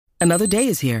Another day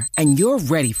is here, and you're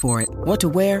ready for it. What to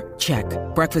wear? Check.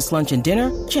 Breakfast, lunch, and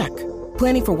dinner? Check.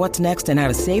 Planning for what's next and how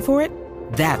to save for it?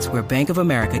 That's where Bank of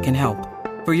America can help.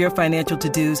 For your financial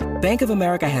to-dos, Bank of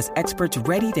America has experts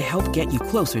ready to help get you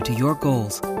closer to your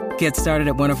goals. Get started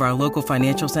at one of our local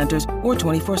financial centers or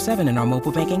 24/7 in our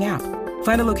mobile banking app.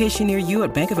 Find a location near you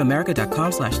at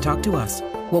bankofamerica.com/talktous.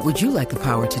 What would you like the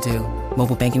power to do?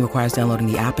 Mobile banking requires downloading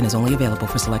the app and is only available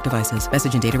for select devices.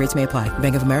 Message and data rates may apply.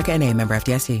 Bank of America N.A., member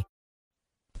FDIC.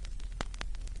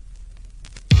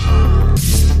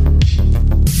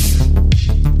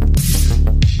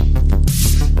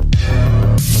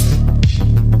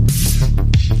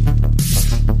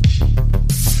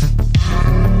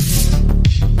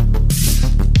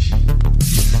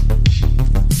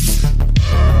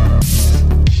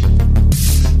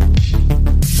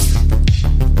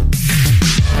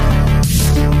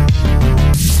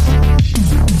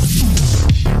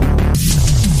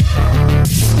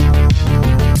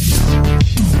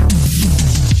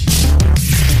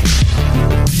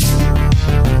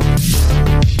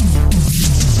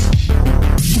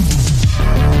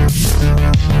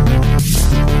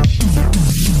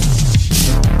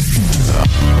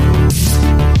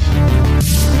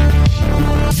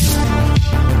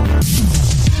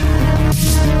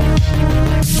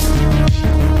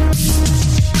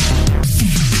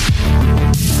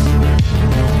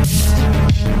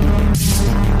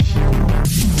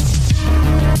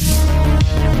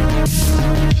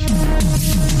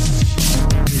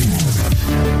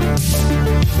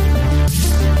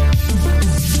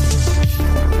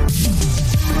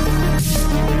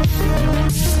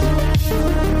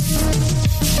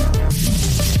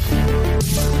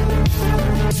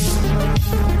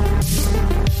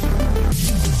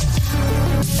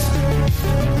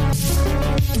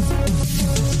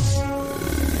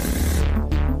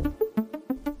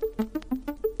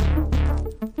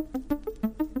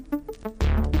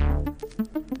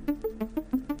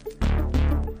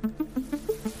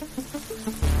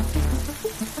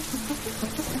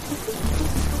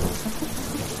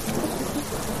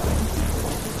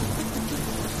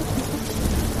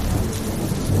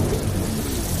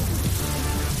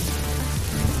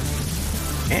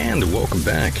 And welcome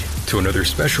back to another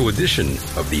special edition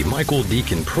of the Michael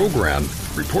Deacon program,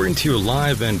 reporting to you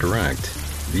live and direct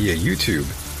via YouTube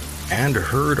and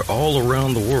heard all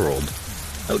around the world.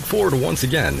 I look forward to once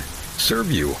again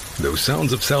serve you those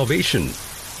sounds of salvation.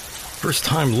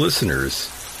 First-time listeners,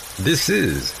 this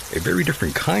is a very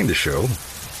different kind of show,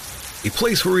 a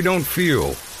place where we don't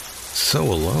feel so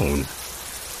alone.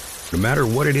 No matter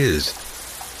what it is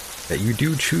that you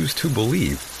do choose to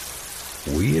believe,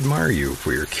 we admire you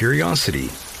for your curiosity.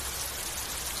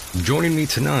 Joining me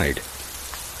tonight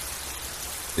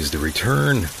is the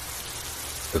return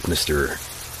of Mr.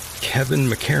 Kevin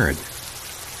McCairn.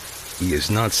 He is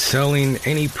not selling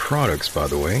any products, by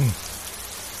the way,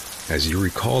 as you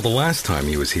recall the last time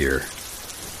he was here.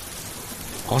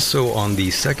 Also, on the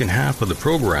second half of the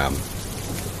program,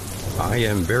 I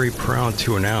am very proud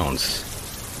to announce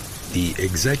the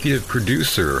executive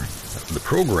producer of the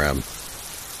program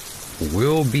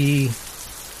will be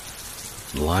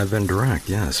live and direct.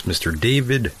 Yes, Mr.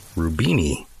 David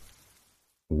Rubini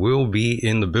will be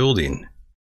in the building.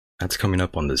 That's coming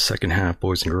up on the second half,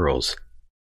 boys and girls.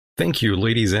 Thank you,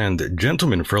 ladies and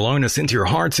gentlemen, for allowing us into your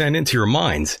hearts and into your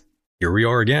minds. Here we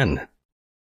are again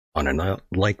on a night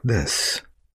like this.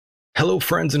 Hello,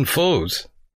 friends and foes.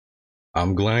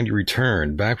 I'm glad you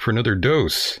returned back for another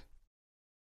dose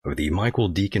of the Michael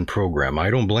Deacon program. I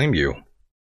don't blame you.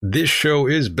 This show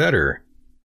is better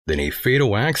than a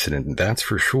fatal accident, that's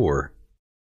for sure.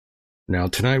 Now,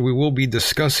 tonight we will be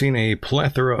discussing a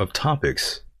plethora of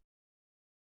topics.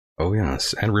 Oh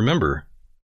yes, and remember,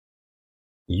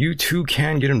 you too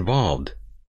can get involved.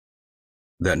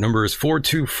 That number is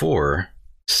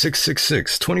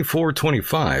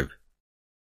 424-666-2425.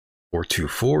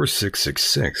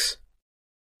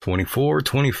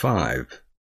 424-666-2425.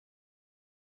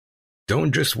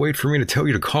 Don't just wait for me to tell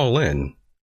you to call in.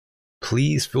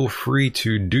 Please feel free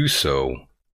to do so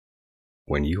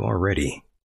when you are ready.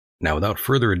 Now, without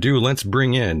further ado, let's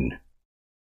bring in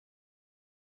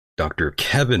Dr.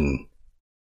 Kevin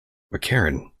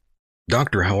McCairn.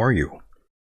 Doctor, how are you?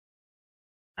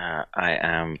 I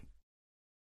am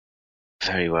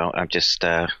very well. I'm just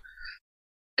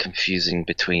confusing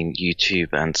between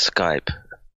YouTube and Skype.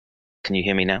 Can you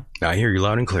hear me now? I hear you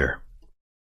loud and clear.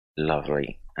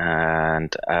 Lovely.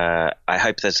 And I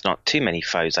hope there's not too many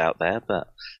foes out there,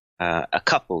 but a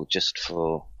couple just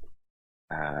for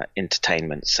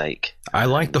entertainment's sake. I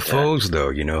like the foes, though.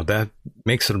 You know, that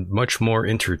makes it much more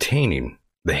entertaining.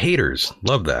 The haters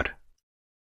love that.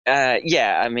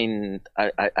 Yeah, I mean,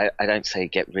 I don't say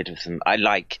get rid of them. I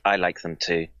like them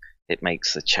too. It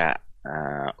makes the chat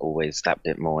always that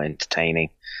bit more entertaining.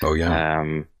 Oh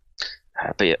yeah.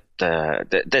 But yeah,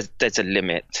 there's a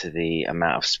limit to the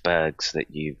amount of spurgs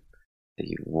that you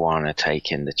want to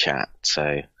take in the chat.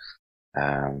 So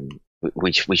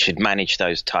we should manage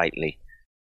those tightly.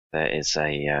 There's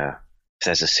a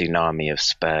tsunami of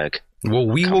spurg. Well,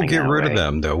 we will get rid of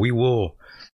them, though. We will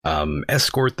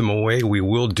escort them away. We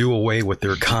will do away with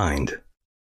their kind.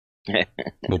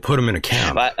 We'll put them in a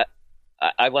camp.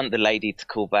 I want the lady to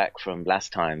call back from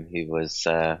last time who was,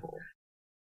 I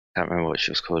can't remember what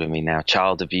she was calling me now,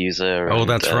 child abuser. Oh,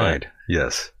 that's right.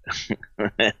 Yes.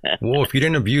 Well, if you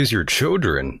didn't abuse your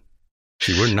children,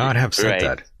 she would not have said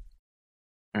right.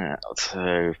 that.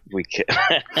 So we could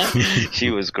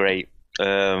she was great.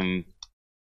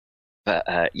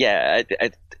 But yeah,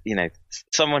 you know,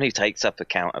 someone who takes up a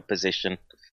counter position,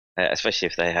 especially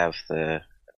if they have the,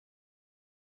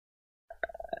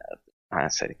 I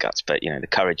say the guts, but you know, the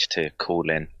courage to call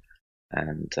in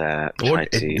and try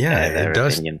to air their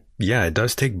opinion. Yeah, it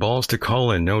does take balls to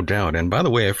call in, no doubt. And by the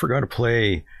way, I forgot to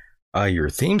play your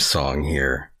theme song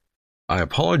here. I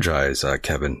apologize,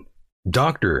 Kevin.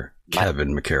 Dr.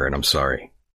 Kevin McCairn, I'm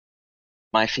sorry.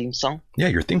 My theme song? Yeah,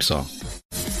 your theme song.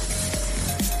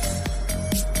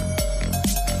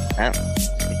 Oh.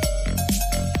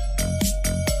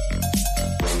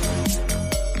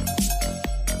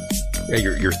 Yeah,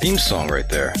 your theme song right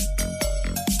there.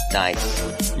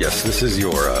 Nice. Yes, this is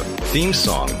your theme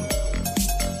song.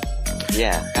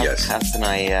 Yeah. How can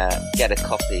I get a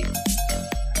copy?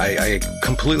 I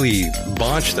completely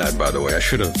botched that, by the way. I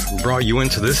should have brought you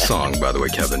into this song, by the way,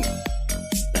 Kevin.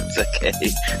 That's okay.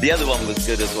 The other one was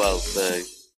good as well, so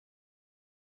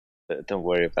don't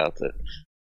worry about it.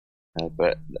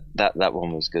 But that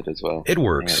one was good as well. It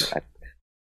works.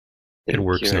 It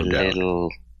works, no doubt. A little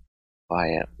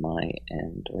quiet my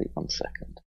end. Wait 1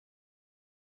 second.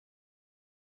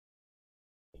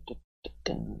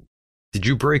 Did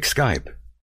you break Skype?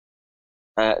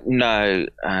 No.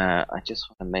 I just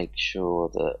want to make sure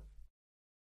that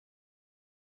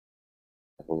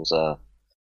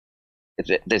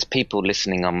there's people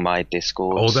listening on my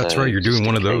Discord. Oh, that's right. You're doing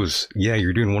one of those. Yeah,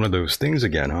 you're doing one of those things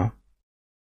again, huh?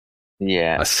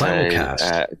 Yeah. A simulcast.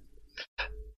 So,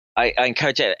 I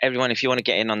encourage everyone, if you want to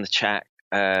get in on the chat,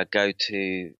 go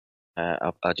to,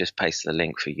 I'll just paste the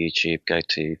link for YouTube. Go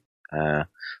to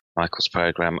Michael's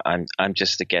program. I'm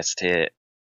just a guest here.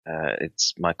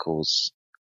 It's Michael's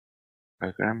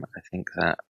program. I think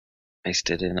that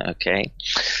pasted in okay.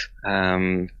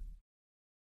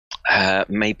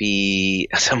 Maybe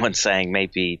someone's saying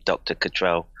maybe Dr.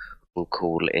 Cottrell will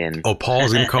call in. Oh,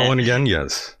 Paul's going to call in again?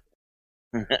 Yes.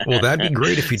 Well, that'd be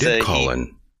great if he did call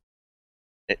in.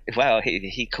 Well,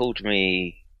 he called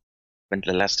me when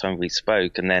the last time we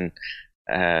spoke, and then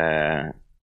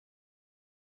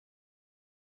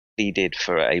pleaded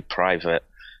for a private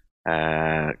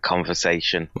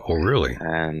conversation. Oh, really?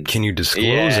 And can you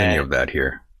disclose any of that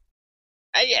here?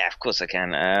 Yeah, of course I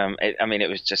can. I mean, it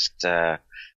was just a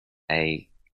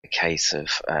case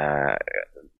of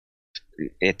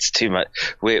it's too much.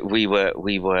 We were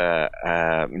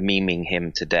memeing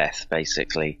him to death,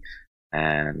 basically,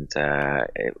 and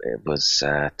it was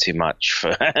too much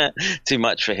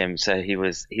for him. So he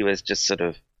was just sort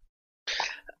of.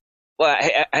 Well,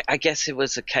 I guess it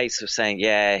was a case of saying,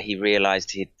 yeah, he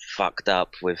realized he'd fucked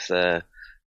up with the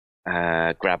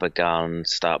grab a gun,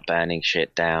 start burning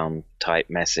shit down type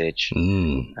message.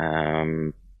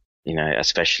 You know,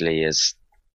 especially as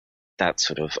that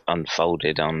sort of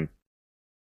unfolded on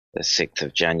the 6th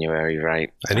of January,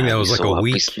 right? I think that was like a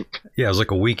week. Yeah, it was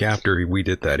like a week after we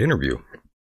did that interview.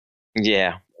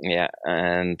 Yeah.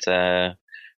 And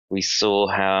we saw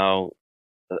how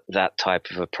that type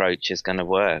of approach is going to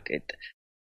work.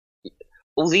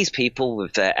 All these people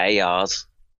with their ARs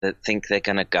that think they're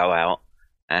going to go out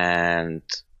and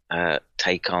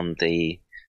take on the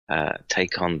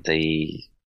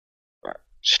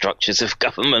structures of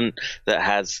government that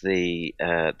has the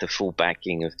full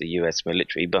backing of the US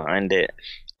military behind it,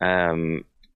 you're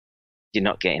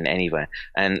not getting anywhere.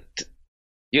 And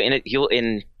you're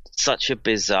in such a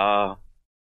bizarre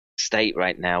state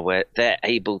right now where they're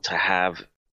able to have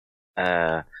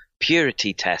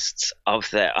purity tests of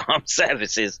their armed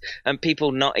services and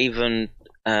people not even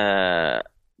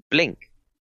blink,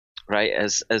 right?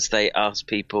 As they ask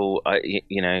people,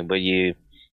 you know,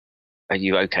 are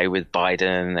you okay with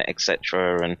Biden,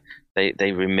 etc.? And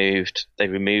they removed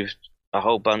a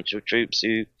whole bunch of troops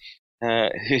who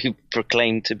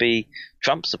proclaimed to be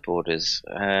Trump supporters.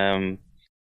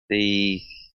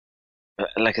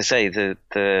 Like I say,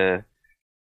 the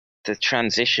the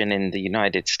transition in the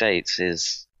United States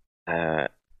is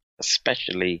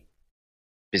especially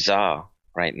bizarre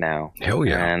right now. Hell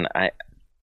yeah! And I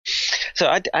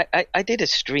did a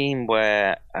stream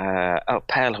where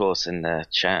Pale Horse in the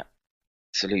chat.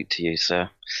 Salute to you, sir.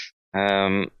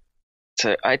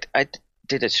 So I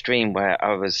did a stream where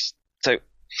I was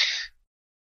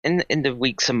in the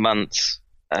weeks and months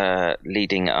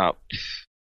leading up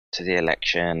to the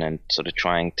election and sort of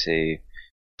trying to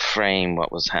frame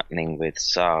what was happening with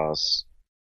SARS,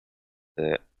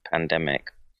 the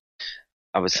pandemic.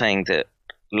 I was saying that,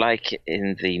 like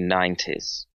in the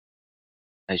 90s,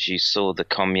 as you saw the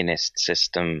communist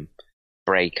system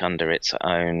break under its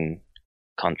own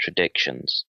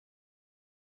contradictions,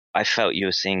 I felt you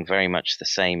were seeing very much the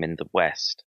same in the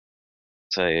West.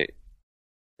 So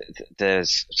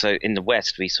in the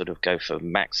West, we sort of go for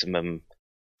maximum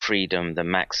freedom, the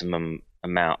maximum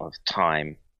amount of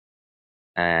time,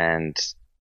 and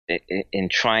in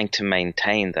trying to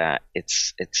maintain that,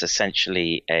 it's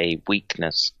essentially a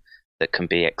weakness that can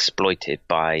be exploited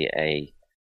by an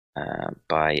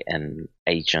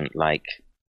agent like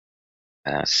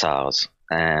SARS.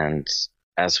 And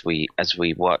as we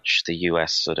watch the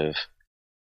US sort of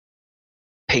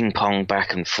ping pong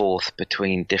back and forth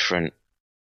between different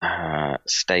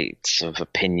states of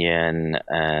opinion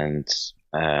and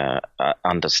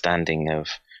understanding of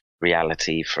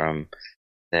reality, from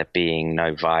there being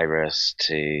no virus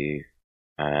to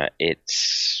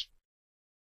its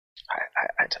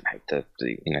I don't know,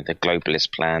 the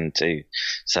globalist plan to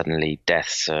suddenly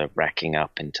deaths are racking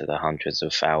up into the hundreds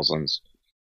of thousands.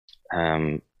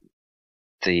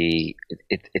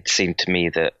 It seemed to me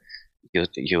that you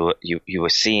were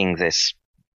seeing this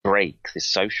break,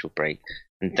 this social break,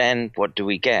 and then what do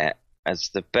we get? As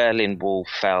the Berlin Wall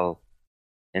fell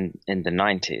in the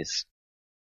 90s,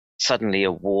 suddenly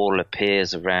a wall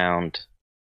appears around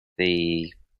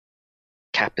the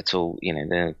capital,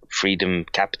 the freedom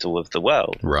capital of the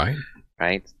world. Right.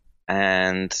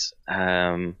 And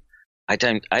I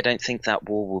don't think that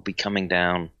wall will be coming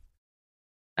down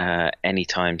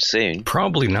anytime soon.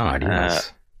 Probably not.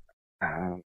 Yes.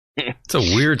 It's a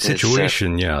weird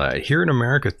situation. Yeah. Here in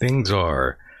America, things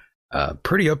are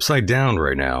pretty upside down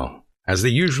right now, as they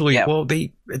usually. Yeah. Well,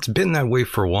 it's been that way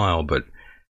for a while, but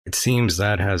it seems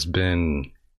that has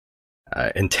been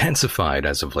intensified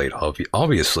as of late.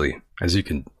 Obviously, as you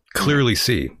can clearly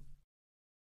see.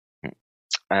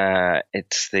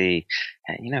 It's the.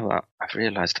 You know what? I've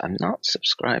realized I'm not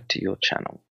subscribed to your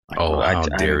channel. How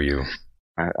dare you!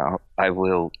 I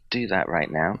will do that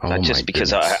right now, just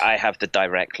because I have the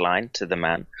direct line to the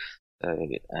man.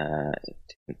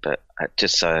 But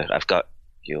I've got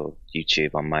your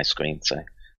YouTube on my screen, so I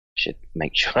should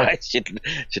make sure I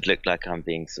should look like I'm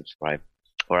being subscribed,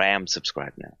 or I am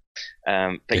subscribed now.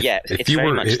 But if you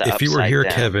were here,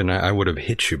 down. Kevin, I would have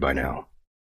hit you by now.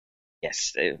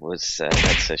 Yes, it was.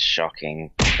 That's a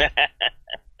shocking.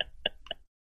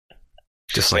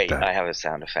 Just like that. I have a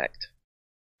sound effect.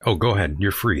 Oh, go ahead.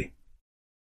 You're free.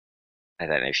 I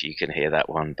don't know if you can hear that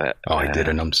one, but I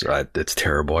didn't. I'm sorry. It's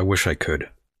terrible. I wish I could.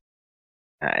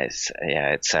 It's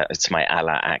my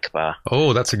Allah Akbar.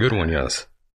 Oh, that's a good one. Yes.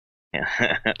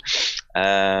 Yeah.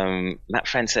 Matt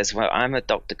Friend says, "Well, I'm a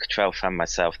Dr. Cottrell fan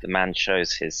myself. The man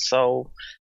shows his soul."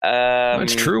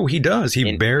 That's true. He does.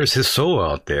 He bears his soul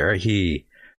out there. He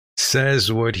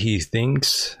says what he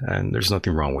thinks, and there's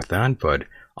nothing wrong with that. But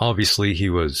obviously, he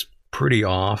was pretty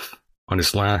off on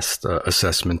his last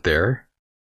assessment there.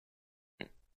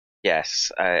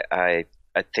 Yes, I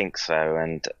think so,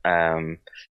 and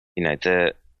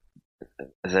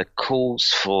the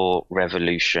calls for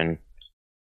revolution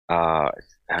are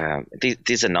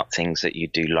these are not things that you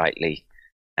do lightly.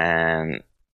 And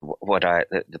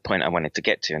the point I wanted to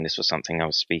get to, and this was something I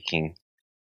was speaking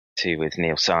to with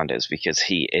Neil Sanders, because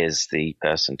he is the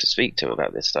person to speak to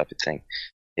about this type of thing,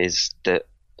 is that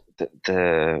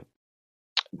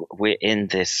we're in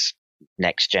this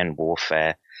next gen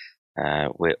warfare.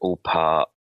 We're all part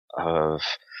of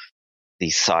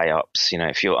these psyops.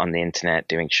 If you're on the internet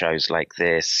doing shows like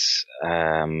this,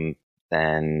 then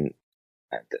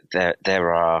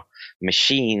there are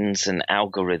machines and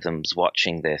algorithms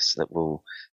watching this that will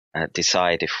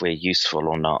decide if we're useful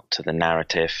or not to the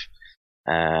narrative,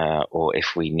 or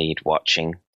if we need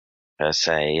watching per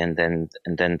se, and then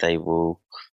they will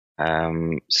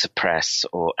suppress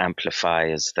or amplify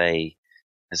as they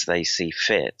see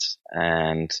fit.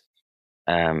 And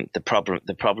the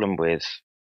problem with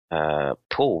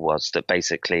Paul was that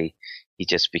basically he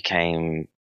just became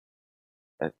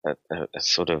a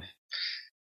sort of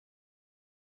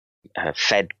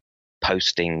Fed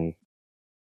posting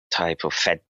type, or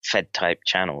Fed Fed type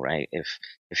channel, right?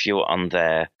 If you're on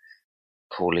there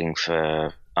calling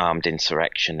for armed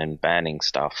insurrection and banning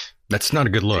stuff, that's not a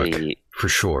good look, for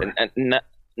sure.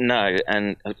 No,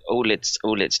 and all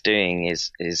it's doing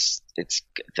is it's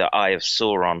the Eye of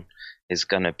Sauron is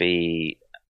going to be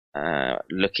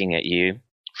looking at you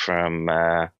from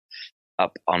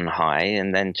up on high,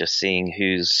 and then just seeing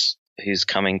who's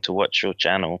coming to watch your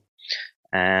channel,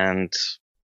 and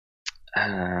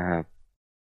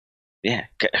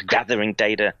gathering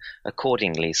data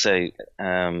accordingly. So,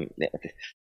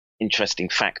 interesting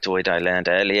factoid I learned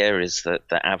earlier is that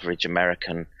the average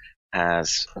American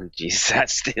has,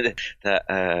 that's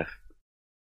that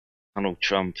Donald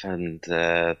Trump and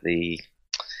I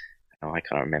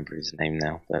can't remember his name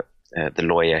now, but the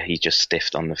lawyer he just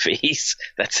stiffed on the fees.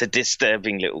 That's a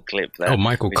disturbing little clip.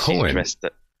 Michael Cohen.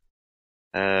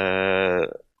 I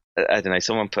don't know.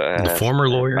 Someone put the former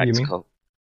lawyer. You mean?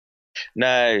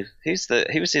 No, who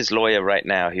was his lawyer right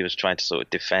now? He was trying to sort of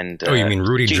defend. You mean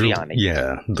Rudy Giuliani?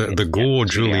 The ghoul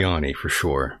Giuliani for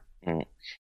sure.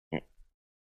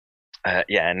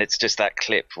 And it's just that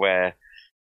clip where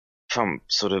Trump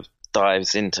sort of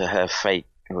dives into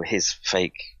his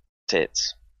fake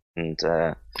tits, and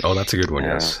that's a good one.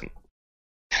 Yes,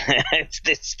 it's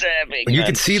disturbing. You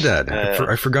could see that.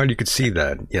 I forgot you could see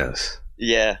that. Yes.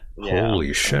 Yeah.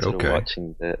 Holy shit! Okay.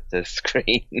 Watching the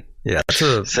screen. Yeah, that's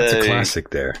a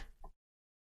classic there.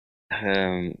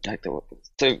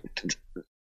 So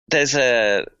there's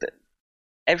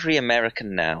every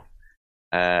American now.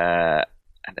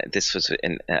 This was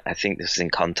I think this is in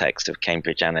context of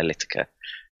Cambridge Analytica,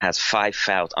 has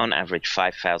 5,000 on average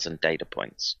 5,000 data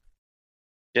points,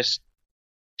 just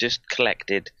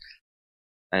collected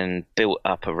and built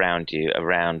up around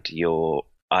your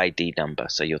ID number,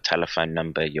 so your telephone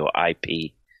number, your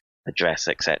IP address,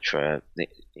 etc.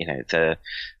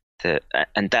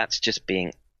 And that's just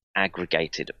being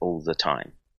aggregated all the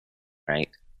time, right?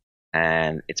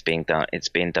 And it's being done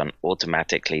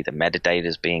automatically. The metadata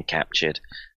is being captured,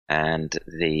 and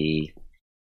they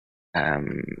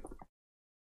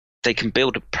can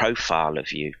build a profile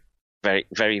of you very,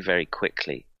 very, very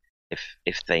quickly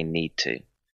if they need to.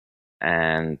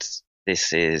 And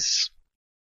this is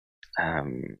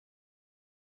and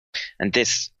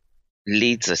this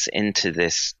leads us into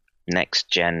this next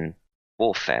gen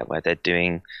warfare where they're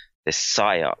doing this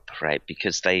psyop, right?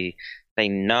 Because they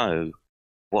know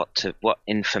what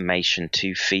information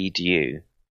to feed you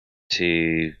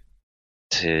to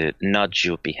nudge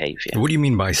your behavior. What do you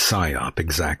mean by psyop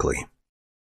exactly?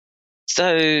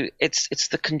 So it's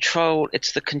the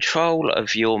control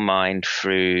of your mind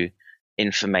through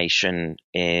information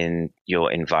in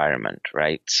your environment,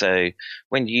 right? So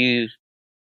when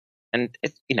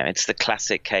it's the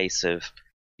classic case of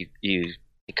you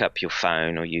pick up your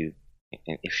phone, or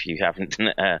if you haven't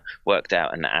worked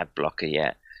out an ad blocker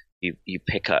yet, you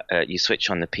pick up you switch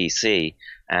on the PC,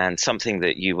 and something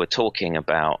that you were talking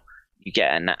about, you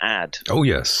get an ad. Oh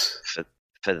yes.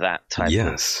 For that type.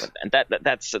 Yes. And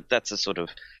that's a sort of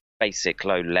basic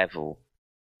low level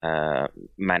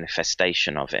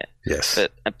manifestation of it. Yes.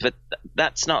 But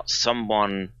that's not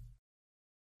someone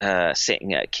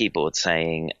sitting at a keyboard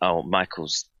saying, "Oh,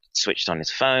 Michael's switched on his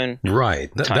phone."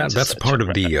 Right. That's part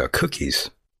of the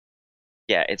cookies.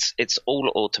 Yeah, it's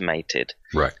all automated.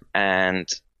 Right. And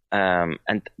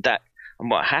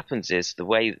what happens is the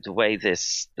way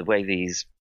these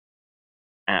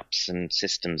apps and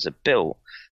systems are built,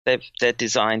 they're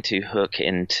designed to hook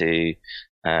into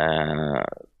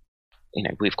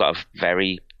we've got a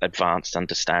very advanced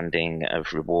understanding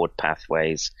of reward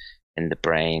pathways in the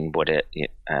brain,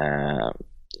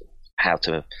 how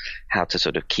to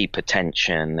sort of keep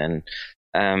attention.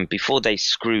 And before they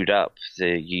screwed up the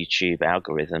YouTube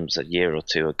algorithms a year or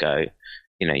two ago,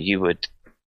 you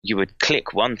would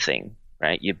click one thing,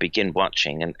 right? You begin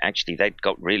watching, and actually they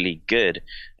got really good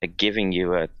at giving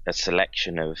you a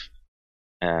selection of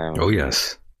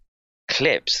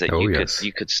clips that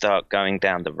you could start going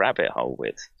down the rabbit hole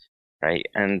with, right?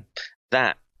 And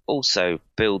that also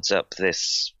builds up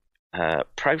this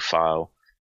profile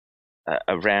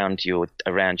around your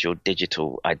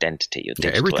digital identity. Your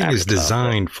digital everything avatar. Is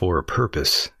designed for a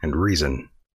purpose and reason.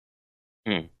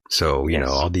 So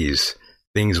all these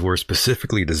things were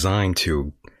specifically designed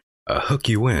to hook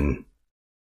you in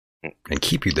and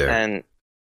keep you there. And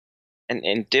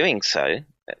in doing so,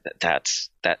 that's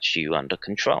you under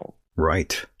control.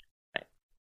 Right.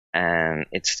 And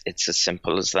it's as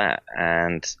simple as that.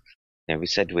 And we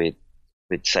said we'd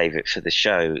save it for the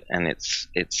show, and it's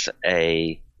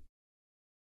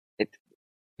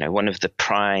one of the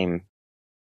prime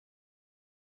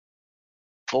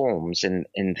forms in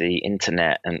the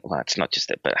internet, and well, it's not just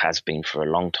that, but has been for a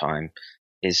long time,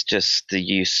 is just the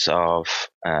use of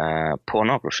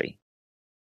pornography.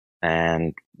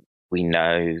 And we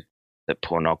know that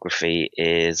pornography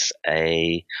is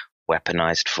a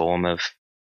weaponized form of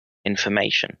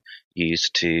information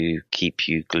used to keep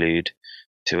you glued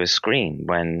to a screen.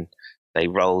 When they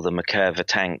roll the McCairn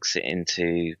tanks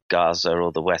into Gaza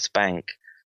or the West Bank,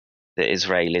 the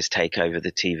Israelis take over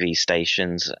the TV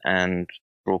stations and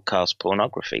broadcast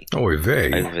pornography. Oy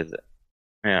vey. Over the,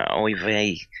 oy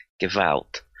vey,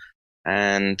 Gewalt.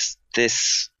 And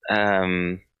this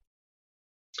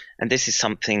is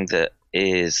something that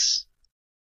is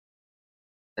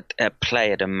at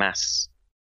play at a mass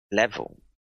level,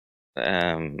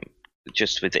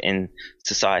 just within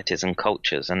societies and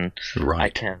cultures. And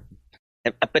right.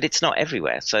 But it's not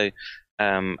everywhere. So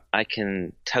I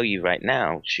can tell you right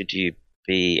now, should you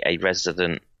be a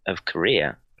resident of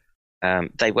Korea,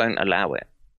 they won't allow it,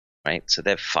 right? So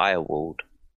they've firewalled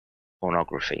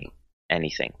pornography,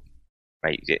 anything,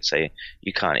 right? So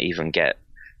you can't even get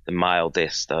the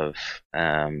mildest of.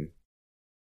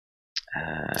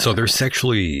 So they're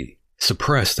sexually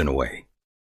suppressed in a way.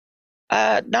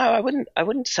 No, I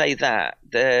wouldn't say that.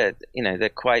 They're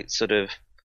quite sort of,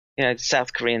 the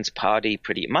South Koreans party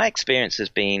pretty. My experience has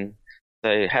been,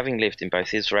 so having lived in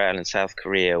both Israel and South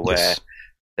Korea, where Yes.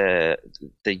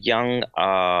 the young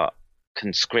are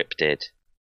conscripted,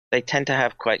 they tend to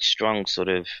have quite strong sort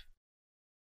of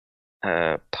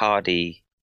party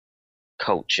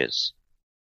cultures,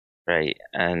 right?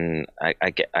 And I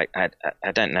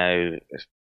don't know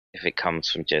if it comes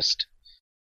from just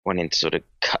wanting to sort of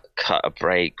cut a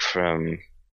break from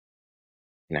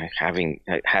having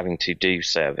to do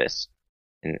service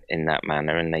in that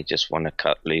manner, and they just want to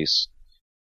cut loose.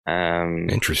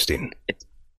 Interesting.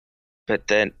 But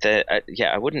then,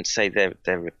 I wouldn't say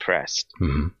they're repressed.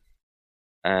 Mm-hmm.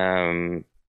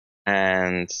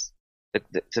 And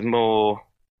the more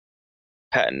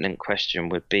pertinent question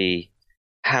would be,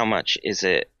 how much is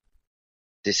it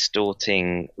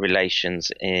distorting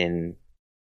relations in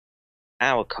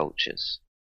our cultures?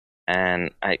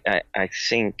 And I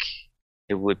think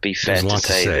it would be fair There's a lot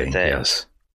to say that yes.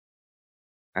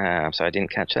 I'm sorry, I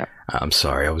didn't catch that. I'm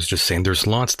sorry. I was just saying there's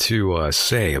lots to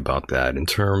say about that in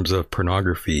terms of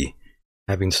pornography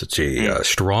having such a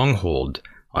stronghold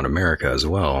on America as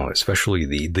well, especially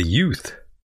the youth,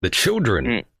 the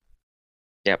children.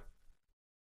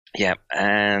 Yep.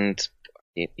 And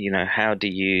how do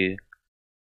you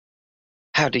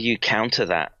counter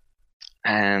that?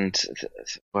 And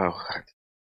well,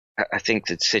 I think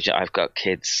the decision. I've got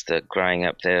kids that growing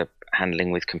up, they're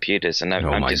handling with computers, and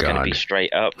I'm just going to be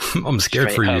straight up. I'm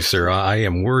scared for you, sir. I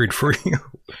am worried for you.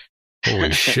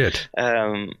 Holy shit!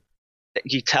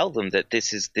 You tell them that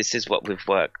this is what we've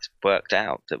worked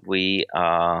out, that we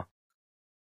are,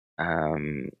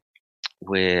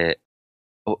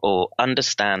 or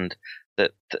understand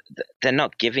that they're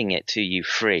not giving it to you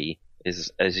free,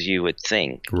 as you would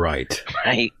think. Right.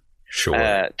 Right.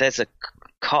 Sure. There's a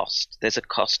cost. There's a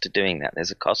cost to doing that.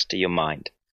 There's a cost to your mind.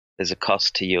 There's a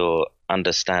cost to your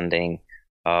understanding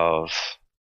of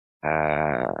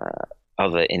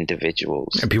other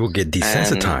individuals. And people get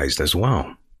desensitized as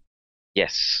well.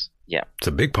 Yes. Yeah. It's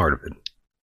a big part of it.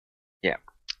 Yeah.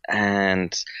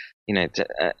 And,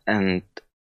 and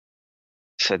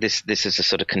so this is a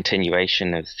sort of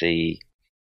continuation of the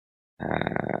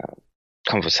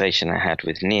conversation I had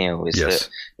with Neil, is yes.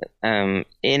 that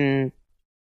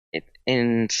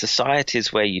in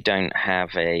societies where you don't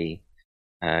have a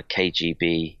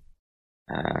KGB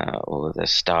or the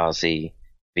Stasi,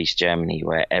 East Germany,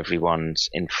 where everyone's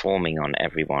informing on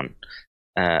everyone,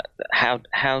 how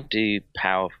do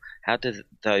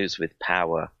those with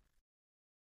power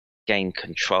gain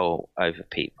control over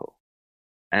people?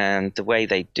 And the way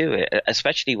they do it,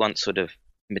 especially once sort of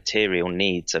material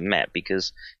needs are met,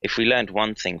 because if we learned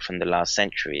one thing from the last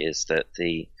century, is that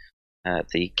the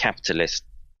capitalist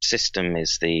system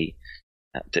is the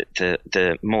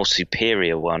more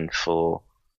superior one for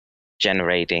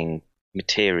generating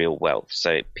material wealth.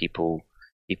 So people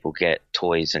get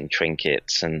toys and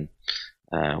trinkets and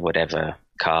whatever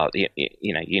car, you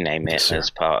name it, yes, as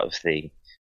part of the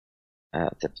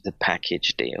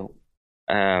package deal.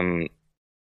 And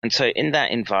so in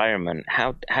that environment,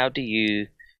 how do you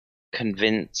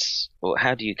convince, or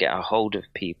how do you get a hold of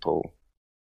people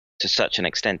to such an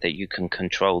extent that you can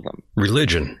control them?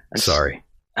 Religion. Sorry.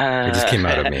 It just came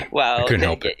out of me. Well, I couldn't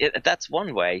help it. That's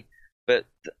one way, but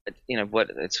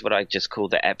it's what I just call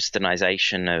the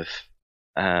Epsteinization of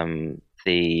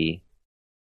the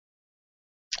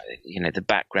the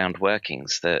background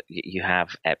workings that you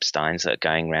have Epsteins that are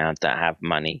going around that have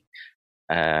money,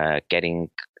 getting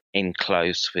in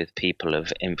close with people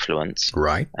of influence.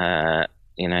 Right. Trump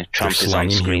is on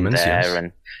screen humans, there, yes.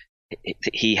 and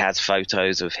he has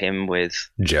photos of him with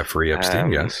Jeffrey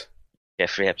Epstein, yes.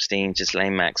 Jeffrey Epstein,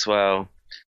 Ghislaine Maxwell.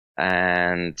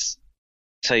 And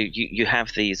so you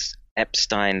have these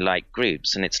Epstein-like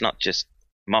groups, and it's not just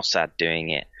Mossad doing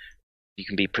it. You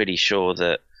can be pretty sure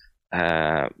that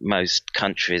most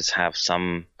countries have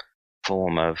some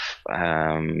form of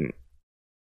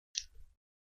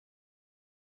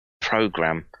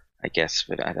program, I guess,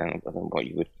 but I don't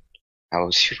know how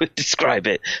else you would describe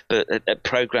it, but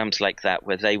programs like that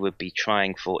where they would be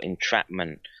trying for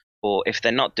entrapment, or if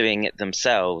they're not doing it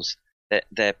themselves,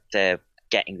 they're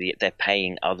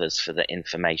paying others for the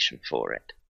information for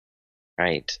it,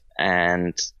 right?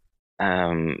 And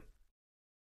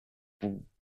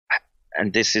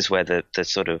this is where the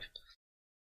sort of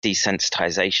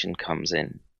desensitization comes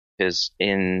in, because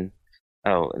there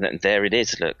it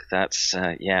is. Look, that's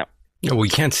yeah. No, we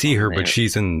can't see her, but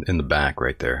she's in the back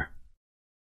right there.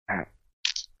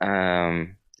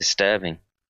 Disturbing.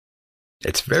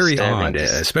 It's very odd,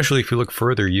 especially if you look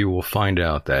further. You will find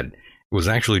out that it was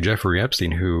actually Jeffrey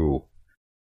Epstein who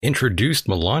introduced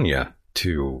Melania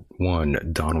to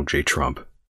one Donald J. Trump.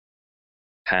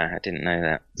 I didn't know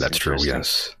that. That's true.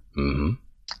 Yes. Mm-hmm.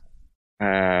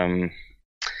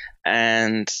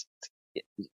 And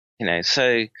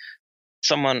so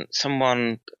someone,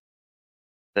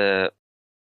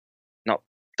 not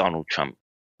Donald Trump,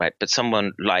 right, but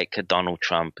someone like a Donald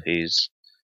Trump who's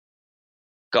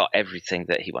got everything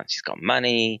that he wants. He's got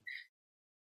money,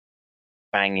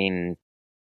 banging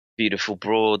beautiful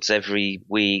broads every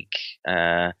week.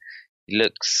 He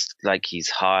looks like he's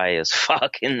high as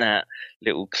fuck in that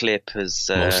little clip, as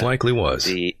most likely was.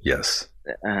 Yes.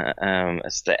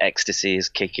 As the ecstasy is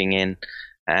kicking in,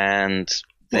 and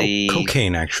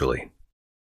cocaine, actually.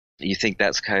 You think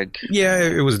that's coke? Yeah,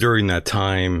 it was during that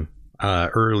time,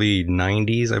 early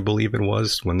 90s, I believe it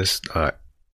was, when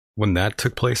when that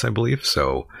took place, I believe.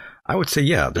 So I would say,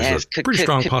 yeah, there's a pretty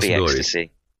strong possibility.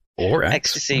 Ecstasy. Or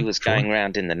ecstasy was going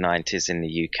around in the 90s in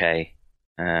the UK,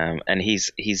 and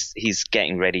he's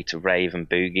getting ready to rave and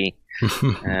boogie.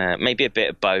 Maybe a bit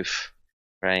of both,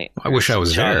 right? I wish I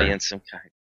was Charlie there. And some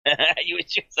coke.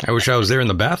 I wish I was there in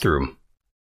the bathroom.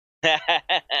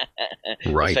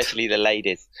 Right. Especially the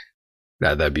ladies.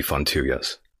 That'd be fun too,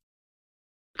 yes.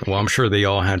 Well, I'm sure they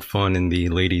all had fun in the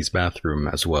ladies' bathroom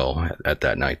as well at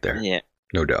that night there. Yeah.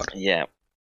 No doubt. Yeah.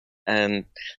 And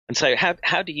so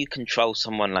how do you control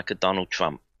someone like a Donald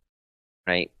Trump,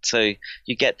 right? So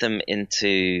you get them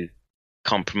into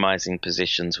compromising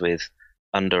positions with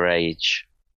underage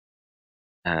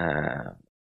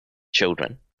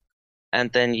children,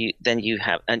 and then you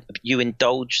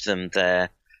indulge them their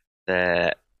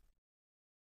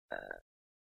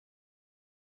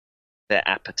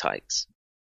appetites,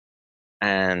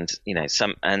 and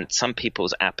some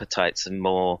people's appetites are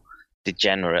more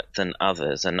degenerate than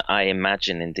others, and I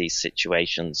imagine in these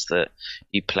situations that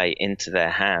you play into their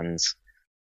hands,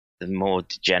 the more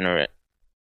degenerate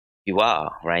you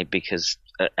are, right? Because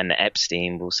an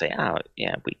Epstein will say, "Oh,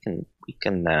 yeah, we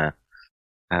can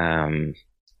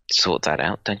sort that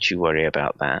out. Don't you worry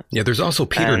about that." Yeah, there's also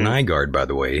Peter Nygaard, by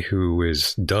the way, who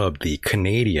is dubbed the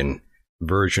Canadian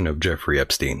version of Jeffrey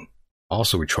Epstein,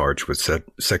 also charged with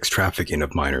sex trafficking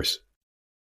of minors.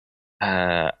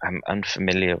 I'm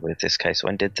unfamiliar with this case.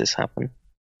 When did this happen?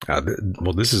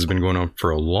 Well, this has been going on for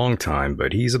a long time,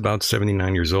 but he's about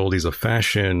 79 years old. He's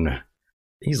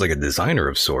he's like a designer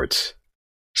of sorts.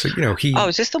 So, he... Oh,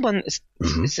 is this the one? Is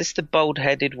this the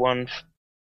bald-headed one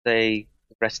they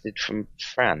arrested from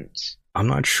France? I'm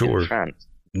not sure. In France?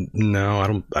 No, I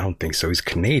don't think so. He's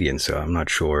Canadian, so I'm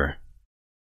not sure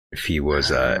if he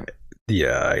was...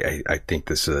 Yeah, I think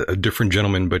this is a different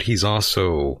gentleman, but he's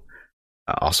also,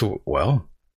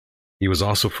 he was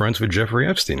also friends with Jeffrey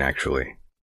Epstein, actually.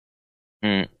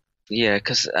 Yeah,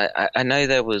 because I know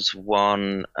there was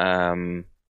one, I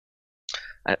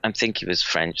think he was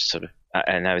French, sort of,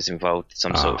 and I was involved in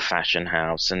some sort of fashion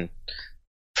house and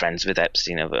friends with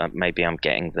Epstein. Maybe I'm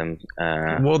getting them.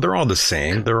 Well, they're all the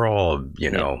same. They're all,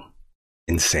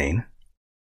 insane.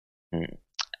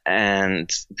 And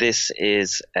this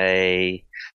is there's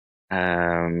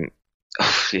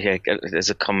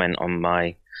a comment on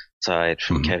my side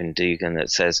from Kevin Dugan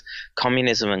that says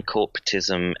communism and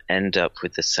corporatism end up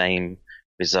with the same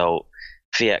result: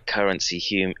 fiat currency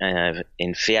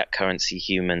in fiat currency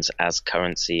humans as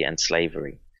currency and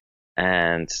slavery.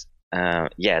 And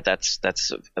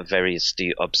that's a very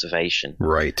astute observation,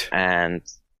 right? And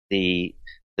the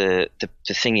the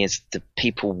thing is, the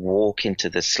people walk into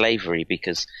the slavery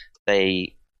because they're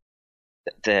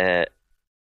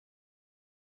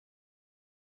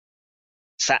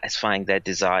satisfying their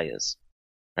desires,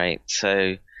 right?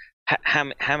 So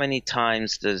how many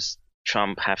times does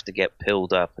Trump have to get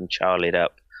pilled up and charlied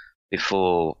up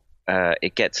before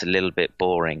it gets a little bit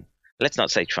boring? Let's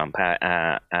not say Trump,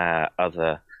 the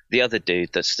other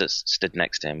dude that stood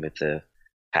next to him with the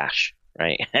hash,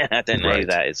 right? I don't know who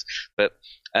that is, but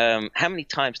how many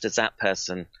times does that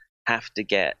person have to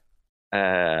get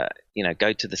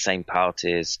go to the same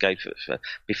parties, go for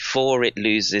before it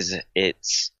loses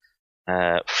its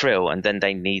thrill, and then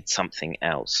they need something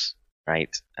else,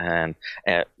 right? And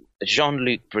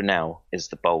Jean-Luc Brunel is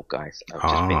the bold guy. I've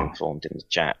just been informed in the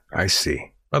chat. I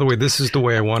see. By the way, this is the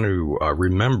way I want to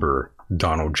remember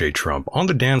Donald J. Trump, on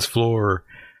the dance floor,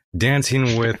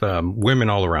 dancing with women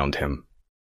all around him.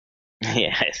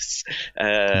 Yes.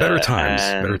 Better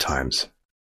times.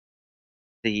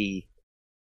 The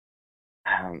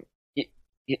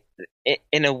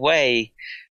in a way,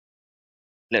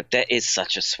 look, there is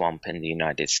such a swamp in the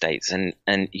United States, and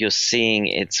you're seeing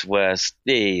its worst.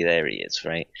 There he is,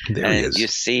 right? There he is. You're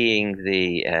seeing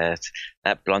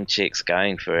that blonde chick's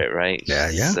going for it, right? Yeah.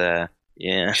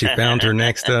 Yeah. She found her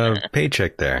next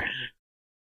paycheck there.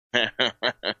 That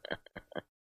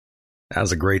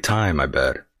was a great time, I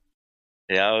bet.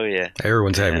 Oh, yeah.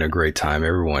 Everyone's having a great time.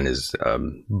 Everyone is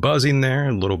buzzing there.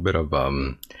 A little bit of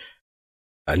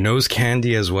a nose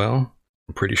candy as well.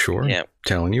 I'm pretty sure. Yeah.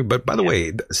 Telling you. But by the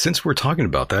way, since we're talking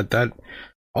about that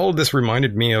all of this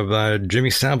reminded me of Jimmy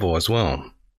Savile as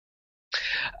well.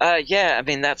 Yeah, I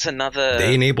mean, that's another.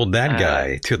 They enabled that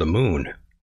guy to the moon.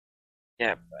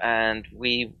 Yeah, and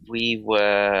we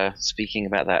were speaking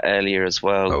about that earlier as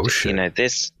well. Oh shit! You know,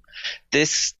 this.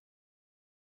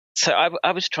 So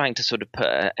I was trying to sort of put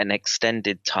an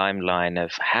extended timeline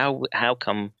of how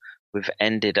come we've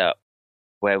ended up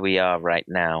where we are right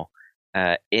now,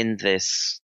 in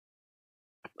this,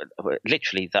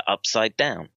 literally the upside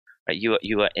down. Right?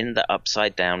 You are in the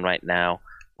upside down right now,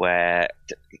 where,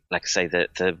 like I say,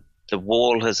 the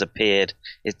wall has appeared.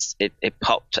 It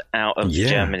popped out of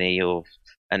Germany,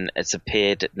 and it's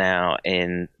appeared now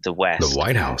in the West, the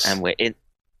White House, and we're in,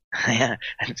 and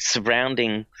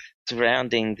surrounding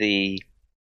the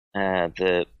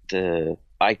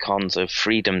icons of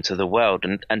freedom to the world,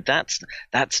 and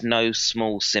that's no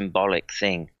small symbolic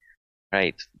thing,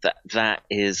 right? That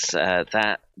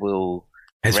will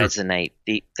resonate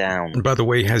deep down. And by the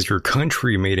way, has your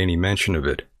country made any mention of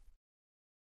it?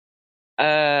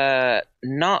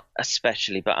 Not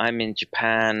especially, but I'm in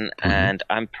Japan, and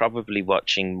I'm probably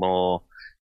watching more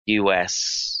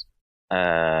US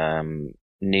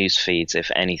news feeds,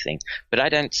 if anything. But I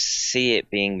don't see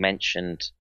it being mentioned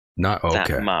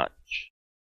that much,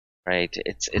 right?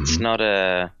 It's not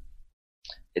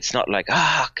it's not like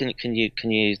can you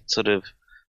sort of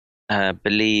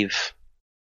believe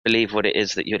what it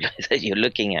is that you're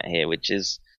looking at here, which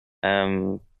is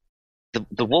the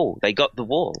wall. They got the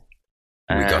wall.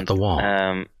 We got the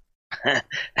wall.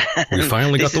 We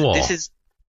finally got the wall.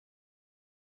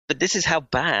 This is how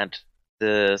bad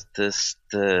the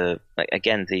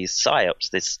again, these psyops,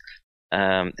 this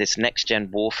next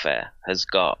gen warfare has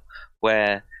got,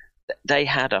 where they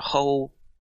had a whole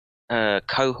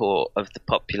cohort of the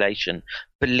population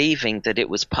believing that it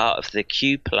was part of the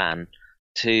Q plan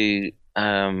to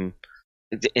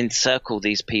encircle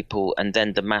these people, and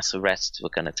then the mass arrests were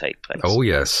going to take place. Oh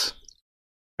yes,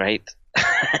 right.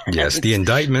 Yes, the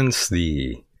indictments,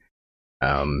 the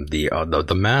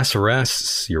mass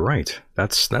arrests. You're right.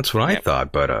 That's what I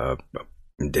thought, but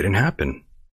it didn't happen.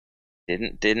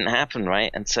 Didn't happen,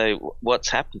 right? And so what's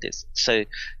happened is, so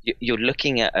you're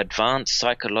looking at advanced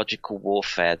psychological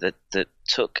warfare that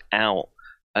took out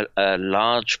a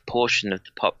large portion of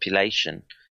the population,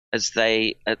 as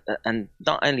they and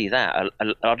not only that,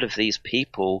 a lot of these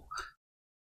people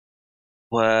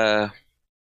were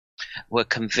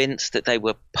convinced that they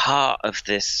were part of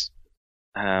this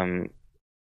a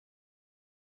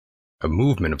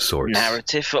movement of sorts,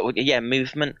 narrative,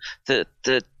 movement that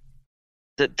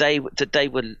they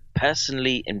were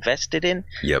personally invested in.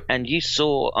 Yep. And you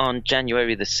saw on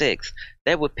January the 6th,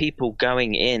 there were people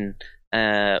going in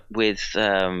with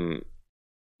the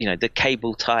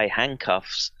cable tie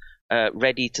handcuffs,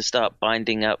 ready to start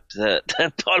binding up the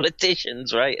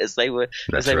politicians, right? As they were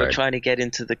trying to get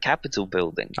into the Capitol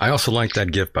building. I also like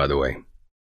that GIF, by the way.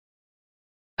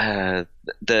 The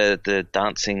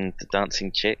dancing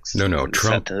chicks. No,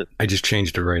 Trump. I just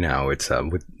changed it right now. It's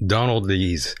with Donald.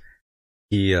 He's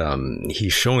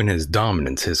showing his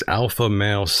dominance, his alpha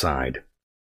male side.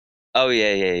 Oh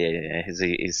yeah.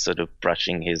 He's sort of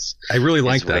brushing I really his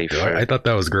liked way that, though. through. I thought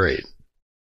that was great.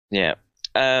 Yeah.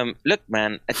 Look,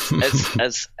 man,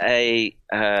 as a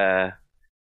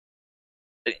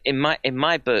in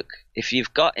my book, if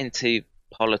you've got into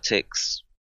politics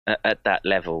at that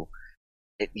level,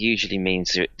 it usually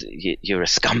means you're a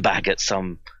scumbag at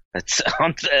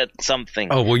something.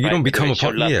 Oh, well, you right? don't Whether become it's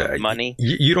your love of yeah, money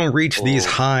you don't reach these or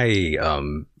high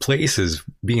places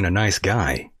being a nice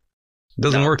guy. It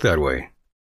doesn't no, work that way.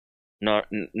 not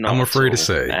I'm at afraid to all.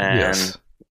 say. Yes.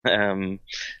 And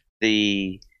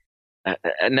the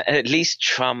and at least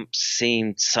Trump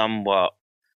seemed somewhat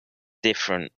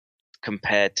different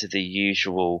compared to the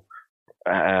usual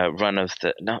run of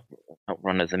the not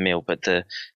run of the mill, but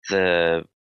the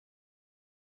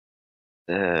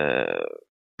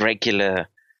regular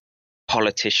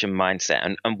politician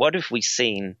mindset. And what have we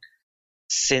seen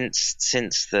since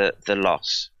the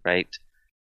loss? Right,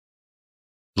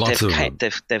 Lots of.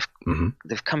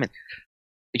 they've come in.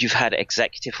 You've had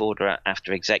executive order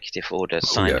after executive order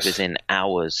signed yes. within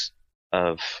hours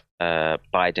of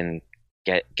Biden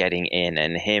getting in,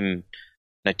 and him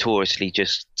notoriously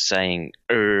just saying,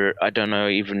 I don't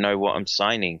even know what I'm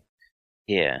signing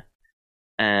here.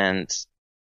 And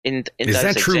in Is those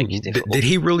that true? executive Did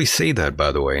he really say that,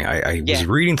 by the way? I was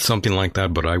reading something like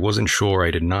that, but I wasn't sure.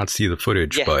 I did not see the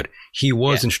footage, but he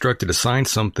was instructed to sign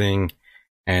something,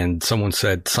 and someone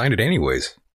said, sign it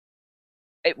anyways.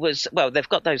 It was, well, they've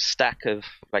got those stack of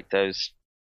like those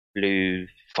blue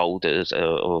folders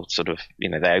or sort of,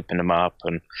 they open them up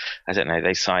and I don't know,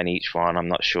 they sign each one. I'm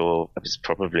not sure. It's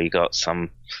probably got some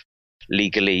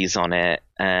legalese on it.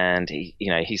 And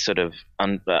he sort of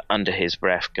under his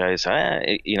breath goes,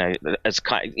 as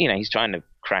kind, he's trying to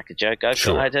crack a joke.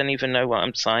 Sure. I don't even know what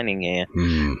I'm signing here.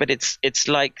 But it's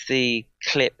like the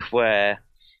clip where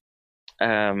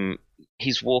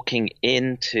he's walking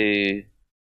into,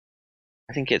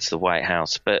 I think it's the White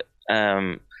House, but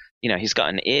he's got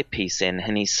an earpiece in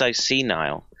and he's so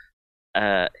senile.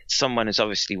 Someone is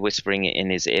obviously whispering it in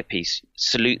his earpiece,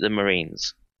 salute the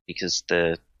Marines, because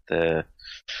the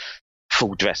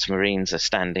full dress Marines are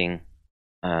standing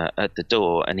at the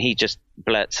door, and he just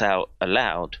blurts out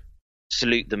aloud,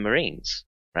 salute the Marines,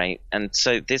 right? And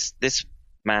so this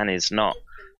man is not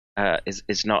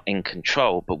is not in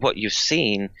control. But what you've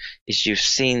seen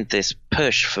this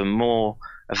push for more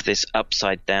of this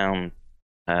upside down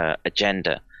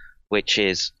agenda, which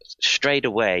is straight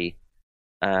away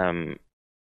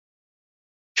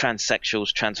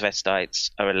transsexuals,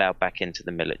 transvestites are allowed back into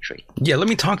the military. Yeah, let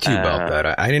me talk to you about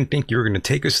that. I didn't think you were going to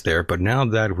take us there, but now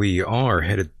that we are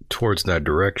headed towards that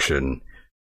direction,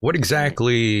 what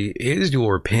exactly is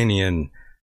your opinion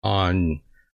on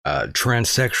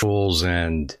transsexuals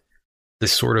and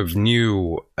this sort of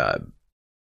new,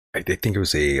 I think it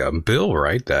was a bill,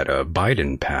 right, that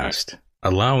Biden passed,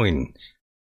 allowing,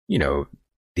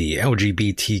 the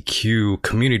LGBTQ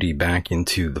community back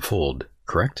into the fold,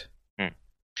 correct?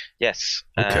 Yes,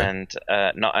 okay. And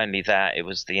not only that, it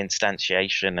was the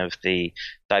instantiation of the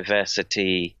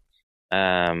diversity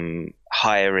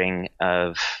hiring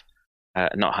of,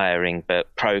 not hiring,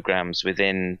 but programs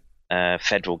within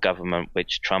federal government,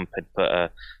 which Trump had put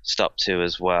a stop to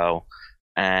as well.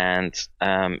 And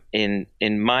in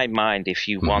my mind, if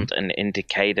you want an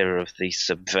indicator of the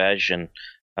subversion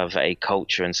of a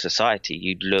culture and society,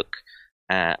 you'd look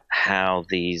at how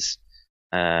these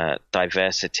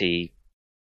diversity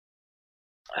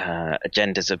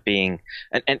agendas are being,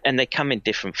 and they come in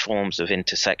different forms of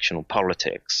intersectional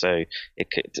politics. So it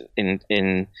could, in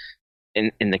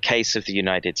the case of the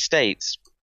United States,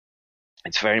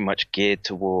 it's very much geared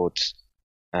towards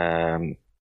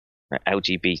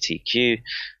LGBTQ.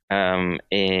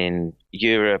 In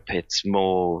Europe, it's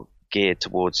more geared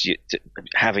towards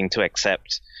having to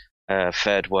accept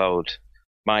third world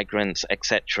migrants,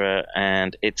 etc.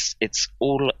 And it's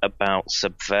all about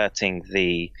subverting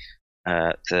the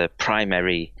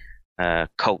primary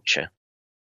culture,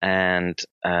 and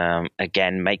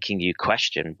again making you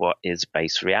question what is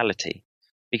base reality.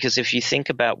 Because if you think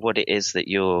about what it is that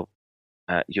you're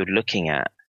looking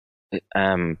at,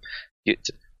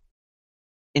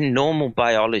 in normal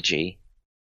biology,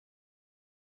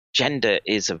 gender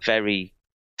is a very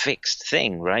fixed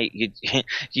thing, right?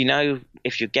 You know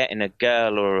if you're getting a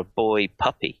girl or a boy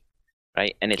puppy,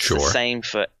 right? And it's sure. the same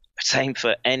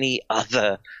for any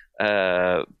other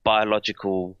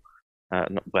biological,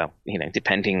 well,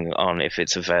 depending on if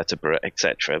it's a vertebrate,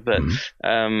 etc. But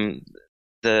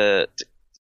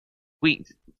we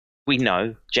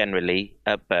know generally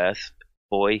at birth,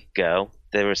 boy, girl.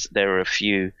 There are a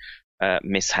few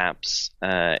mishaps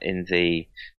in the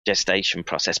gestation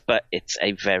process, but it's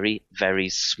a very, very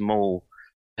small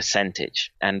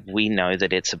percentage, and we know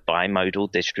that it's a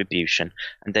bimodal distribution,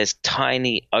 and there's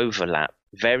tiny overlap,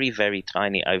 very, very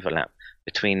tiny overlap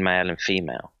between male and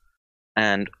female.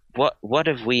 And what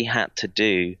have we had to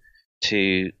do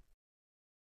to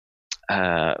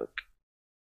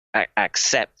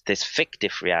accept this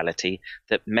fictive reality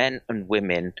that men and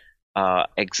women are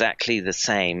exactly the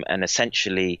same and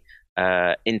essentially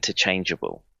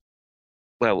interchangeable?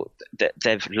 Well,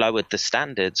 they've lowered the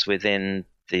standards within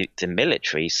the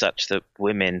military such that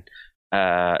women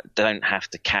don't have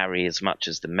to carry as much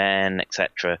as the men,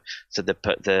 etc. So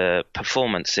the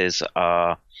performances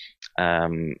are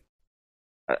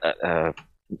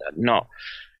not,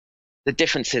 the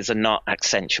differences are not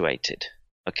accentuated.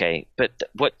 Okay, but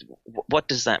what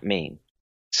does that mean?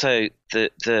 So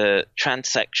the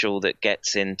transsexual that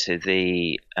gets into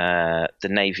the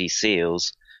Navy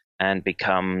SEALs and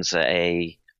becomes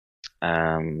a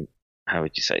how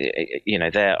would you say,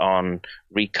 they're on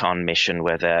recon mission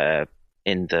where they're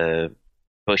in the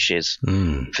bushes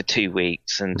for 2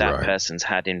 weeks, and that Right. person's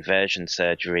had inversion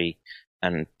surgery,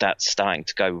 and that's starting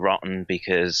to go rotten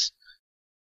because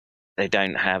they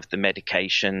don't have the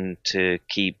medication to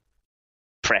keep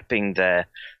prepping their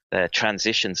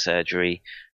transition surgery.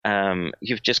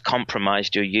 You've just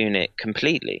compromised your unit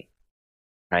completely,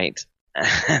 right?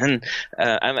 And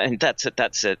I mean, that's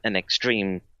an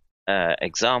extreme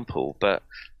example, but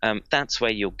that's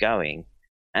where you're going,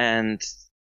 and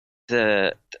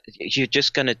you're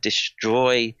just going to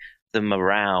destroy the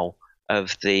morale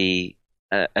of the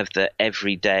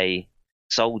everyday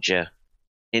soldier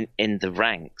in the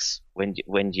ranks when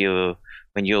you're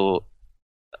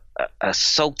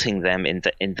assaulting them in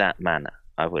that manner,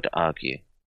 I would argue.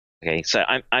 Okay, so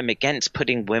I'm against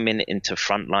putting women into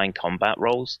frontline combat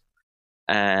roles,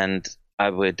 and I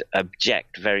would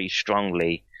object very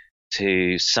strongly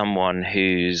to someone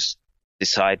who's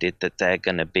decided that they're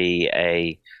going to be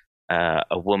a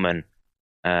woman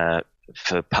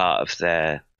for part of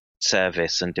their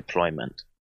service and deployment.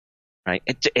 Right?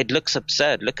 It looks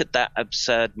absurd. Look at that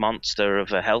absurd monster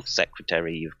of a health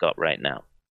secretary you've got right now.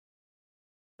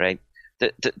 Right?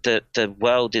 The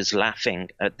world is laughing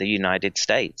at the United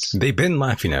States. They've been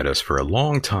laughing at us for a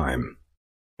long time.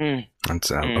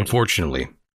 That's unfortunately.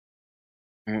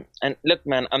 And look,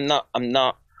 man, I'm not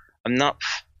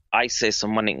ISIS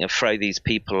and wanting to throw these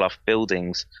people off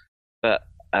buildings, but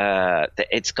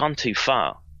it's gone too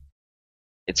far.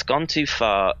 It's gone too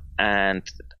far, and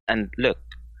look,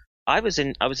 I was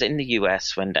in the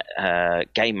US when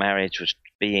gay marriage was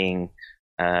being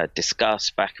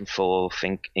discussed back and forth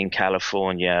in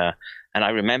California, and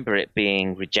I remember it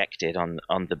being rejected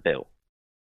on the bill.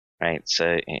 Right,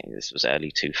 so this was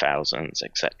early 2000s,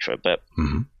 etc. But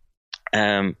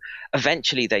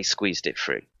eventually they squeezed it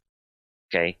through.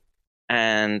 Okay,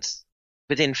 and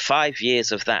within 5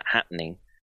 years of that happening,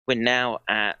 we're now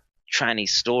at tranny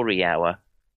story hour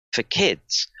for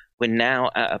kids. We're now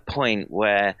at a point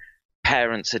where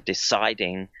parents are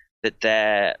deciding that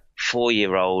their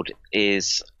 4-year-old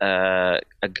is a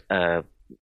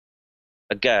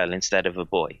girl instead of a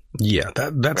boy. Yeah,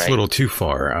 that's right? a little too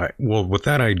far. Well, with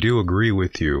that, I do agree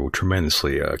with you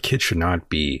tremendously. Kids should not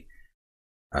be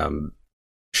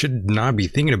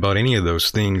thinking about any of those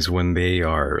things when they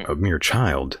are a mere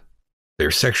child.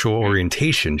 Their sexual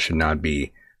orientation should not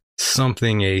be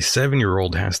something a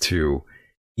 7-year-old has to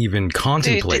even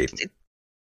contemplate. Dude, it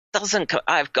doesn't.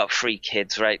 I've got 3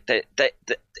 kids, right?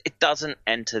 It doesn't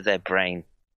enter their brain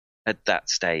at that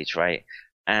stage, right?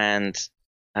 And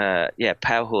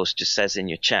Power Horse just says in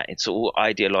your chat, it's all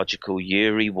ideological.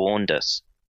 Yuri warned us,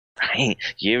 right?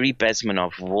 Yuri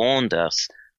Bezmenov warned us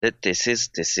that this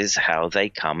is how they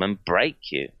come and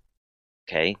break you,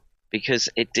 okay? Because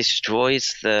it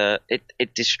destroys the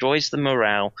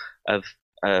morale of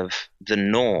the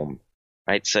norm,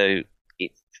 right? So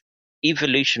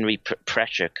evolutionary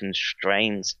pressure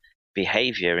constrains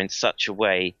behavior in such a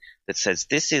way that says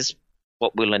this is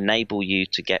what will enable you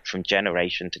to get from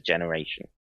generation to generation.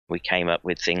 We came up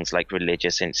with things like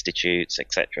religious institutes,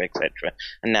 etc., etc.,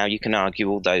 and now you can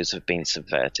argue all those have been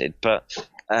subverted. But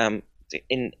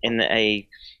in the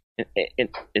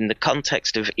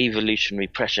context of evolutionary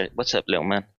pressure, what's up, little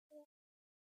man?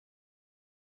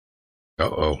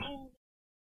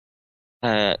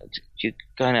 You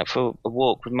going out for a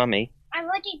walk with mummy? I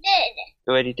already did.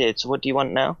 You already did. So what do you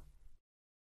want now?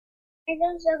 I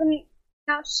don't know,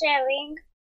 not sharing.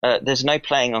 There's no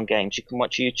playing on games. You can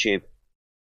watch YouTube.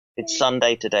 It's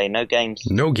Sunday today. No games.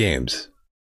 No games.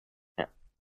 Yeah.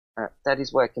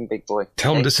 Daddy's working, big boy.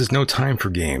 Tell him this is no time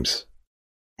for games.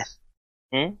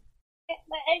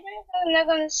 But I don't know what I'm not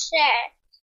gonna say.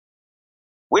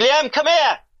 William, come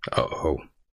here. Uh-oh.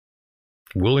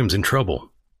 William's in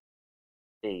trouble.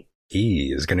 Hey.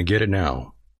 He is going to get it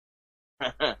now.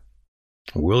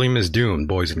 William is doomed,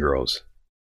 boys and girls.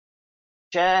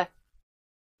 Share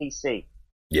PC.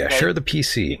 Yeah, Okay. share the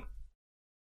PC.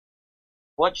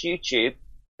 Watch YouTube,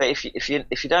 but if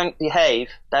you don't behave,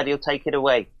 Daddy'll take it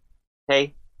away.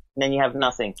 Okay? And then you have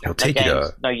nothing. He'll No take you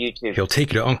games, to no YouTube. He'll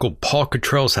take you to Uncle Paul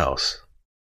Cottrell's house,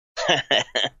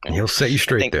 and he'll set you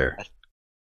straight there.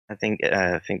 I think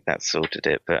that sorted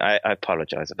it, but I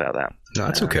apologize about that. No,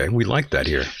 that's okay. We like that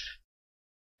here.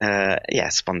 Yeah,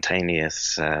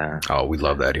 spontaneous. Oh, we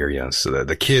love that here. Yes, so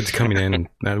the kids coming in,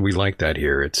 we like that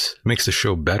here. It makes the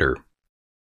show better.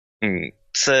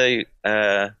 So,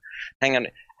 hang on.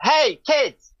 Hey,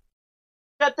 kids!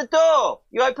 Shut the door!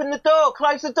 You open the door!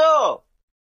 Close the door!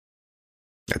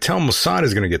 Now tell them Mossad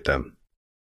going to get them.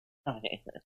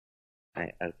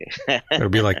 Right, okay. It'll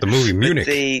be like the movie Munich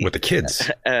with the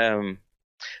kids.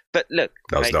 But look,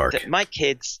 that was dark. My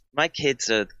kids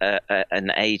are an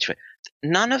age where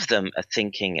none of them are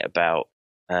thinking about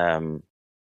as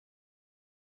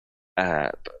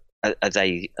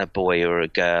a boy or a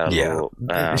girl. Yeah, or,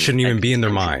 it shouldn't even be in their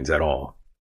minds at all.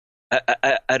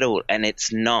 At all, and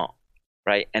it's not.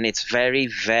 Right, and it's very,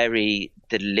 very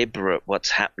deliberate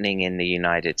what's happening in the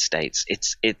United States.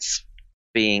 It's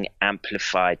being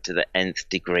amplified to the nth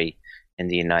degree in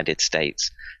the United States.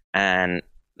 And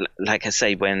like I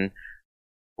say, when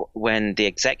the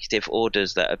executive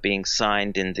orders that are being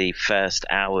signed in the first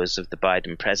hours of the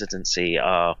Biden presidency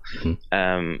are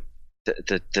the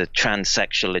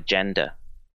transsexual agenda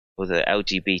or the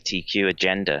LGBTQ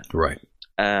agenda, right?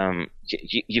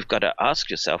 You've got to ask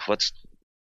yourself,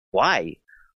 why?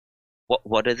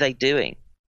 What are they doing?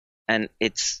 And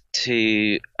it's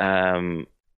to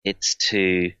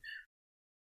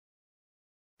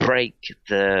break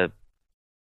the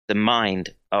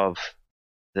mind of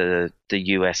the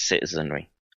U.S. citizenry.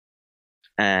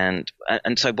 And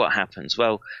so what happens?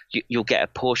 Well, you'll get a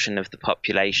portion of the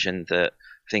population that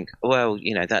think, well,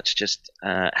 that's just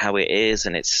how it is,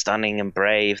 and it's stunning and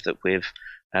brave that we've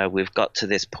got to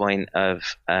this point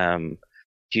of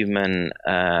human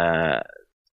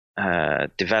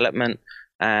development,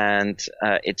 and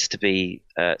it's to be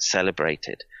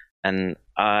celebrated. And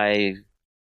I'm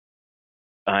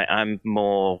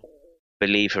more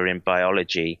believer in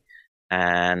biology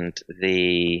and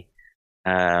the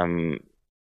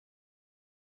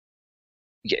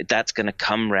that's going to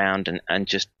come round and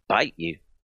just bite you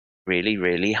really,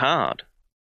 really hard,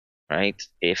 right?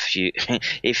 If you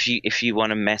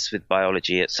want to mess with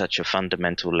biology at such a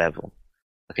fundamental level.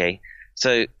 Okay,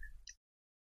 so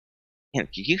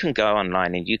you can go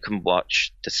online and you can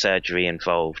watch the surgery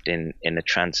involved in a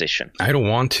transition. I don't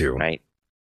want to. Right?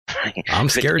 I'm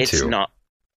scared to.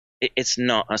 It's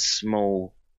not a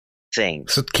small thing.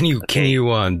 So can you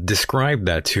describe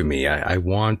that to me? I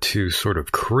want to sort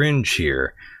of cringe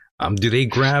here. Do they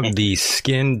grab the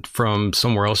skin from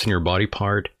somewhere else in your body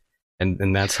part,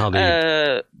 and that's how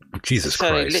they? Jesus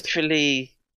Christ! So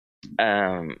literally,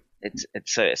 it's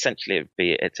so essentially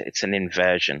it's an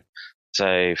inversion.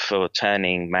 So for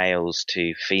turning males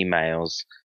to females,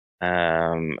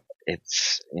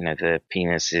 it's the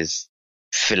penis is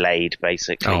filleted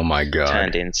basically. Oh my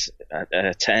God!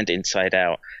 Turned inside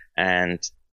out and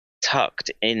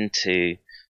tucked into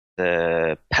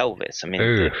the pelvis. I mean,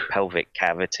 the pelvic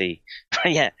cavity.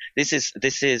 Yeah, this is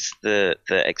the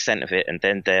extent of it, and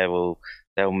then they'll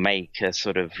make a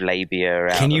sort of labia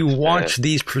out. Can you watch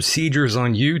these procedures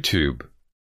on YouTube?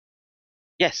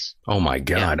 Yes. Oh my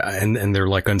God! Yeah. And they're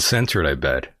like uncensored, I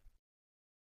bet.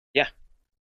 Yeah.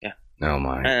 Oh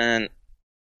my.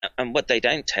 And what they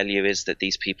don't tell you is that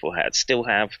these people still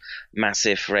have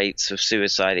massive rates of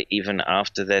suicide even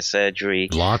after their surgery.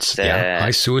 Lots, high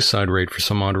suicide rate for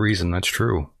some odd reason. That's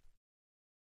true.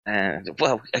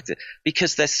 Well,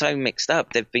 because they're so mixed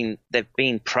up, they've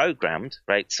been programmed,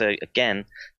 right? So again,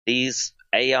 these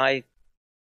AI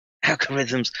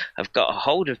algorithms have got a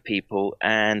hold of people,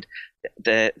 and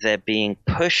they're being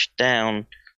pushed down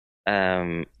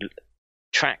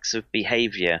tracks of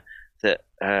behavior that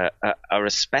are a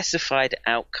specified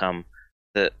outcome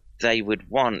that they would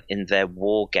want in their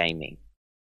war gaming.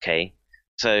 Okay,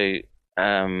 so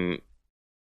you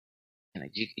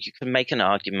can make an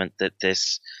argument that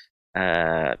this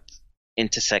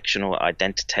intersectional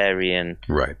identitarian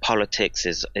politics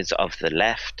is of the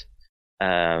left.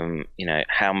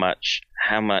 How much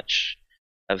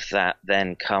of that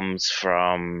then comes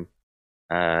from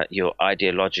your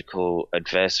ideological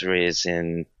adversaries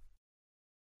in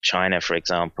China, for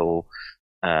example,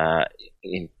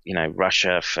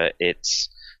 Russia, for its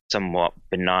somewhat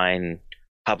benign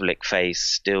public face,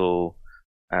 still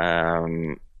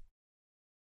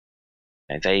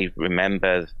they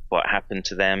remember what happened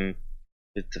to them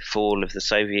with the fall of the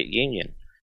Soviet Union,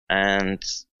 and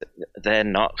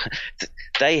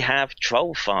they have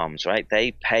troll farms, right?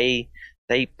 They pay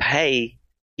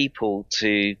people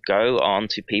to go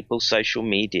onto people's social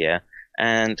media,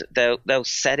 and they'll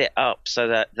set it up so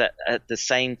that at the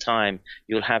same time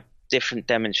you'll have different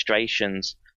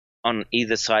demonstrations on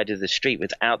either side of the street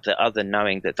without the other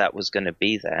knowing that was going to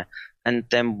be there, and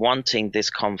them wanting this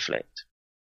conflict,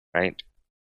 right?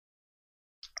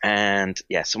 And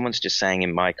yeah, someone's just saying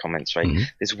in my comments, right? Mm-hmm.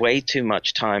 There's way too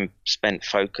much time spent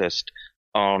focused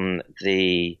on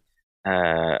the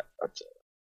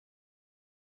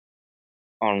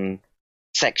on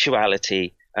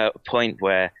sexuality, a point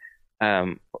where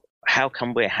how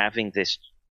come we're having this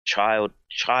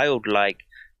childlike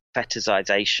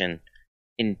fetishization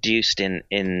induced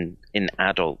in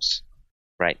adults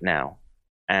right now?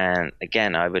 And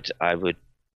again, I would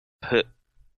put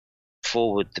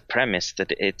forward the premise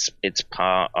that it's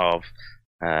part of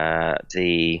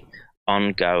the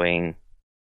ongoing,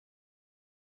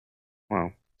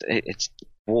 well, it's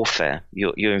warfare.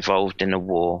 You're involved in a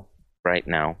war right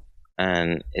now,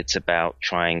 and it's about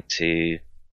trying to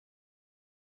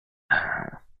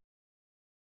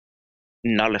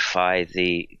nullify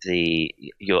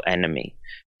your enemy.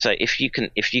 So if you can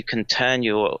turn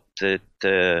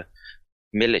the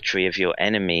military of your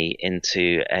enemy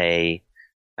into a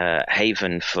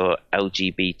haven for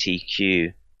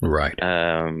LGBTQ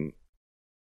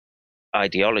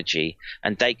ideology,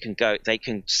 and they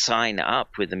can sign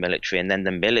up with the military, and then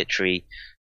the military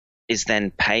is then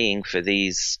paying for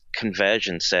these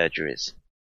conversion surgeries,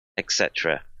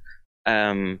 etc.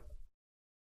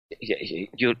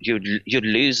 You're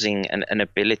losing an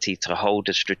ability to hold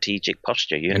a strategic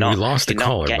posture. We lost a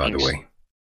caller, by the way.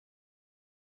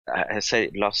 I said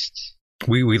it lost.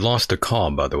 We lost a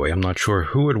call, by the way. I'm not sure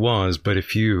who it was, but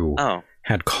if you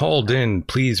had called in,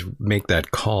 please make that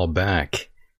call back.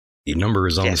 The number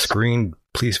is on the screen.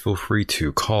 Please feel free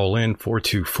to call in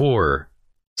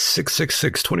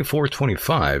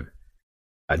 424-666-2425.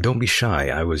 Don't be shy.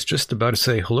 I was just about to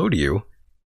say hello to you,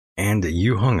 and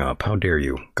you hung up. How dare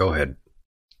you? Go ahead.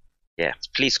 Yeah,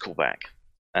 please call back.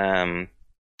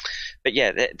 But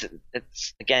yeah,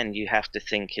 it's, again, you have to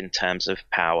think in terms of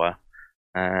power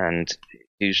and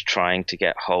who's trying to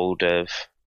get hold of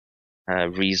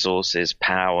resources,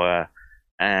 power.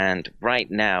 And right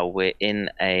now we're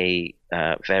in a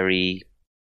very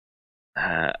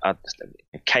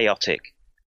chaotic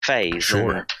phase.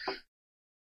 Sure.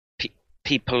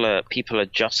 People are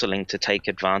jostling to take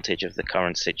advantage of the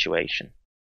current situation.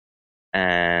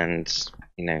 And,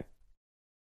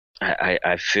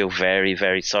 I feel very,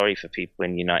 very sorry for people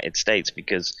in the United States,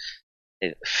 because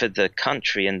for the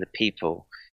country and the people,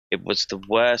 it was the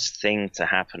worst thing to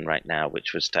happen right now,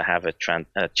 which was to have a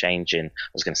change in, I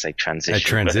was going to say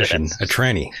transition. A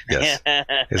tranny, yes.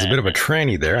 There's a bit of a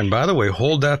tranny there. And by the way,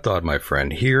 hold that thought, my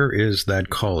friend. Here is that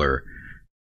caller.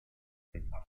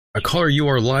 A caller, you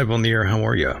are live on the air. How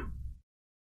are you?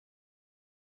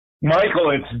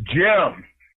 Michael, it's Jim.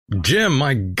 Jim,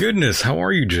 my goodness. How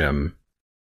are you, Jim?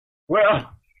 Well,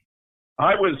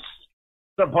 I was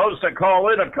supposed to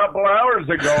call in a couple hours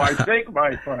ago, I think,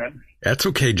 my friend. That's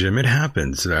okay, Jim. It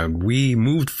happens. We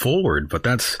moved forward, but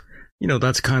that's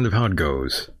kind of how it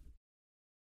goes.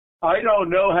 I don't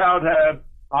know how to.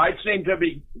 I seem to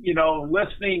be,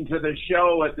 listening to the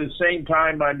show at the same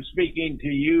time I'm speaking to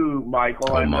you,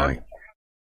 Michael. Oh, my.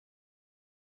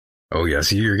 Oh,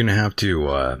 yes. You're going to have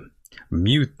to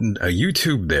mute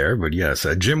YouTube there. But yes,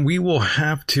 Jim, we will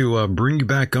have to bring you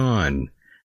back on.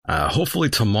 Hopefully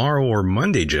tomorrow or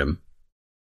Monday, Jim.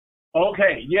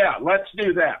 Okay, yeah, let's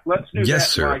do that. Yes,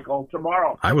 sir. Michael.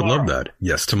 Tomorrow. I would love that.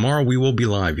 Yes, tomorrow we will be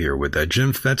live here with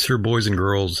Jim Fetzer, boys and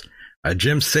girls.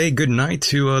 Jim, say good night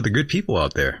to the good people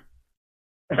out there.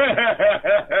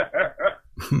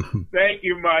 Thank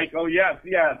you, Michael. Yes.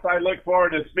 I look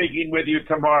forward to speaking with you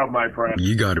tomorrow, my friend.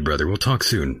 You got it, brother. We'll talk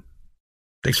soon.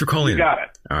 Thanks for calling. You got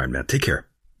it. All right, man. Take care.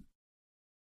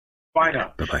 Bye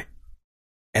now. Bye-bye.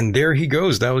 And there he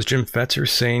goes. That was Jim Fetzer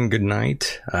saying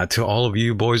goodnight to all of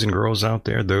you boys and girls out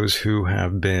there, those who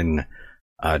have been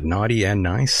naughty and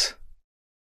nice.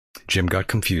 Jim got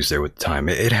confused there with time.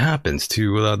 It happens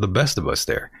to the best of us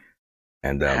there.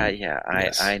 And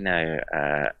yes. I know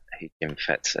who Jim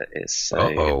Fetzer is. So,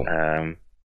 Uh-oh.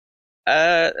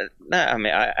 No, I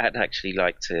mean, I'd actually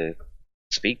like to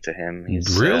speak to him.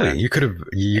 He's, really? You could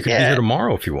be here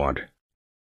tomorrow if you want.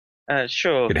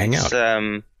 Sure. You could hang out.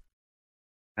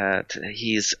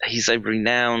 he's a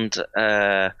renowned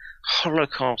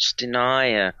Holocaust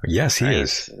denier. Yes, he right?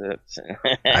 is.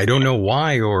 I don't know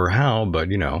why or how, but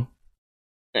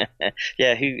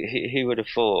Yeah, who would have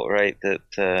thought, right?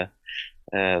 That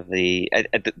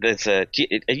there's a.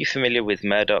 Are you familiar with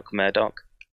Murdoch?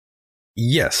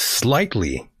 Yes,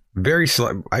 slightly, very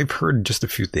slight. I've heard just a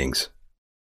few things.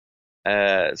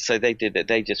 So they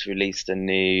just released a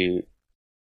new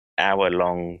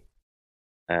hour-long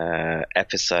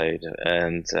episode,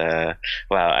 and I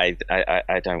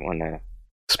don't want to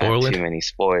spoil it. Too many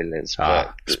spoilers.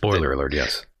 Spoiler alert!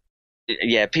 Yes.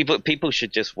 Yeah, people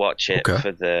should just watch it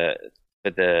for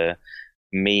the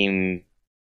meme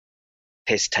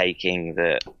piss taking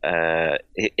that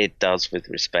it does with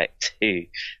respect to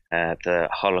the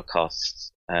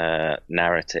Holocaust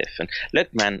narrative. And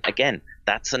look, man, again,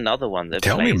 that's another one that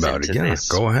tell me about it. Yeah,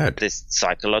 go ahead. This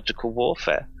psychological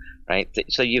warfare, right?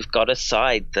 So you've got a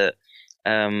side that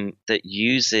that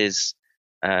uses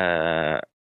or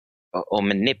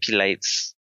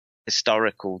manipulates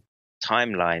historical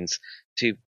timelines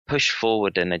to push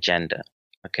forward an agenda.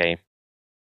 Okay,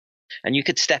 and you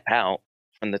could step out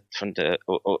from the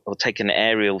or take an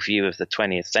aerial view of the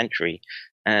 20th century,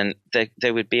 and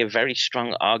there would be a very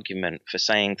strong argument for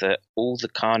saying that all the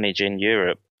carnage in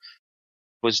Europe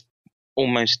was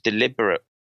almost deliberate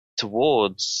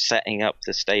towards setting up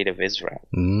the state of Israel.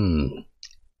 And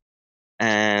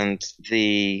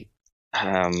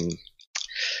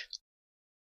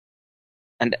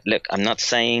and look, I'm not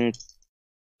saying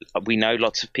we know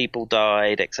lots of people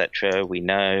died, etc. We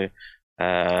know.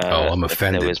 I'm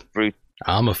offended.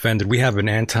 I'm offended. We have an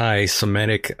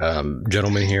anti-Semitic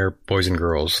gentleman here, boys and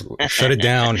girls. Shut it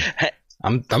down.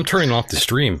 I'm turning off the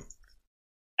stream.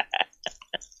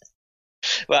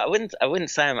 Well, I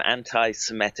wouldn't say I'm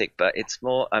anti-Semitic, but it's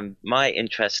more. My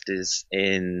interest is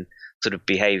in sort of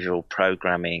behavioral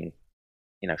programming,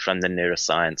 from the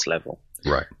neuroscience level.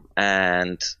 Right.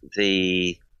 And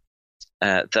the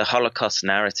Holocaust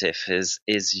narrative is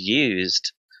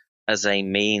used as a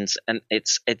means, and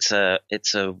it's a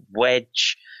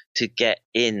wedge to get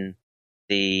in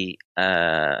the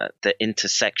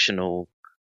intersectional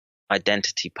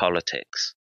identity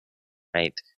politics,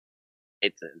 right?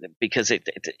 Because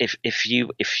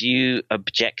if you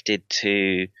objected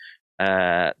to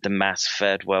the mass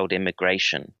third world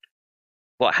immigration,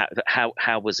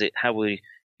 how was it? How were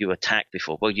you attacked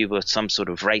before? Well, you were some sort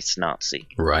of race Nazi,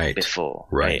 right? Before,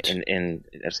 right? In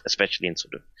especially in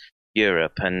sort of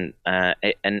Europe, and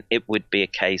it would be a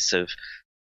case of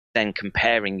then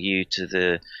comparing you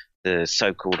to the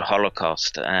so-called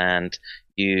Holocaust, and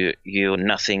you're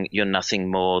nothing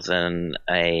more than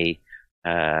a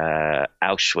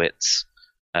Auschwitz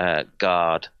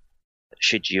guard.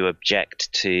 Should you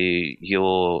object to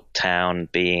your town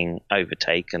being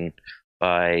overtaken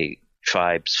by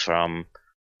tribes from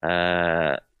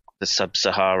the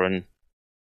sub-Saharan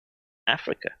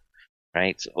Africa,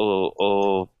 right,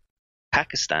 or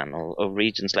Pakistan, or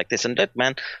regions like this? And look,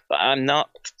 man, but I'm not.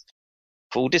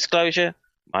 Full disclosure: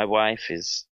 my wife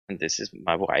is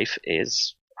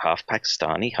half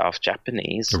Pakistani, half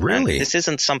Japanese. Really? This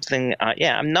isn't something.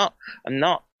 I'm not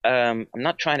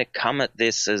trying to come at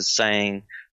this as saying,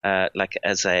 like,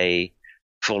 as a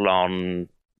full-on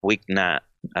Wignat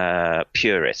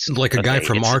purist. Like a guy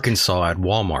from Arkansas at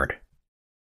Walmart.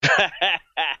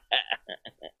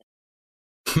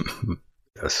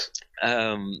 Yes.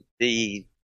 The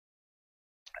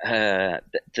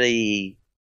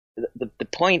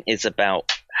point is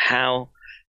about how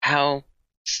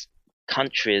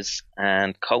countries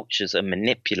and cultures are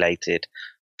manipulated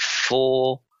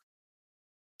for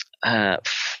agendas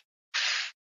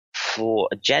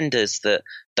that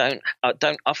don't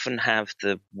often have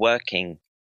the working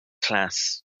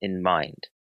class in mind.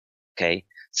 Okay,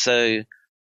 so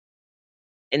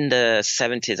in the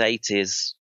 70s,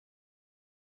 80s,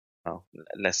 well,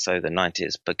 less so the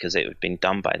 90s because it had been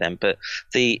done by then, but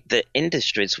the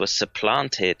industries were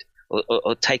supplanted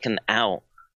or taken out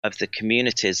of the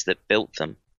communities that built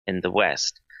them in the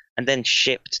West and then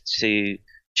shipped to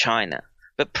China.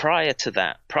 But prior to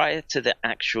the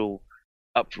actual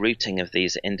uprooting of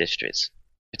these industries,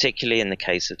 particularly in the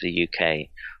case of the UK,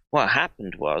 what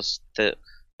happened was that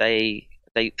they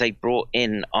brought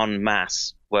in en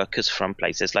masse workers from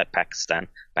places like Pakistan,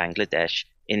 Bangladesh,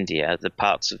 India, the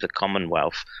parts of the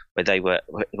Commonwealth where they were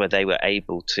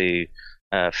able to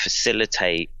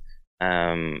facilitate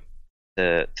the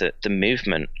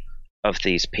movement of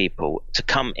these people to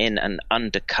come in and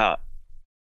undercut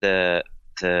the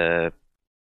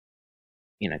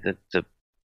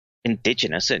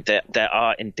indigenous. There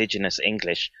are indigenous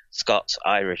English, Scots,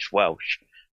 Irish, Welsh,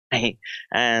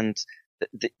 and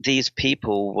these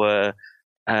people were,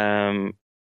 like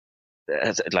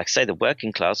I say, the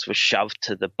working class was shoved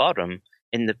to the bottom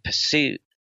in the pursuit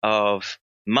of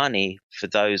money for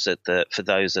those at the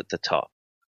top,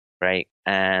 right?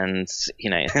 And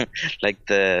like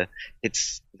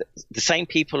it's the same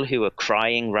people who are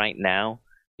crying right now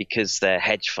because their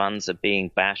hedge funds are being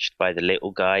bashed by the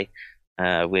little guy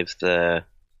with the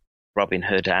Robin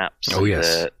Hood apps. Oh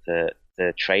yes,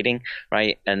 the trading,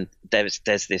 right? And there's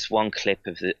this one clip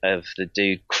of the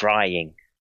dude crying,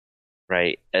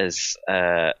 right, as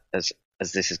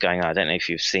this is going on. I don't know if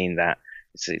you've seen that.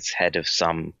 It's head of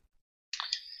some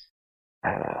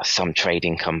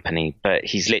trading company, but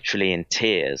he's literally in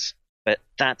tears. But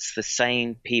that's the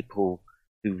same people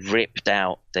who ripped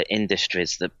out the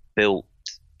industries that built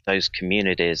those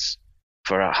communities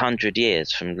for 100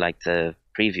 years from like the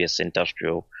previous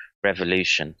industrial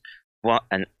revolution.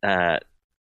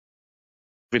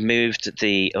 Removed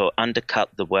or undercut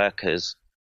the workers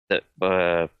that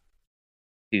were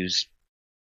whose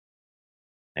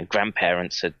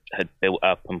grandparents had built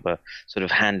up and were sort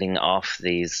of handing off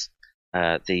these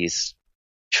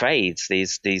trades,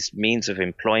 these means of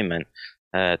employment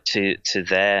to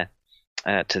their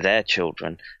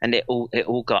children, and it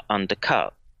all got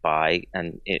undercut by,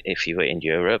 and if you were in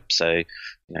Europe, so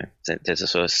there's a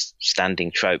sort of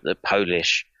standing trope that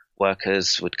Polish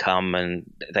workers would come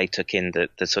and they took in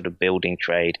the sort of building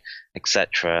trade,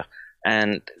 etc.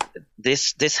 And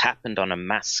this happened on a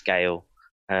mass scale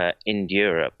in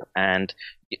Europe, and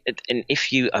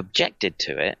if you objected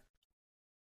to it,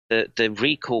 the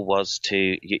recall was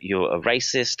to you're a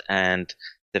racist, and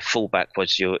the fallback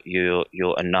was you're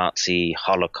a Nazi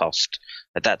Holocaust.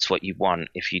 That's what you want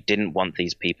if you didn't want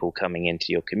these people coming into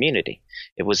your community.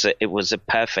 It was a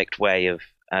perfect way of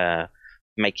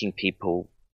making people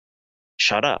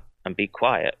shut up and be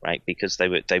quiet, right? Because they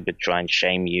would try and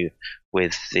shame you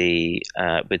with the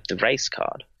race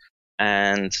card.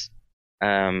 And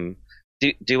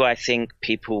do I think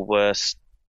people were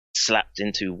slapped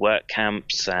into work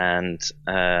camps and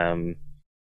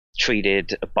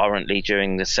treated abhorrently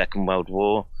during the Second World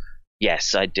War?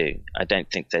 Yes, I do. I don't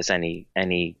think there's any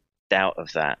doubt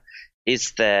of that.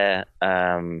 Is there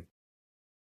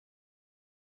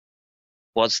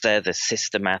was there the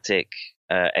systematic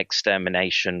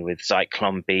extermination with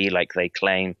Zyklon B, like they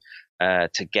claim,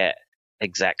 to get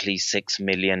exactly 6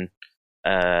 million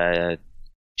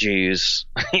Jews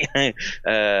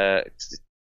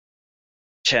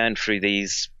churned through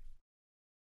these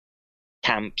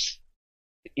camps?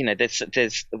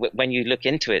 There's when you look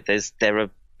into it, there are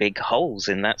big holes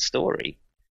in that story,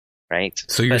 right?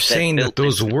 So you're saying that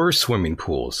those were swimming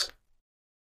pools?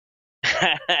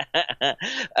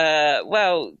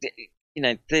 Well,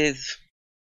 there's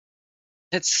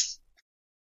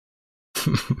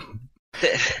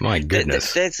my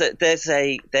goodness. There's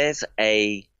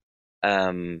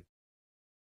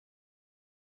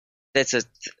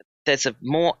a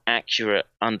more accurate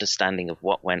understanding of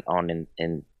what went on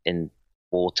in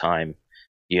wartime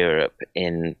Europe,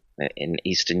 in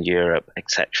Eastern Europe,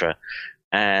 etc.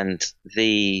 And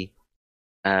they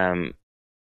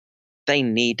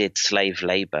needed slave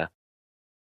labor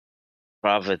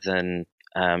rather than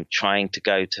trying to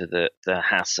go to the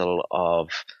hassle of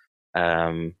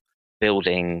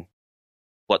building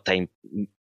what they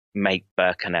make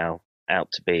Birkenau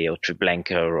out to be, or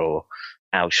Treblinka, or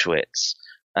Auschwitz.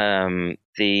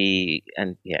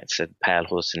 It's a pale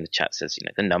horse in the chat says,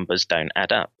 the numbers don't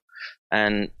add up.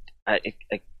 And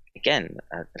again,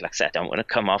 like I said, I don't want to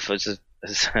come off as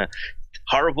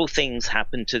horrible things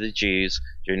happened to the Jews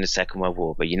during the Second World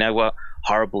War, but you know what?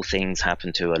 Horrible things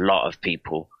happened to a lot of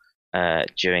people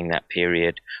during that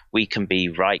period. We can be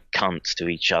right cunts to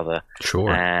each other. Sure.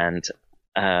 And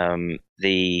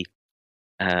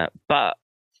but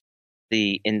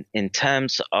in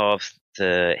terms of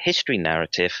the history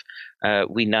narrative,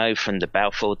 we know from the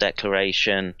Balfour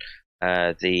Declaration,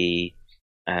 the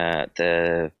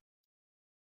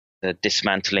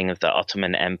dismantling of the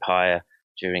Ottoman Empire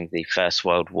during the First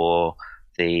World War,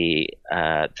 the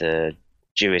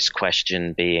Jewish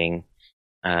question being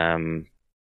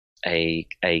a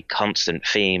constant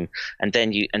theme, and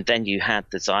then you had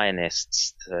the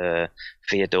Zionists,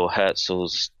 Theodor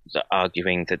Herzl's,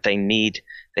 arguing that they need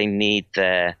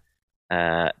their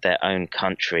own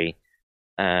country,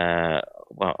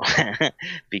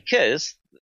 because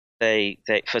they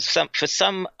for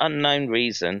some unknown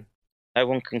reason, no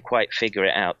one can quite figure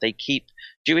it out.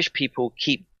 Jewish people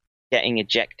keep getting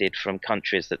ejected from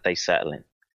countries that they settle in.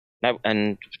 No,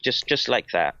 and just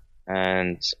like that.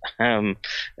 And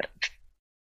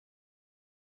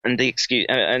the excuse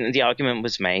and the argument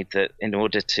was made that in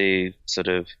order to sort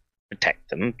of protect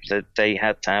them, that they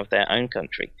had to have their own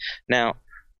country. Now,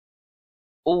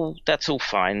 that's all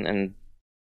fine and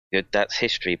good. That's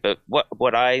history. But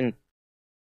what I'm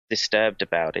disturbed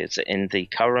about is in the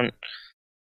current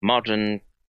modern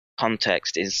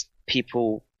context is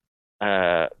people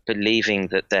believing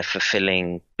that they're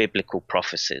fulfilling biblical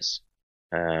prophecies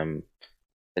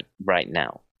right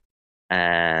now.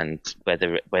 And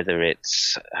whether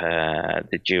it's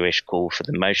the Jewish call for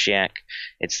the Moshiach,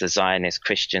 it's the Zionist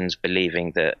Christians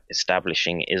believing that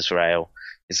establishing Israel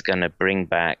is going to bring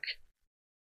back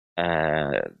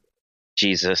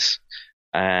Jesus,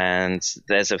 and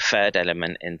there's a third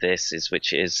element in this,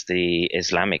 which is the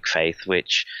Islamic faith,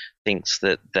 which thinks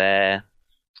that their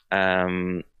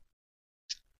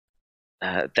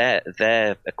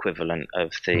equivalent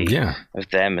of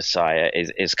their Messiah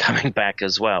is coming back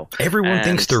as well. Everyone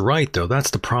thinks they're right, though.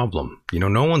 That's the problem.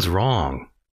 No one's wrong.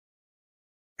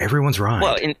 Everyone's right.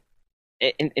 Well,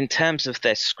 in terms of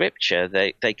their scripture,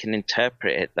 they can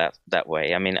interpret it that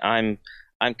way. I mean, I'm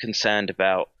concerned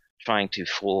about trying to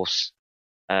force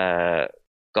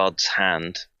God's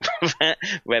hand,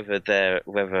 whether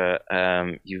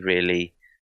you really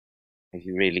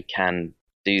can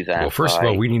do that. Well, first of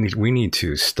all, we need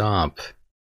to stop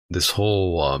this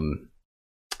whole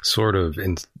sort of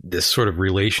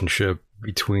relationship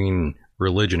between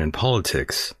religion and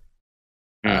politics.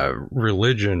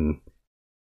 Religion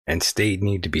and state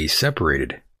need to be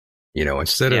separated.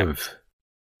 Instead of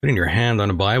putting your hand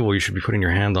on a Bible, you should be putting your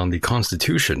hand on the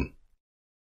Constitution.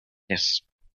 Yes.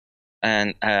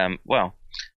 And,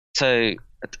 so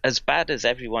as bad as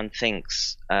everyone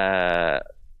thinks the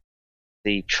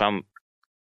Trump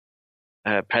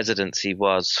presidency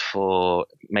was for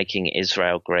making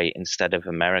Israel great instead of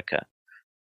America,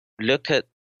 look at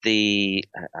I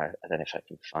don't know if I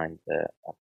can find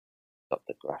I've got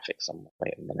the graphic somewhere.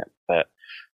 Wait a minute. But,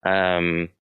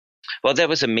 there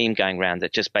was a meme going around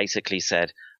that just basically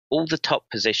said all the top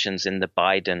positions in the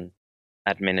Biden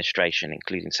administration,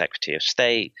 including Secretary of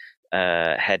State,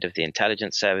 head of the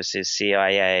intelligence services,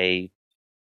 CIA,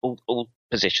 all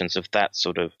positions of that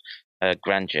sort of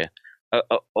grandeur,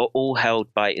 are all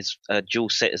held by dual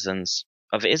citizens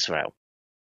of Israel.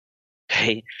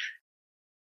 Okay,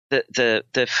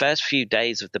 the first few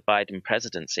days of the Biden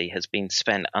presidency has been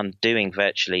spent undoing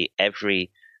virtually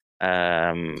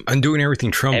undoing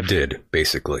everything Trump did,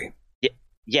 basically.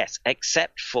 Yes,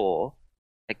 except for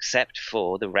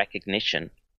the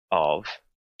recognition of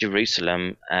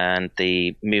Jerusalem and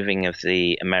the moving of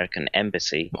the American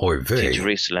embassy to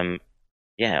Jerusalem.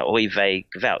 Yeah, oy vey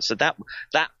gewalt. So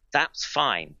that's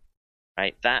fine,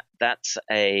 right? That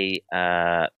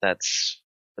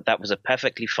was a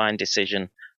perfectly fine decision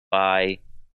by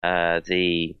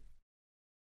the.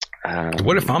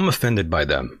 What if I'm offended by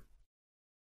them?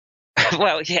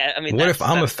 Well, yeah, I mean. What if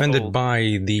I'm offended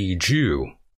by the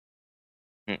Jew?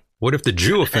 What if the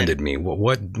Jew offended me?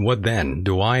 What then?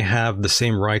 Do I have the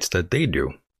same rights that they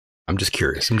do? I'm just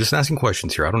curious. I'm just asking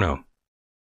questions here. I don't know.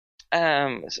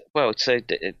 Well, so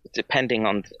depending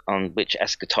on which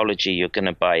eschatology you're going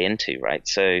to buy into, right?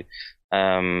 So,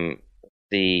 how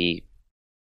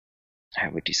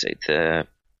would you say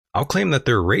I'll claim that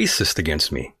they're racist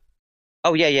against me.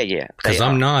 Oh yeah. Because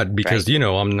I'm not. Because right?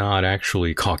 I'm not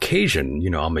actually Caucasian.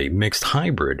 I'm a mixed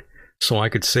hybrid. So I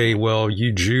could say, well,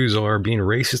 you Jews are being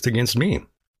racist against me.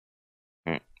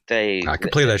 I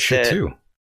could play that shit too.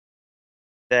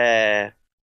 Their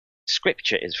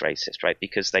scripture is racist, right?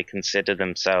 Because they consider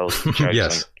themselves the chosen.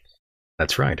 Yes,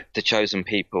 that's right. The chosen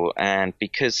people, and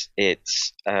because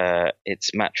it's a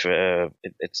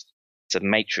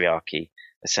matriarchy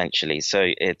essentially. So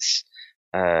it's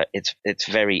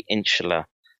very insular,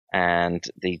 and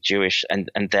the Jewish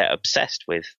and they're obsessed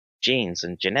with genes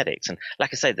and genetics. And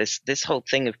like I say, this whole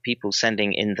thing of people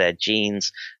sending in their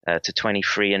genes to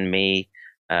 23andMe,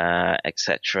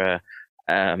 etc.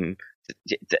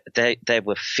 They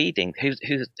were feeding. Who's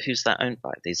that owned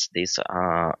by? These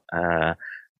are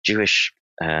Jewish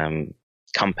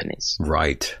companies,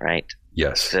 right?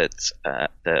 Yes, that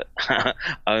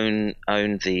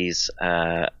own these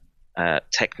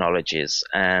technologies,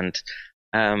 and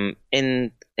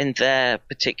in their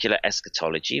particular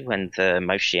eschatology, when the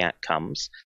Moshiach comes,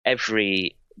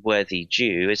 every worthy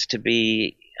Jew is to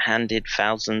be handed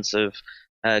thousands of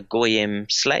goyim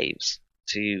slaves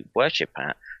to worship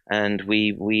at, and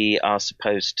we are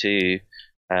supposed to,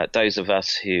 those of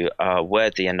us who are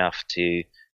worthy enough to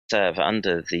serve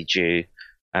under the Jew,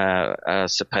 are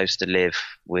supposed to live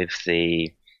with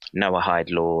the Noahide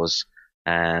laws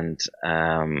and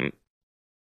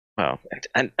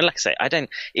and like I say, I don't.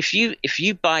 If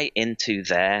you buy into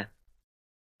their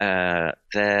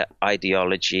their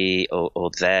ideology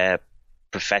or their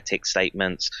prophetic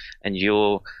statements, and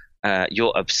you're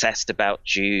obsessed about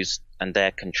Jews and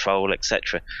their control,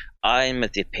 etc. I'm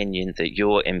of the opinion that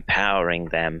you're empowering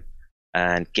them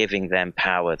and giving them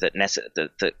power that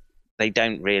they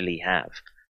don't really have,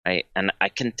 right? And I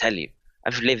can tell you,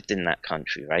 I've lived in that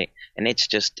country, right? And it's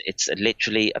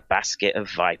literally a basket of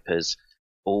vipers,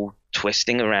 all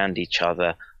twisting around each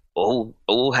other,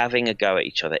 all having a go at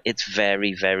each other. It's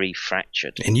very, very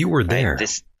fractured. And you were there.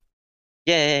 Right?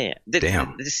 Yeah.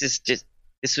 Damn.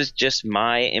 This was just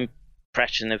my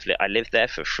impression of it. I lived there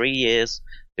for 3 years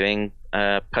doing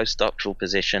a postdoctoral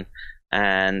position,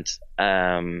 and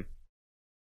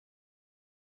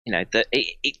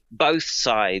both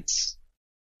sides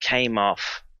came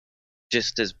off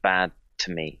just as bad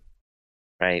to me,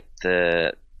 right?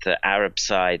 The Arab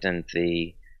side and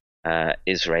the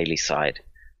Israeli side.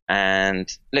 And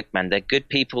look, man, they're good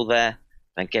people there.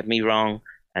 Don't get me wrong.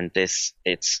 And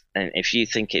if you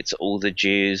think it's all the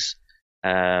Jews,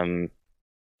 you're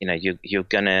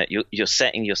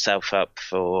setting yourself up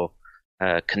for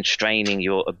constraining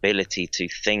your ability to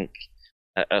think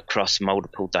across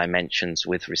multiple dimensions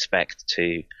with respect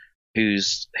to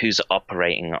who's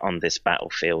operating on this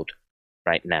battlefield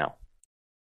right now.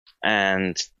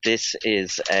 And this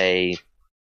is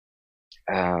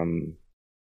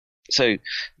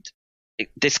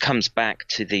this comes back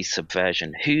to the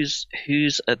subversion. Who's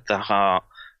at the heart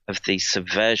of the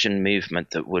subversion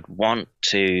movement that would want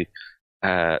to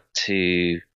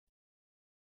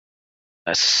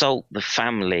assault the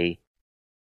family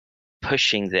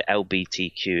pushing the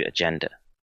LGBTQ agenda?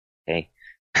 Okay.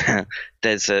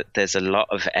 There's a lot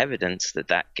of evidence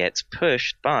that gets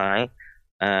pushed by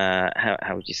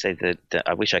how would you say that?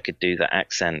 I wish I could do the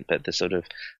accent, but the sort of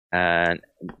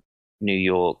New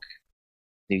York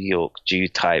Jew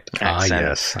type accent.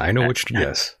 Yes, I know which.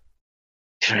 Yes,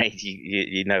 right.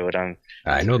 You know what I'm.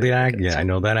 I know the accent. Yeah, I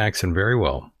know that accent very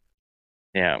well.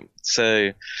 Yeah.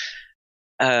 So,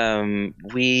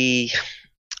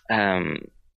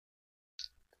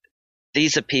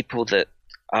 these are people that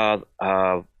are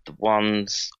the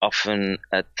ones often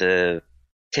at the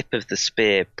tip of the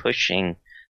spear pushing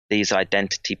these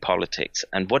identity politics.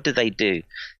 And what do?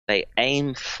 They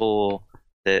aim for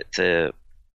the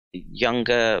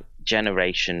younger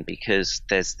generation, because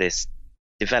there's this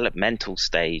developmental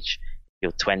stage,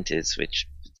 your 20s, which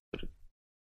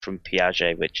from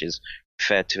Piaget, which is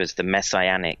referred to as the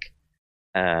messianic.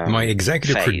 My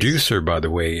executive phase. Producer, by the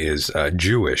way, is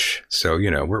Jewish, so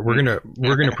we're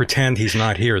gonna pretend he's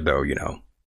not here, though.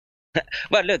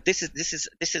 Well, look, this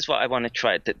is what I want to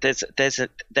try.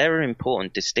 There are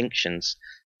important distinctions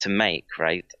to make,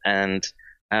 right? And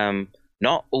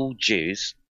not all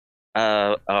Jews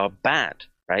are bad,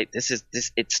 right?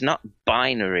 It's not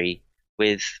binary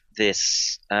with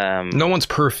this. No one's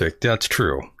perfect. That's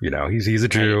true. He's a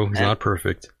Jew. He's not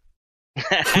perfect.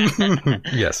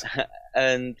 Yes.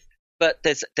 But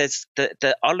there's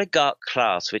the oligarch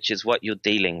class, which is what you're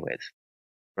dealing with,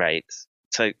 right?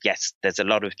 So yes, there's a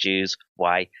lot of Jews.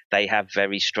 Why? They have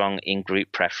very strong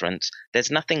in-group preference. There's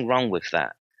nothing wrong with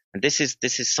that. And this is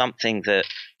something that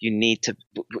you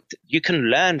can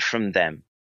learn from them,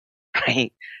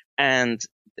 right? And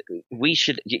you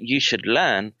should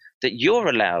learn that you're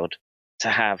allowed to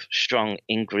have strong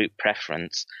in-group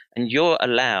preference, and you're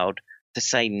allowed to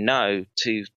say no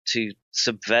to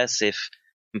subversive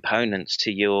components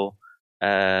to your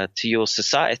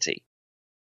society.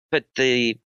 But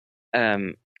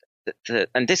and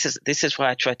this is why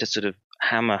I try to sort of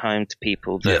hammer home to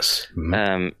people that yes.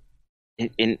 Mm-hmm.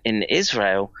 in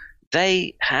Israel,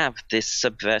 they have this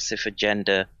subversive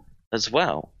agenda as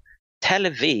well. Tel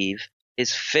Aviv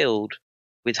is filled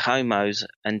with homos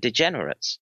and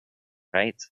degenerates,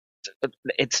 right?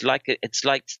 It's like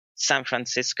San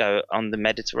Francisco on the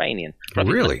Mediterranean.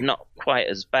 Probably really? Not quite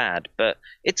as bad, but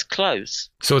it's close.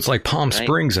 So it's like Palm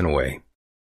Springs in a way.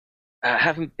 I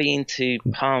haven't been to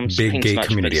Palm Big Springs gay much,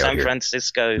 community but out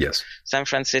here. Yes. San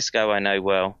Francisco I know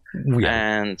well.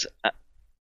 Yeah. And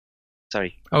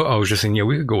sorry. Oh, I was just saying,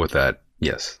 we could go with that.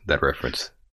 Yes, that reference.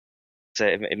 So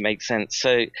it makes sense.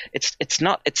 So it's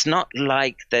not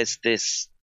like there's this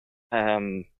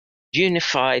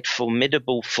unified,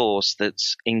 formidable force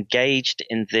that's engaged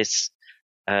in this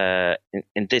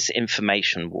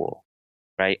information war,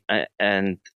 right?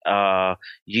 And are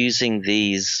using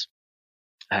these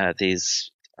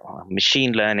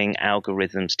machine learning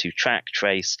algorithms to track,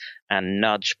 trace, and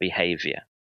nudge behavior,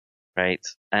 right?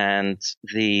 And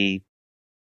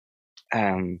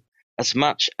as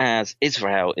much as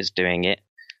Israel is doing it,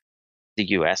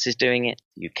 The US is doing it.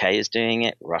 The UK is doing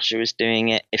it. Russia is doing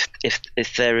it.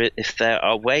 If there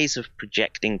are ways of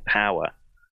projecting power,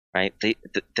 right,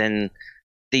 then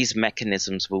these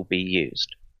mechanisms will be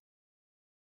used.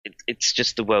 It's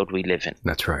just the world we live in.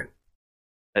 That's right.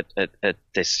 At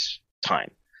this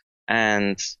time,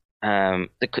 and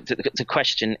the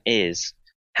question is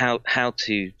how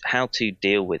to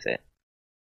deal with it.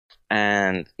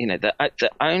 And the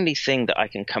only thing that I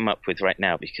can come up with right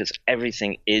now, because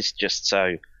everything is just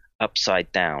so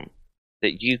upside down,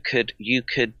 that you could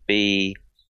be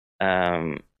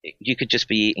you could just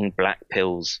be eating black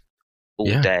pills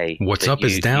all day. What's up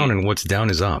is down, and what's down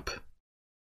is up.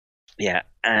 Yeah,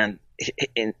 and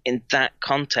in that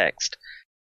context,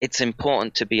 it's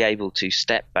important to be able to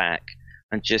step back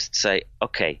and just say,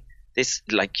 okay, this,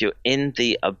 like, you're in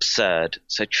the absurd,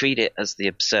 so treat it as the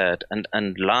absurd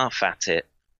and laugh at it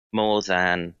more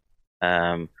than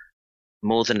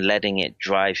letting it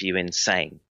drive you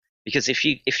insane. Because if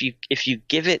you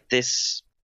give it this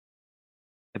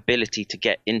ability to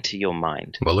get into your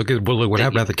mind, look what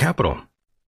happened at the Capitol.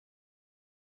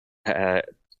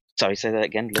 Sorry, say that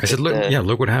again.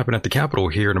 Look what happened at the Capitol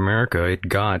here in America. It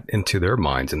got into their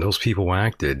minds, and those people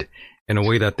acted in a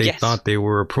way that they thought they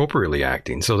were appropriately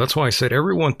acting. So that's why I said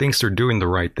everyone thinks they're doing the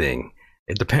right thing.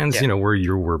 It depends, where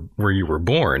you were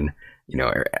born.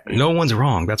 No one's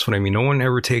wrong. That's what I mean. No one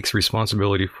ever takes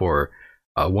responsibility for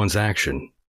one's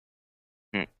action.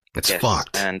 It's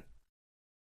fucked. And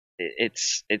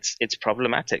it's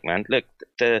problematic, man. Look,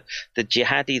 the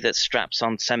jihadi that straps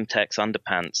on Semtex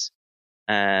underpants.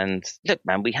 And look,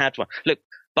 man, we had one. Look,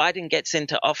 Biden gets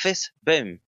into office,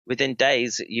 boom. Within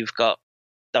days, you've got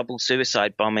double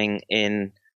suicide bombing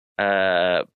in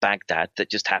Baghdad that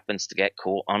just happens to get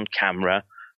caught on camera,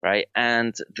 right?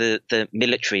 And the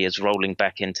military is rolling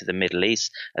back into the Middle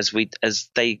East as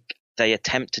they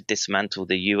attempt to dismantle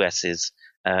the US's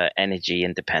energy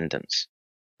independence,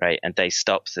 right? And they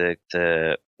stop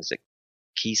the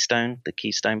Keystone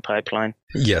pipeline.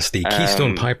 Yes, the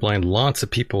Keystone pipeline. Lots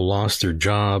of people lost their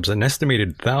jobs. An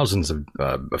estimated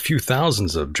a few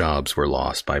thousands of jobs were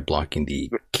lost by blocking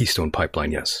the Keystone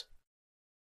pipeline. Yes.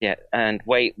 Yeah, and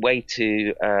way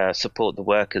to support the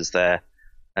workers there,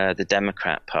 the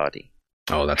Democrat Party.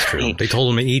 Oh, that's true. They told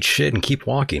them to eat shit and keep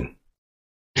walking.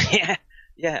 Yeah,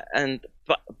 and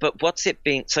but what's it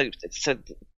being? So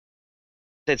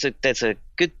there's a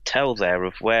good tell there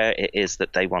of where it is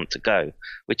that they want to go,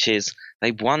 which is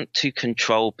they want to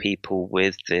control people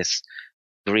with this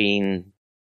green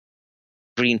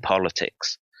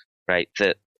politics, right?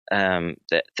 That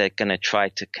they're going to try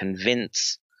to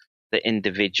convince the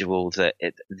individual that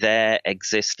their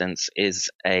existence is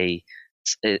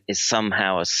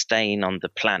somehow a stain on the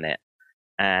planet,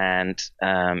 and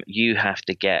you have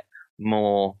to get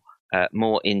more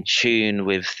in tune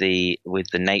with the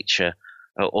nature.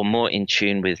 Or more in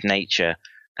tune with nature,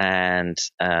 and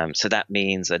so that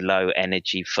means a low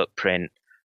energy footprint,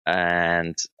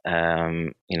 and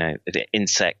the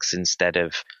insects instead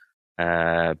of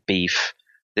beef.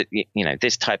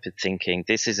 This type of thinking.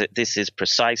 This is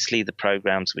precisely the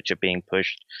programs which are being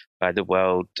pushed by the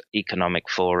World Economic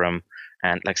Forum.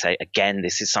 And like I say again,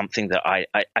 this is something that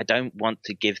I don't want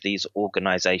to give these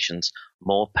organizations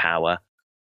more power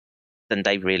than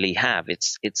they really have.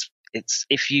 It's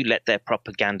if you let their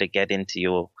propaganda get into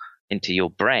your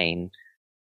brain,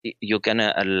 you're going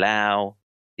to allow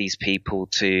these people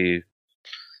to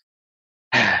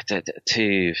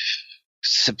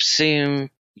subsume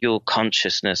your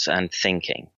consciousness and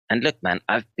thinking. And look, man,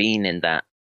 I've been in that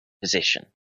position,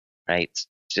 right?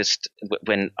 Just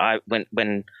when I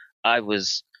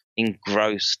was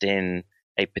engrossed in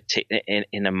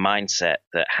in a mindset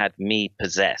that had me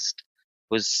possessed,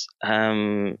 was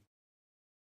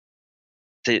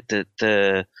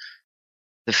the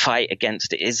fight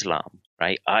against Islam,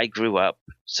 right? I grew up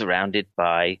surrounded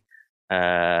by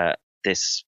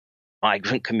this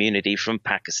migrant community from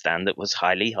Pakistan that was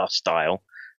highly hostile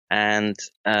and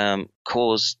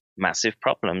caused massive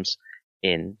problems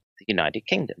in the United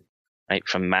Kingdom, right?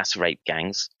 From mass rape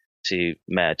gangs to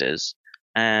murders.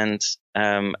 And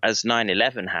as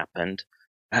 9/11 happened,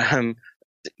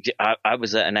 I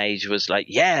was at an age was like,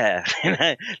 yeah,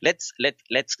 let's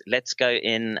go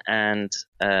in and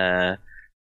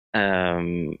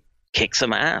kick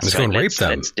some ass. Let's go and rape them.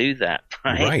 Let's do that,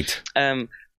 right?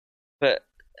 But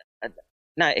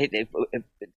no, it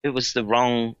was the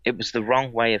wrong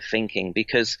way of thinking,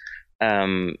 because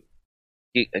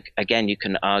you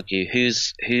can argue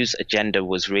whose agenda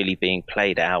was really being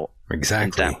played out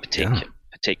exactly in that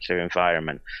particular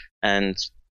environment. And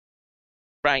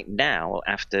right now,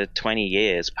 after 20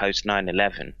 years post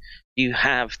 9/11, you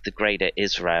have the Greater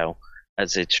Israel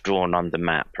as it's drawn on the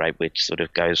map, right, which sort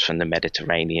of goes from the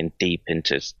Mediterranean deep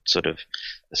into sort of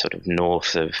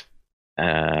north of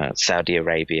Saudi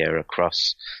Arabia,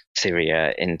 across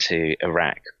Syria into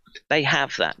Iraq. They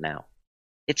have that now.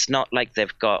 It's not like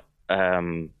they've got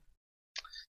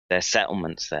their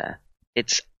settlements there.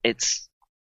 It's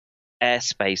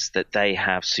airspace that they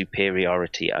have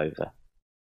superiority over,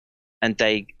 and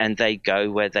they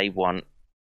go where they want,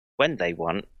 when they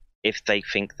want, if they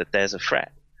think that there's a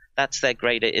threat. That's their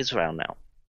greater Israel now,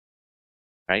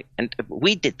 right? And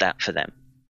we did that for them,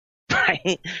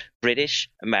 right? British,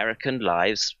 American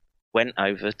lives went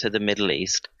over to the Middle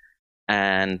East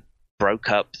and broke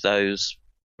up those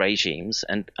regimes.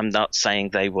 And I'm not saying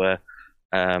they were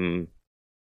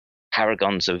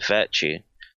paragons of virtue,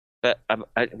 but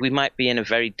we might be in a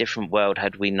very different world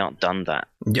had we not done that.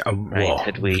 Yeah, well,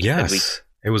 right? Yes.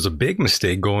 It was a big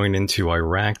mistake going into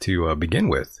Iraq to begin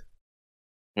with.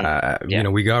 You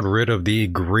know, we got rid of the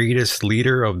greatest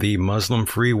leader of the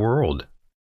Muslim-free world.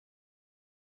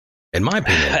 In my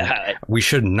opinion, we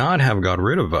should not have got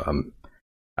rid of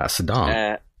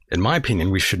Saddam. In my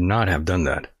opinion, we should not have done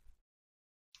that.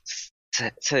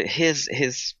 So here's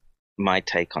my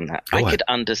take on that. I could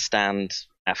understand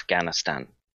Afghanistan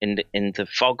in the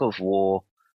fog of war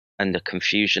and the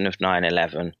confusion of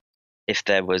 9/11. If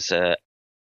there was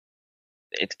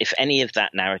if any of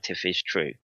that narrative is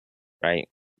true, right,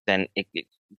 then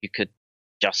you could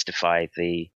justify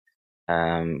the.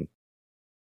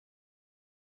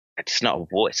 It's not a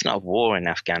war. It's not a war in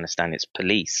Afghanistan. It's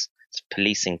police. It's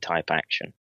policing type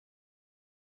action.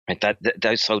 Right?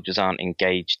 Those soldiers aren't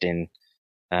engaged in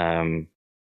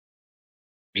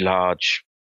large.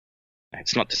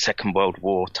 It's not the Second World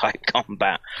War type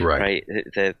combat, right?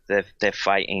 They're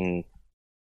fighting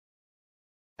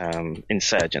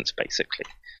insurgents basically,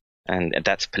 and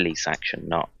that's police action,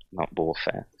 not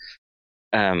warfare.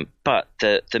 But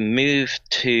the move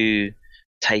to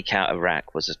take out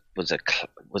Iraq was a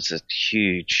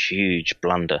huge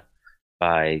blunder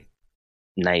by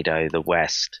NATO, the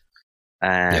West.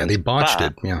 And, they botched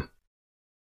it. Yeah.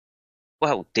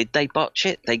 Well, did they botch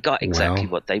it? They got exactly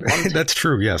what they wanted. That's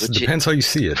true. Yes, it depends how you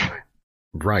see it.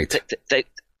 Right.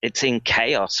 It's in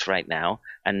chaos right now,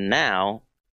 and now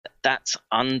that's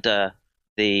under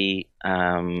the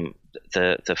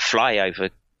flyover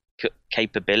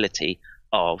capability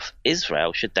of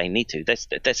Israel, should they need to.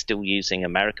 They're still using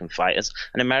American fighters,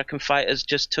 and American fighters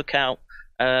just took out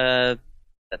a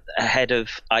head of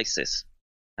ISIS,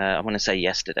 I want to say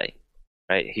yesterday,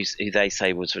 right, who they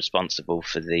say was responsible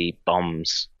for the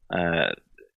bombs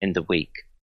in the week.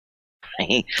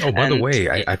 Oh, by the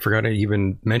way, I forgot to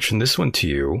even mention this one to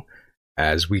you.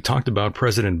 As we talked about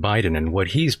President Biden and what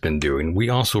he's been doing, we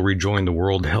also rejoined the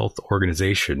World Health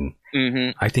Organization.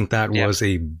 Mm-hmm. I think that was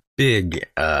a big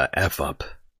F up.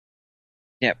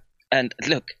 Yep. And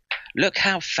look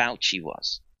how Fauci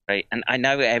was, right? And I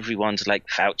know everyone's like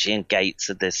Fauci and Gates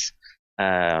are this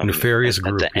nefarious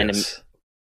group, yes.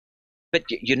 But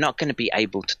you're not going to be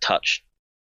able to touch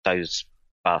those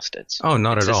bastards. Oh,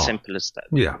 not it's at all. As simple as that.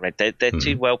 Yeah. Right? They're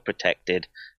too well protected,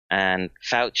 and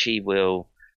Fauci will.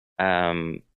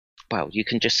 Well, you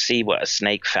can just see what a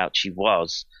snake Fauci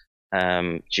was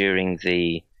during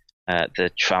the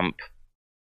Trump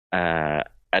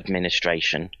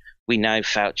administration. We know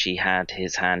Fauci had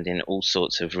his hand in all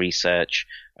sorts of research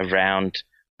around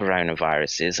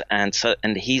coronaviruses, and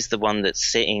he's the one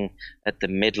that's sitting at the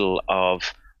middle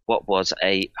of what was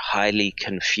a highly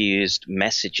confused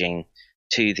messaging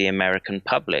to the American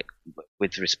public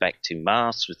with respect to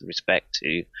masks, with respect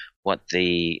to what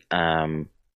the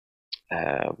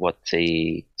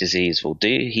disease will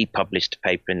do. He published a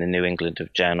paper in the New England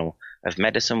Journal of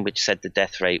Medicine which said the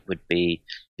death rate would be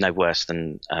no worse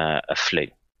than a flu,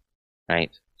 right?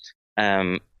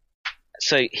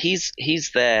 So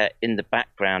he's there in the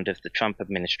background of the Trump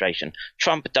administration.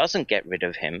 Trump doesn't get rid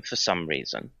of him for some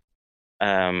reason.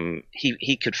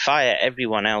 He could fire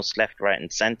everyone else left, right,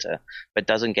 and center, but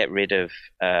doesn't get rid of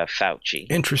Fauci.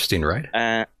 Interesting,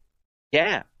 right?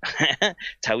 Yeah,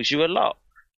 tells you a lot.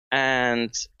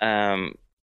 And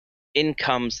in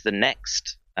comes the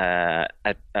next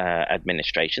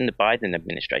administration, the Biden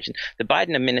administration. The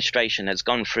Biden administration has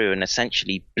gone through and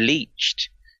essentially bleached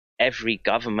every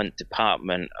government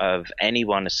department of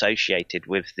anyone associated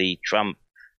with the Trump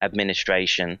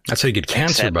administration. That's how you get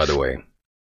cancer, by the way.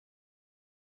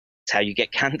 That's how you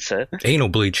get cancer. Anal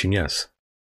bleaching, yes.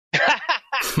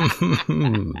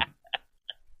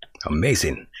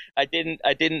 Amazing.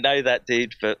 I didn't know that,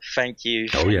 dude. But thank you,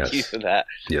 thank you for that.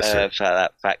 Yes, sir. For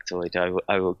that factoid.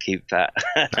 I will keep that.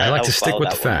 I like to stick with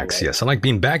the facts. Yes, I like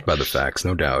being backed by the facts,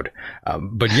 no doubt.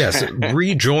 But yes,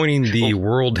 rejoining the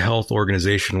World Health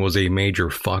Organization was a major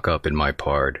fuck up in my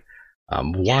part.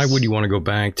 Why would you want to go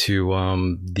back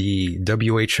to the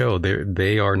WHO?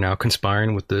 They are now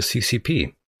conspiring with the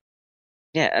CCP.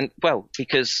 Yeah, and well,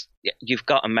 because you've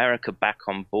got America back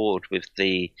on board with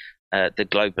the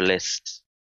globalist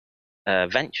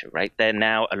venture, right? They're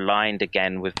now aligned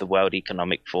again with the World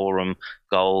Economic Forum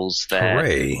goals. They're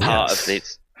Hooray, part of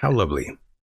this. How lovely!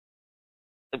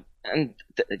 And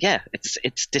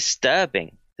it's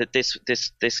disturbing that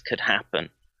this could happen.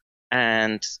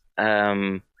 And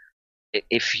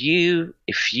if you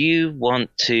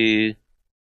want to,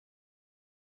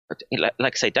 like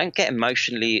I say, don't get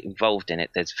emotionally involved in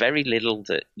it. There's very little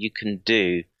that you can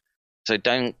do. So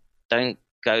don't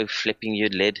go flipping your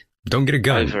lid. Don't get a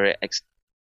gun over it.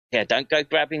 Don't go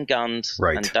grabbing guns.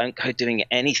 Right. And don't go doing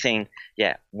anything.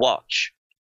 Yeah, watch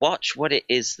what it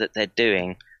is that they're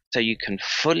doing, so you can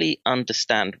fully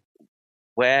understand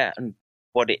where and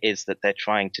what it is that they're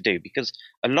trying to do. Because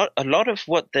a lot of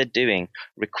what they're doing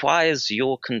requires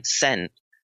your consent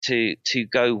to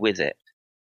go with it,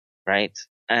 right?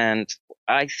 And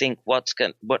I think what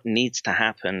needs to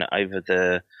happen over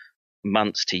the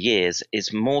months to years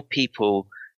is more people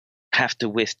have to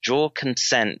withdraw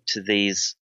consent to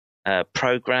these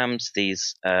programs,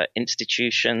 these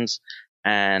institutions,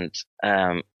 and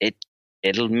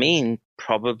it'll mean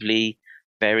probably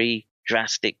very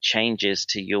drastic changes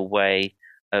to your way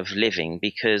of living,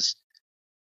 because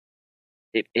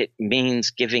it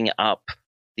means giving up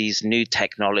these new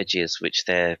technologies which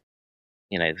they're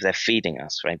feeding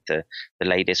us, right? The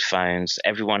latest phones.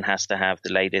 Everyone has to have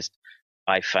the latest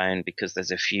iPhone because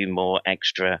there's a few more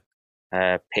extra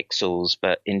pixels,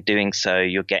 but in doing so,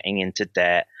 you're getting into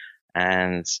debt,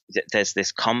 and there's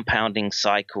this compounding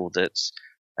cycle that's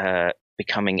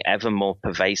becoming ever more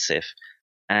pervasive.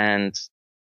 And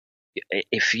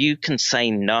if you can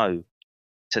say no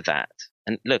to that,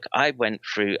 and look, I went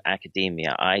through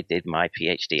academia. I did my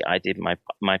PhD. I did my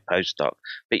postdoc.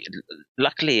 But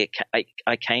luckily,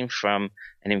 I came from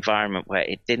an environment where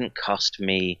it didn't cost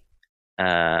me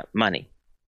money.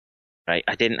 Right?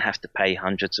 I didn't have to pay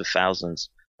hundreds of thousands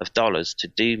of dollars to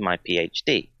do my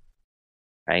PhD.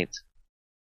 Right?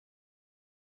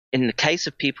 In the case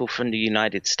of people from the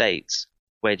United States,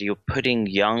 where you're putting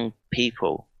young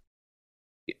people,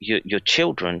 your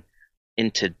children,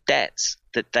 into debts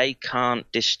that they can't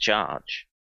discharge,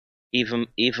 even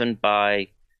by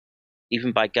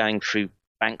going through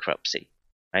bankruptcy,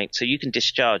 right? So you can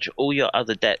discharge all your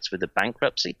other debts with a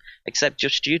bankruptcy, except your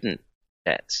student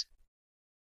debts.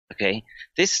 Okay,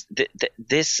 this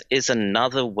is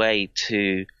another way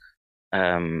to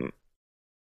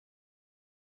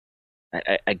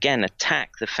again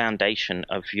attack the foundation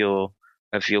of your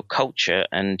culture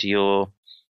and your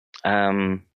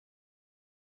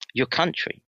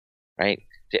country, right?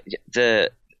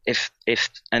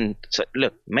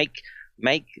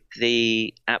 Make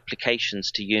the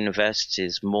applications to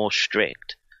universities more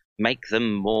strict, make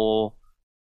them more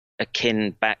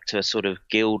akin back to a sort of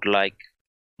guild-like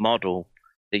model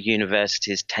the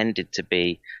universities tended to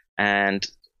be. And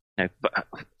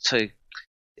so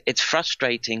it's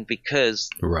frustrating because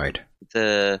right,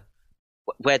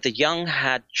 where the young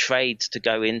had trades to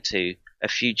go into a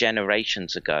few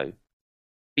generations ago,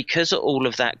 because all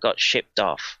of that got shipped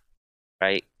off,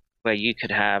 right? Where you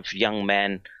could have young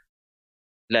men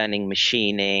learning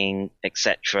machining,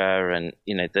 etc., and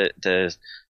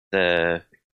the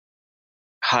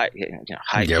high,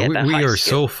 we are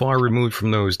so far removed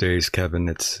from those days, Kevin.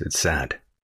 It's sad.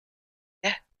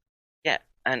 Yeah,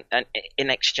 and in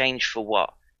exchange for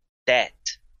what?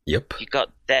 Debt. Yep. You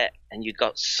got debt, and you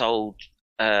got sold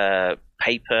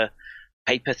paper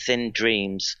thin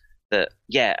dreams that,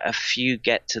 a few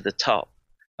get to the top.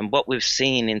 And what we've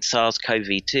seen in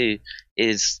SARS-CoV-2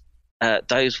 is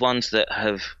those ones that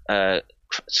have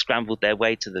scrambled their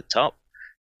way to the top,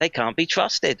 they can't be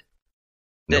trusted.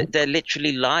 Nope. They're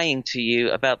literally lying to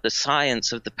you about the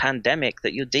science of the pandemic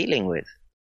that you're dealing with.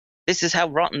 This is how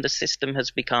rotten the system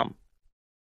has become.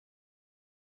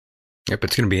 Yep,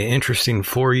 it's going to be an interesting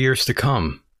 4 years to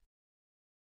come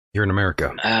here in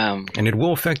America. And it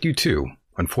will affect you too,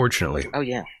 unfortunately. Oh,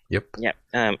 yeah. Yep. Yeah.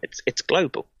 It's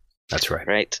global. That's right.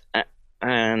 Right.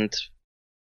 And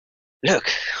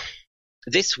look,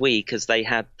 this week, as they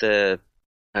had the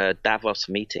Davos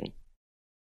meeting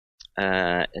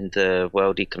in the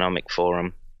World Economic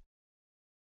Forum,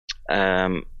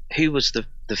 who was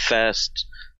the first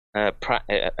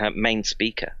main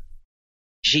speaker?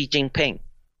 Xi Jinping.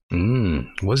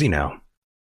 Was he now?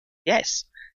 Yes.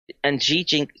 And Xi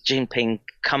Jinping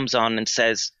comes on and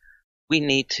says, we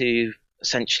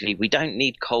don't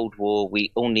need Cold War.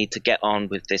 We all need to get on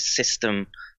with this system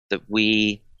that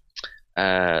we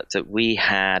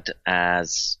had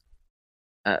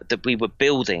that we were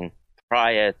building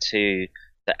prior to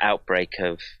the outbreak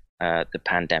of the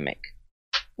pandemic,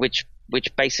 which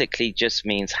basically just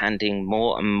means handing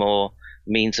more and more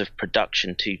means of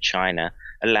production to China,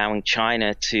 allowing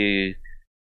China to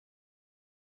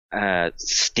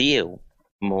steal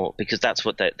more, because that's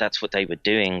what they were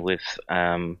doing with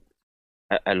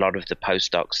a lot of the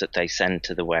postdocs that they send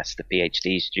to the West, the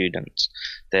PhD students.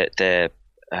 They're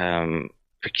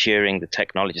procuring the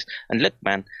technologies. And look,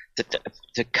 man,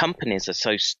 the companies are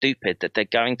so stupid that they're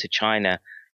going to China,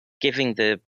 giving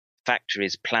the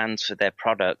factories plans for their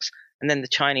products, and then the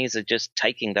Chinese are just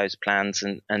taking those plans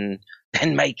and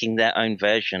then making their own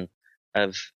version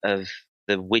of the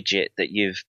widget that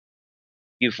you've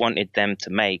wanted them to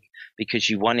make, because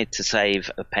you wanted to save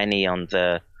a penny on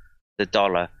the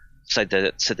dollar, so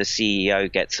the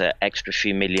CEO gets an extra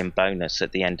few million bonus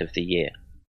at the end of the year.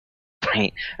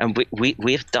 Right? And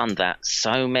we've done that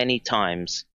so many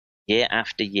times, year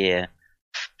after year,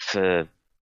 for,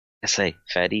 let's say,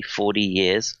 30, 40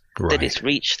 years, right, that it's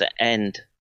reached the end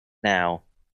now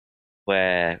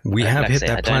where we have hit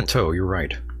that plateau. You're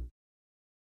right.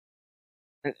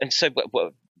 And so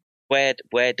where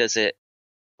does it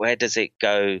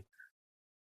go?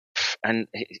 And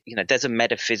there's a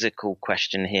metaphysical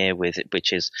question here with it,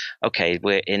 which is, okay,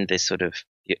 we're in this sort of,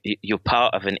 you're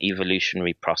part of an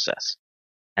evolutionary process,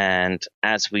 and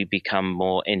as we become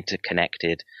more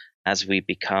interconnected, as we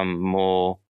become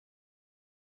more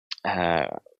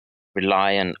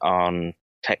reliant on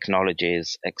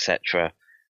technologies, etc.,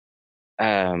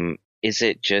 is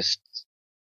it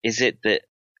the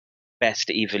best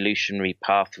evolutionary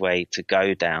pathway to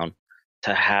go down,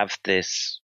 to have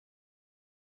this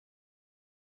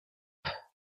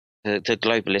the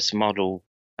globalist model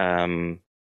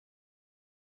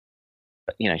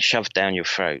shoved down your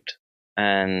throat?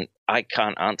 And I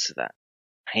can't answer that.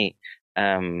 Hey,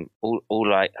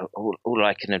 all I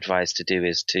can advise to do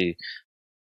is to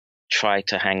try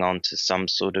to hang on to some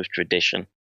sort of tradition,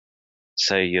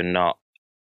 so we're not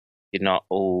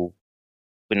all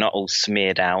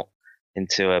smeared out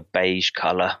into a beige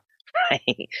color,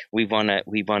 right? We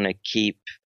wanna keep.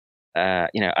 I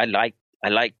liked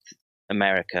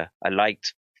America. I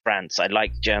liked France. I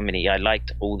liked Germany. I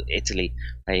liked all Italy.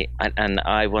 Right? And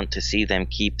I want to see them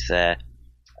keep their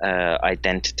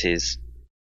identities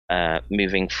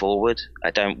moving forward. I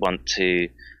don't want to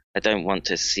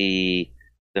see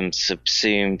them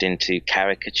subsumed into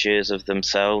caricatures of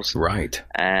themselves. Right.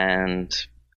 And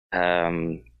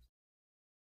right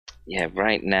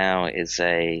now is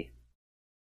the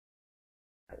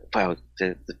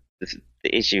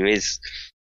issue is,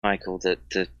 Michael, that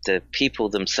the people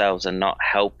themselves are not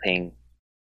helping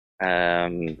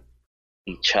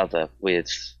each other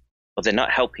with, or they're not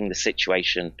helping the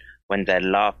situation when they're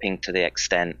LARPing to the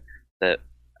extent that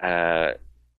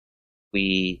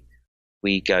we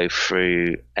go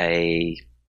through an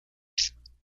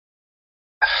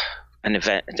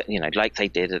event, like they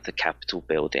did at the Capitol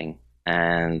building,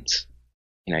 and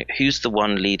who's the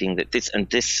one leading that?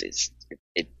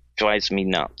 It drives me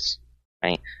nuts.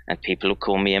 Right? And people will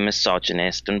call me a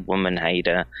misogynist and woman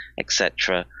hater,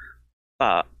 etc.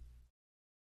 But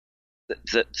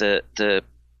the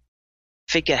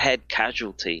figurehead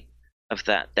casualty of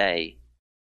that day,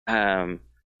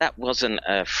 that wasn't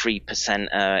a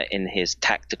 3%er in his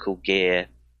tactical gear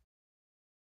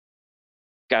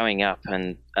going up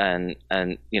and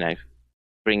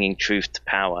bringing truth to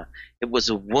power. It was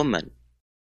a woman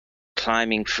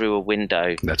climbing through a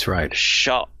window. That's right.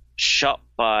 Shot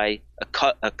by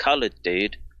a colored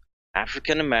dude,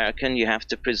 African American, you have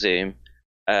to presume,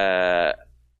 and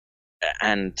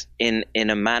in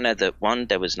a manner that, one,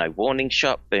 there was no warning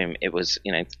shot. Boom! It was,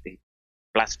 he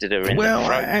blasted her in the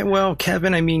throat. Well,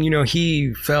 Kevin, I mean,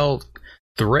 he felt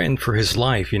threatened for his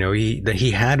life.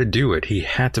 He had to do it. He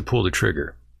had to pull the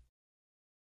trigger.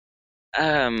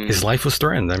 His life was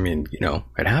threatened. I mean,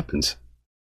 it happens.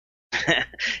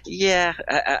 Yeah,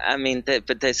 I mean,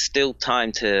 but there's still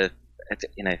time to,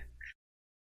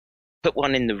 put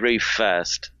one in the roof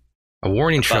first. A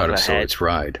warning shot of sorts,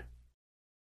 right?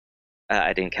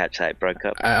 I didn't catch that. It broke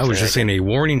up. I was just saying a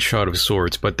warning shot of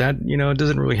sorts, but that, it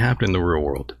doesn't really happen in the real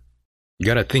world. You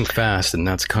got to think fast, and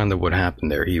that's kind of what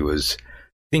happened there. He was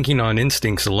thinking on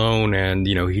instincts alone, and,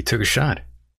 he took a shot.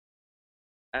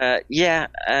 Yeah,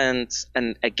 and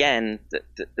again,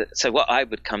 so what I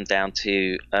would come down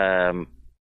to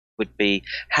would be,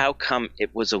 how come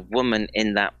it was a woman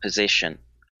in that position,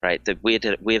 right? That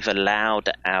we've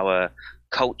allowed our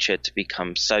culture to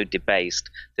become so debased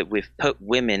that we've put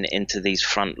women into these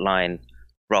frontline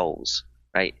roles,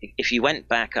 right? If you went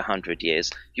back 100 years,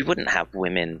 you wouldn't have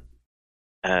women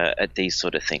at these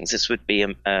sort of things. This would be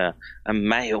a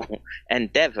male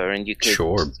endeavor, and you could.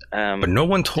 Sure, but no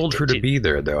one told her to be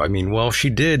there, though. I mean, well, she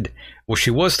did. Well,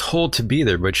 she was told to be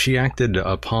there, but she acted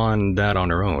upon that on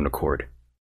her own accord.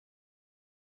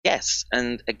 Yes,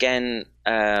 and again,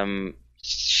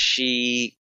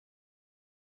 she's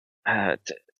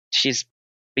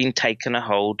been taken a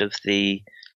hold of the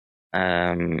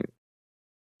AIs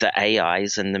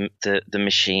and the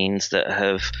machines that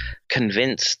have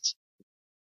convinced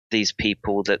these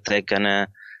people that they're gonna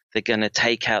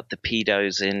take out the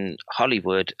pedos in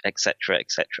Hollywood, etc.,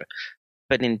 etc.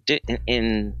 But in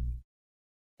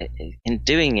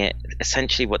doing it,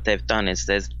 essentially what they've done is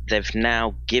they've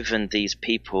now given these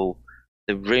people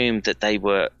the room that they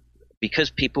were,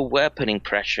 because people were putting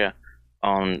pressure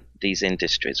on these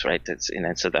industries, right? That's,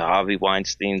 so the Harvey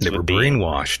Weinsteins, they were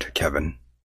brainwashed, Kevin.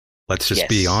 Let's just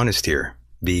be honest here.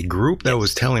 The group that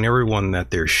was telling everyone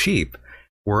that they're sheep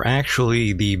were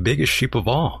actually the biggest sheep of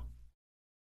all.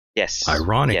 Yes.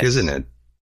 Ironic, isn't it?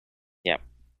 Yep.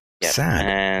 Sad.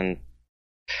 And,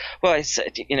 well, it's,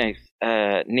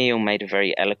 Neil made a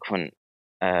very eloquent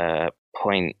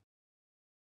point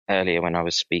earlier when I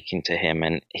was speaking to him,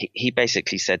 and he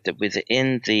basically said that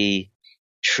within the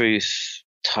truth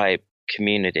type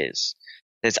communities,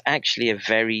 there's actually a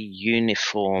very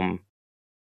uniform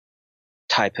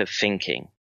type of thinking.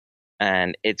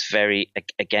 And it's very,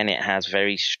 again, it has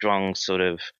very strong sort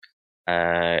of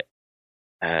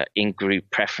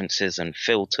in-group preferences and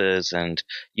filters, and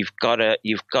you've got to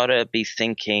be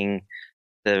thinking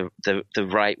the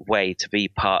right way to be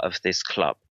part of this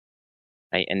club,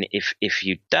 right? And if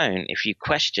you don't, if you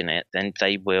question it, then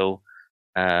they will,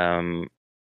 they'll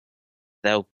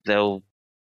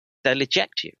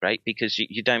eject you, right? Because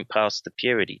you don't pass the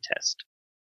purity test,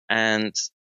 and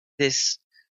this.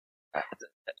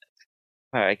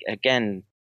 Again,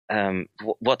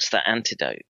 what's the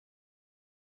antidote?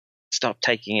 Stop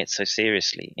taking it so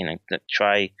seriously.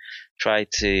 Try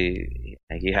to.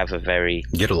 You have a very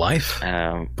get a life.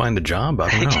 Find a job. I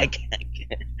don't know.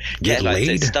 Get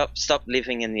laid. Stop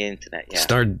living in the internet. Yeah.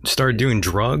 Start doing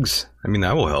drugs. I mean,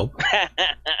 that will help. I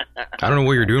don't know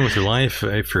what you're doing with your life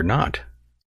if you're not.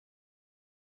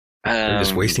 You're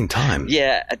just wasting time.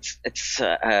 Yeah, it's.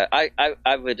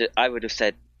 I would have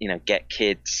said, get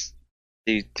kids.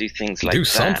 Do things like do that,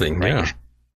 something, right? Yeah.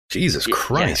 Jesus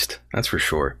Christ, yeah. That's for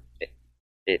sure.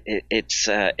 It's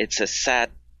a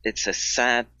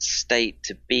sad state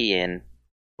to be in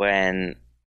when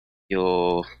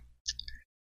you're.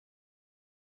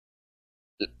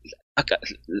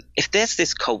 If there's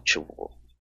this culture war,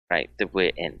 right, that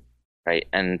we're in, right,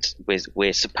 and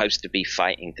we're supposed to be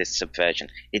fighting this subversion.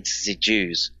 It's the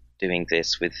Jews doing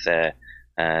this with their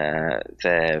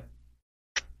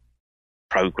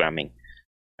programming.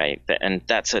 Right, and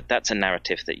that's a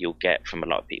narrative that you'll get from a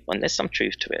lot of people, and there's some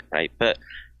truth to it, right? But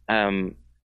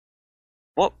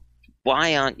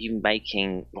why aren't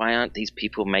these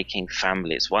people making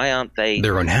families? Why aren't they?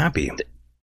 They're unhappy.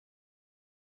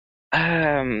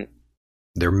 They're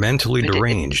mentally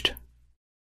deranged.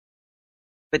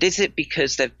 But is it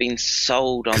because they've been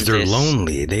sold on? Because they're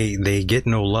lonely. They get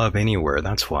no love anywhere.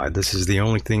 That's why. This is the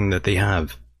only thing that they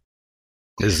have.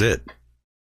 This is it.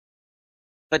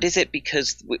 But is it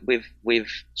because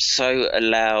we've so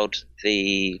allowed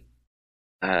the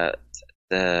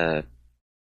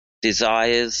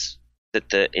desires that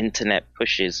the internet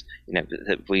pushes,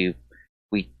 that we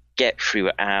get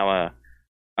through our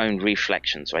own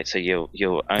reflections, right? So your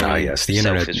own the self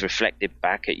internet is reflected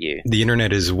back at you. The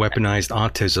internet is weaponized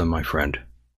autism, my friend.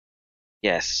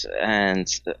 Yes, and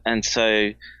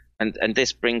so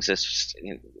this brings us.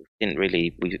 Didn't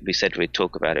really. We said we'd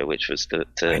talk about it, which was the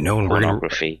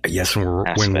pornography.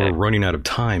 When we're running out of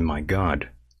time, my God,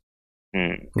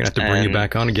 I'm gonna have to bring you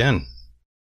back on again.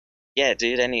 Yeah,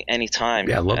 dude. Any time.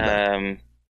 Yeah, I love that.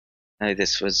 No,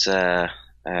 this was a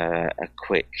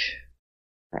quick.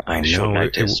 I know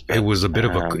notice, it was a bit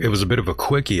of a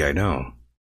quickie. I know.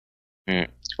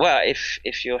 Well,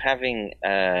 if you're having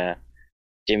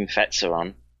Jim Fetzer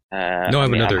on.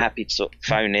 I'm happy to sort of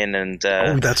phone in and.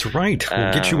 Oh, that's right.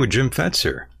 We'll get you a Jim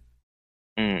Fetzer.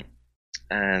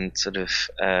 And sort of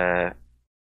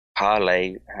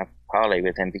parlay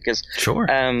with him because. Sure.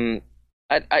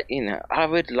 I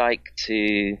would like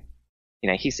to.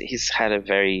 He's had a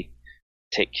very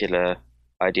particular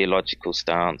ideological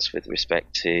stance with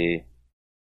respect to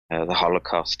the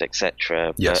Holocaust,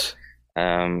 etc. Yes.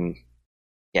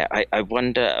 yeah, I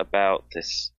wonder about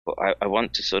this. I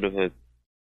want to sort of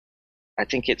I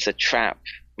think it's a trap,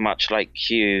 much like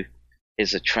Q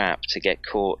is a trap to get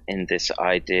caught in this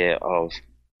idea of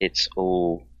it's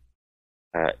all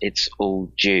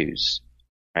Jews,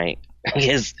 right?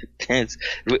 Because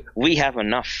we have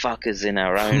enough fuckers in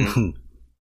our own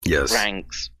yes.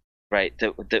 ranks, right?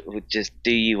 That would just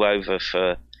do you over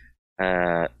for,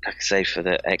 like I say, for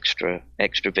the extra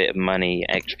bit of money,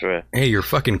 extra. Hey, your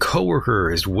fucking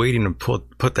coworker is waiting to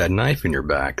put that knife in your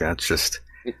back. That's just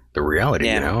the reality,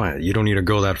 you know. You don't need to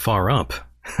go that far up.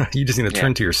 You just need to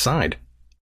turn to your side.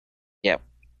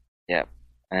 Yep,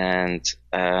 and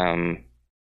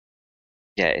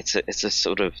it's a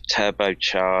sort of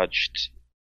turbocharged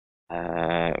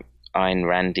Ayn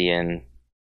Randian.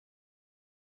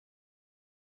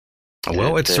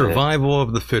 Well, it's survival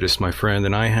of the fittest, my friend,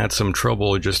 and I had some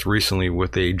trouble just recently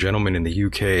with a gentleman in the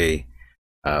UK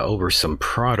over some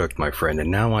product, my friend, and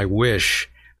now I wish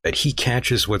that he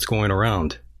catches what's going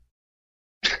around.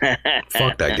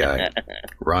 Fuck that guy.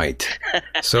 Right.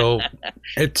 So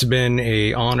it's been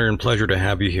an honor and pleasure to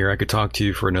have you here. I could talk to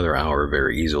you for another hour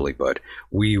very easily, but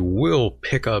we will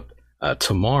pick up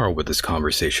tomorrow with this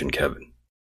conversation, Kevin.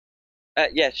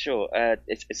 Yeah, sure.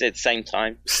 Is it same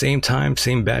time? Same time,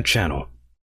 same bad channel.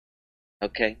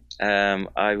 Okay.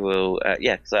 I will.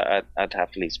 So I'd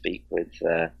happily speak with.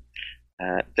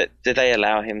 Did they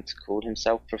allow him to call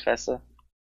himself Professor?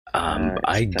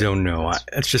 I don't know.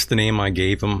 That's just the name I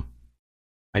gave him.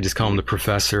 I just call him the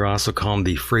Professor. I also call him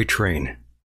the Freight Train.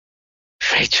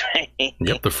 Freight Train.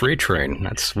 Yep, the Freight Train.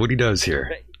 That's what he does here.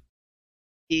 But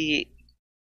he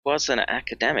was an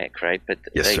academic, right? But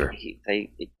yes, sir. They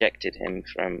ejected him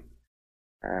from.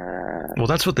 Well,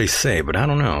 that's what they say, but I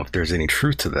don't know if there's any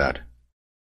truth to that.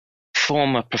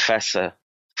 Former professor,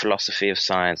 philosophy of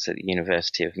science at the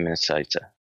University of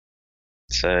Minnesota.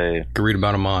 So you can read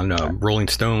about him on Rolling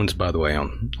Stones, by the way,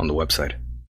 on the website.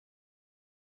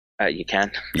 You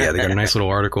can. Yeah, they got a nice little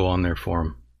article on there for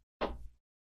him.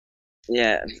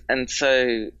 Yeah, and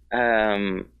so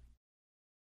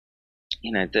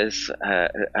there's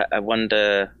I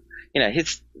wonder,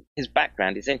 his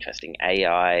background is interesting.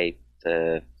 AI,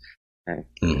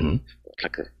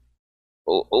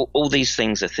 all these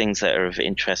things are things that are of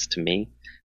interest to me.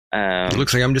 It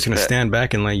looks like I'm just going to stand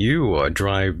back and let you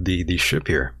drive the ship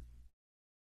here.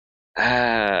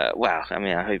 Well, I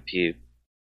mean, I hope you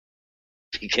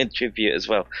contribute as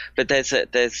well. But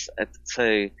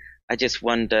so I just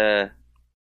wonder,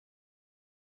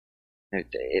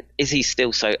 is he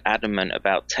still so adamant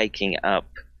about taking up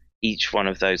each one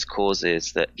of those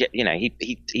causes that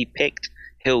he picked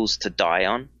hills to die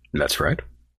on? That's right.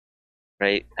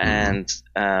 Right, and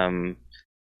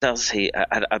does he?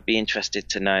 I'd be interested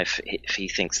to know if he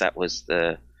thinks that was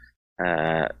the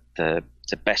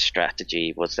best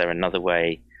strategy. Was there another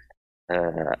way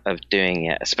of doing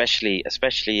it,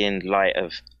 especially in light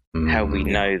of how we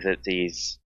know that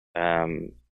this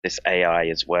AI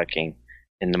is working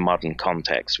in the modern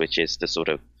context, which is to sort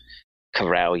of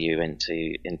corral you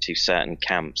into certain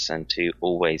camps and to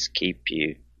always keep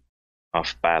you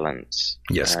off balance.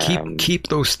 Yes, keep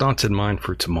those thoughts in mind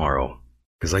for tomorrow.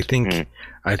 Because I think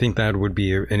that would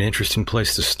be an interesting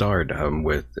place to start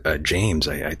with James.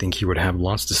 I think he would have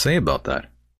lots to say about that.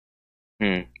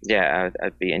 Yeah,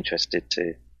 I'd be interested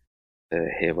to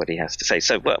hear what he has to say.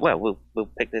 So, we'll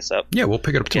pick this up. Yeah, we'll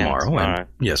pick it up tomorrow. And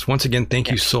yes, once again,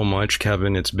 thank you so much,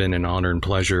 Kevin. It's been an honor and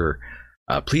pleasure.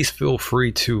 Please feel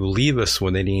free to leave us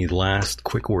with any last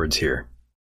quick words here.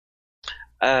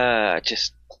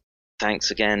 Just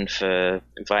thanks again for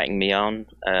inviting me on.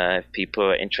 If people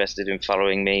are interested in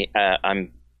following me,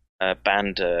 I'm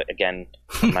banned again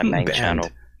on my main channel.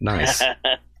 Nice.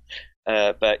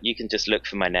 But you can just look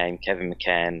for my name, Kevin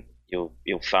McCairn.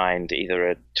 You'll find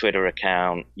either a Twitter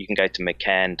account. You can go to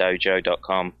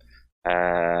McCairndojo.com.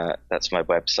 That's my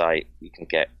website. You can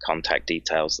get contact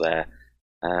details there.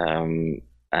 And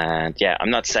yeah,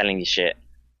 I'm not selling you shit.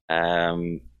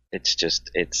 It's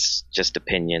just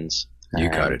opinions. You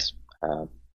got it.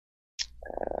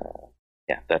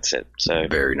 Yeah, that's it. So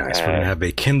very nice. We're gonna have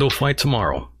a Kindle fight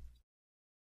tomorrow.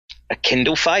 A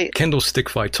Kindle fight? Kendo stick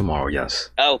fight tomorrow. Yes.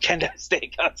 Oh, kendo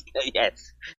stick.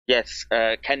 Yes.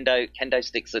 Kendo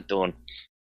sticks at dawn.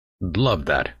 Love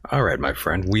that. All right, my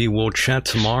friend. We will chat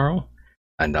tomorrow,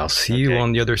 and I'll see you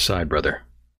on the other side, brother.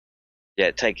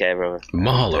 Yeah. Take care, brother.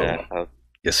 Mahalo.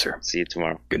 Yes, sir. See you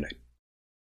tomorrow. Good night.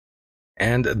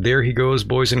 And there he goes,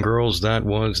 boys and girls. That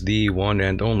was the one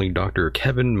and only Dr.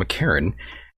 Kevin McCairn.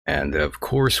 And of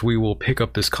course, we will pick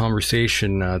up this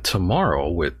conversation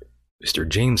tomorrow with Mr.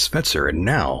 James Fetzer. And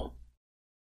now,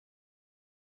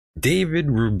 David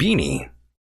Rubini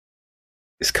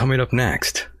is coming up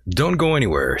next. Don't go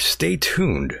anywhere. Stay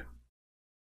tuned.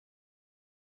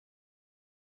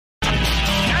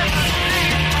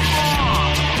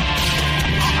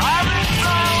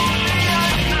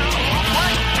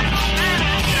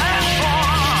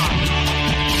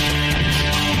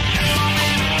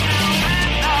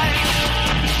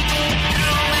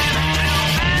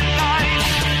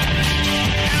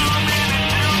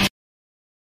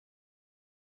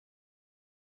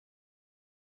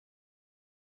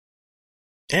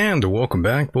 And welcome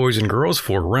back, boys and girls,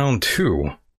 for round 2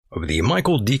 of the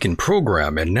Michael Deacon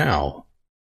program. And now,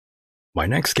 my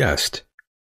next guest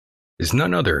is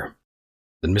none other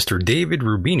than Mr. David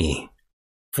Rubini,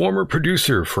 former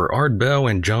producer for Art Bell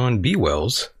and John B.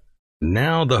 Wells,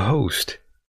 now the host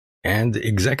and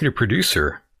executive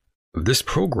producer of this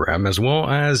program, as well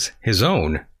as his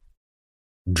own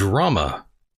drama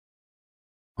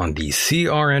on the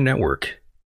CRN network.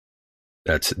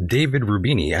 That's David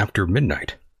Rubini After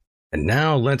Midnight. And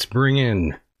now let's bring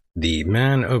in the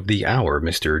man of the hour,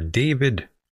 Mr. David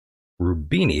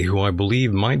Rubini, who I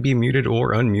believe might be muted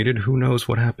or unmuted. Who knows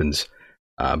what happens?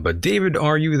 But David,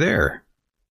 are you there?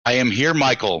 I am here,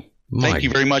 Michael. Thank you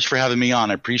very much for having me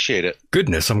on. I appreciate it.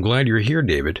 Goodness, I'm glad you're here,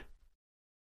 David.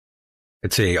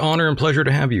 It's an honor and pleasure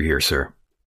to have you here, sir.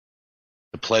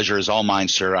 The pleasure is all mine,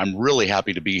 sir. I'm really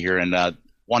happy to be here and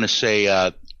want to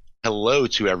say hello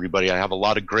to everybody. I have a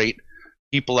lot of great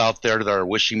people out there that are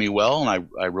wishing me well, and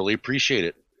I really appreciate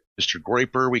it. Mr.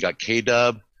 Groiper, we got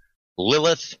K-Dub,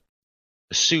 Lilith,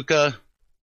 Asuka,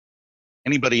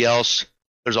 anybody else.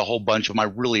 There's a whole bunch of them. I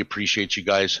really appreciate you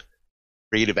guys.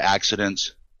 Creative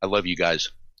Accidents. I love you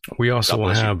guys. We also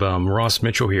have Ross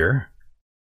Mitchell here.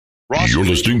 Ross, you're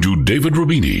listening to David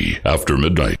Rubini After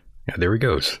Midnight. Yeah, there he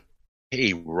goes.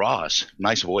 Hey, Ross.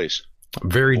 Nice voice.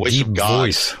 Very deep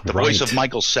voice. The voice of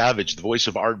Michael Savage, the voice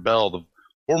of Art Bell, the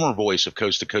former voice of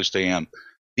Coast to Coast AM,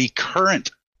 the current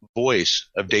voice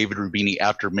of David Rubini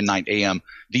After Midnight AM,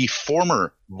 the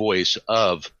former voice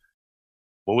of,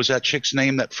 what was that chick's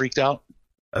name that freaked out?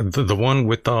 The one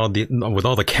with all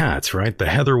the cats, right? The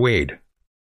Heather Wade.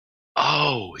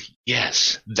 Oh,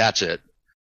 yes, that's it.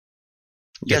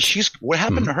 Yeah, what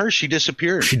happened to her? She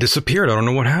disappeared. She disappeared. I don't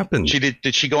know what happened.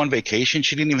 Did she go on vacation?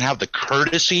 She didn't even have the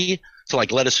courtesy to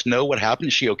let us know what happened.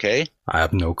 Is she okay? I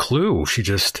have no clue. She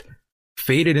just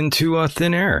faded into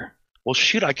thin air. Well,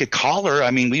 shoot, I could call her.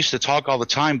 I mean, we used to talk all the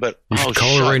time, but you should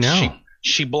call her right now.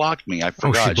 She blocked me. I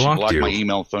forgot. She blocked my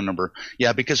email and phone number.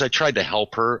 Yeah, because I tried to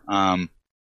help her.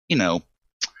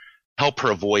 Help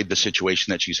her avoid the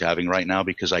situation that she's having right now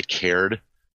because I cared.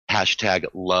 Hashtag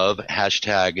love.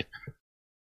 Hashtag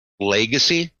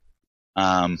legacy.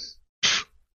 But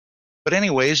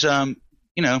anyways, we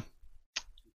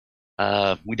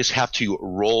just have to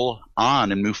roll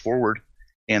on and move forward.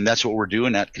 And that's what we're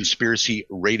doing at Conspiracy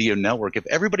Radio Network. If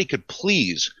everybody could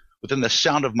please, within the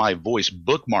sound of my voice,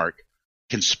 bookmark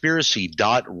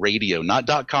conspiracy.radio,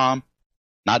 not .com,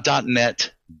 not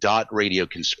 .net, .radio,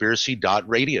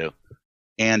 conspiracy.radio.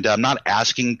 And I'm not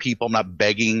asking people, I'm not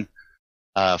begging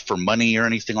for money or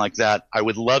anything like that. I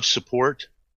would love support.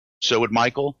 So would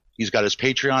Michael. He's got his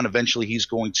Patreon. Eventually he's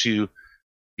going to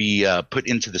be put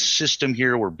into the system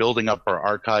here. We're building up our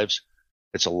archives.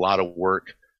 It's a lot of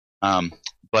work.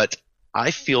 But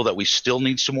I feel that we still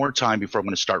need some more time before I'm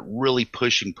going to start really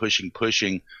pushing for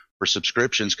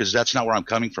subscriptions, because that's not where I'm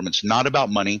coming from. It's not about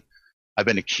money. I've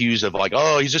been accused of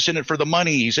he's just in it for the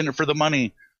money. He's in it for the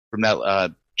money from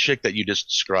that chick that you just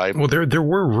described. Well, there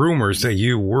were rumors that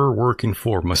you were working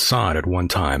for Mossad at one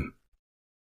time.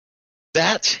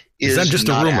 That is that just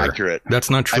not a rumor? Accurate. That's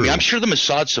not true. I mean, I'm sure the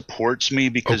Mossad supports me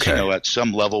because, at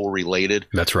some level we're related.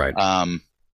 That's right.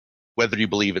 Whether you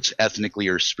believe it's ethnically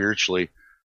or spiritually.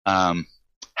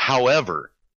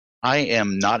 However, I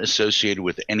am not associated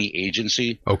with any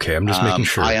agency. Okay, I'm just making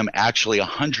sure. I am actually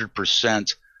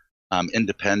 100%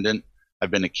 independent.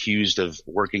 I've been accused of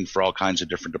working for all kinds of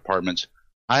different departments.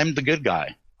 I'm the good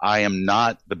guy. I am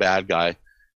not the bad guy,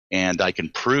 and I can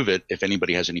prove it if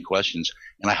anybody has any questions.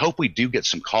 And I hope we do get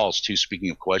some calls, too. Speaking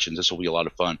of questions, this will be a lot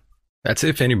of fun. That's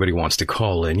if anybody wants to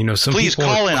call in. Some Please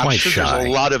people call are in. quite I'm sure shy. There's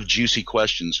a lot of juicy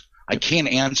questions. I can't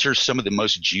answer some of the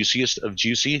most juiciest of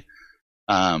juicy,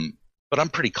 but I'm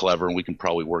pretty clever, and we can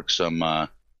probably work something out.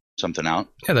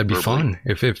 Yeah, that'd be fun.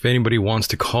 If anybody wants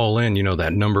to call in,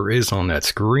 that number is on that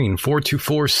screen,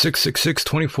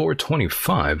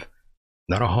 424-666-2425.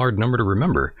 Not a hard number to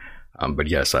remember. But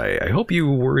yes, I hope you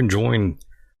were enjoying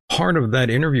part of that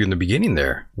interview in the beginning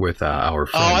there with our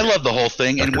friend. Oh, I love the whole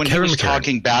thing. Dr. And when Kevin he was McCairn.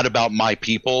 talking bad about my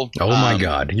people. Oh, my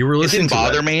God. You were listening to that.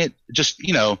 It didn't bother me. It just,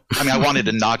 I wanted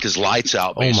to knock his lights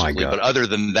out, basically. Oh, my God. But other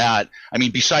than that,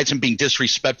 besides him being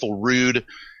disrespectful, rude,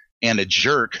 and a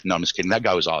jerk. No, I'm just kidding. That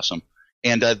guy was awesome.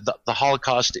 And the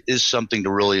Holocaust is something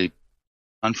to really,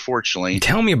 unfortunately,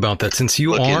 tell me about that, since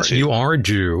you are a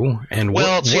Jew. And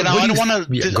I don't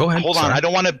want to. Go ahead. Hold on. Sorry.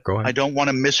 I don't want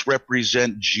to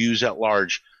misrepresent Jews at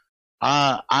large.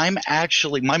 I'm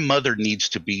actually, my mother needs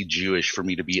to be Jewish for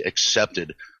me to be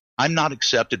accepted. I'm not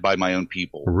accepted by my own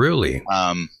people. Really?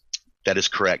 That is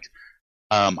correct.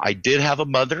 I did have a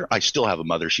mother. I still have a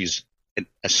mother. She's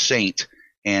a saint,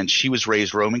 and she was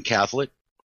raised Roman Catholic,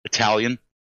 Italian,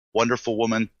 wonderful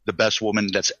woman, the best woman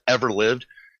that's ever lived.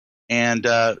 And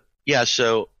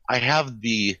so I have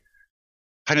the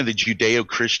kind of the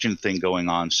Judeo-Christian thing going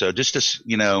on. So just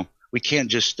to, we can't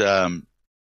just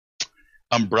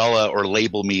umbrella or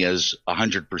label me as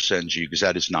 100% Jew, because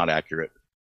that is not accurate.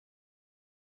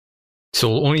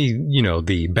 So only,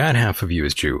 the bad half of you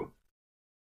is Jew.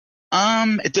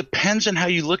 It depends on how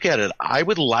you look at it. I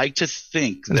would like to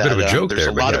think That's that a bit of a joke there's there,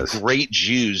 a lot yes. of great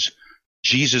Jews.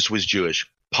 Jesus was Jewish.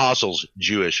 Apostles,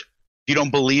 Jewish. If you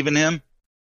don't believe in him,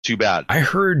 too bad. I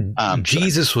heard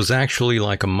Jesus was actually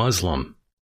like a Muslim.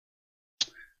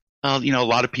 A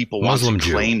lot of people want to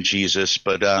claim Jesus,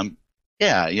 but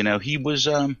he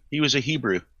was a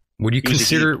Hebrew. Would you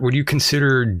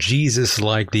consider Jesus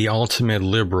like the ultimate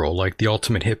liberal, like the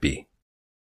ultimate hippie?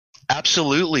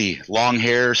 Absolutely. Long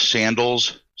hair,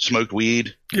 sandals, smoked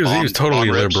weed. He was totally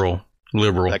liberal,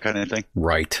 that kind of thing.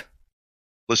 Right.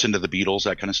 Listen to the Beatles,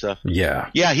 that kind of stuff. Yeah.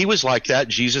 Yeah, he was like that.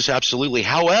 Jesus, absolutely.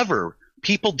 However,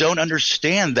 people don't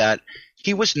understand that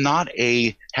he was not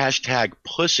a hashtag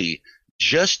pussy,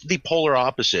 just the polar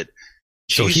opposite.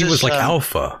 So Jesus, he was like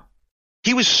alpha.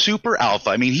 He was super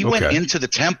alpha. He went into the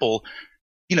temple,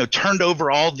 turned over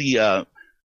all the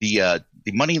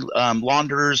money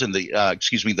launderers and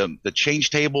the change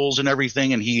tables and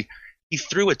everything, and he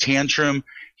threw a tantrum.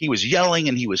 He was yelling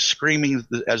and he was screaming,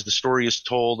 as the story is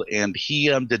told, and he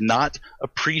did not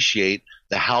appreciate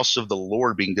the house of the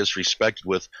Lord being disrespected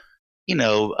with,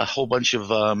 a whole bunch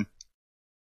of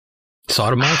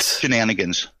sodomites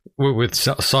shenanigans. With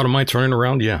sodomites running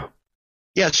around, yeah.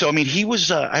 Yeah, so he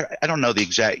was I don't know the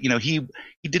exact, he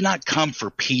did not come for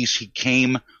peace. He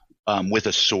came with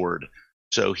a sword.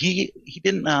 So he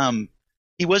didn't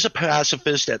he was a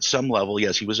pacifist at some level.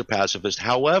 Yes, he was a pacifist.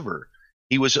 However,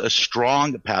 he was a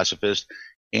strong pacifist,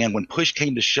 and when push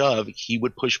came to shove, he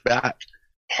would push back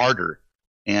harder.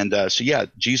 And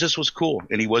Jesus was cool,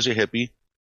 and he was a hippie,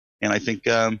 and I think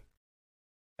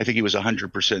he was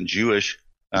 100% Jewish.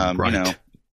 Right.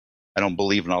 I don't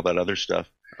believe in all that other stuff.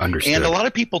 Understood. And a lot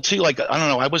of people too, like, I don't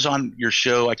know, I was on your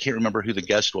show. I can't remember who the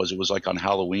guest was. It was like on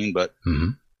Halloween, but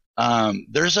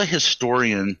there's a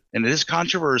historian, and it is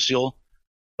controversial,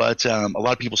 but a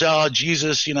lot of people say, oh,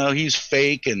 Jesus, he's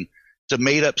fake, and it's a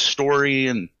made up story,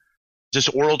 and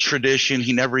just oral tradition.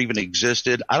 He never even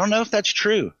existed. I don't know if that's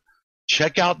true.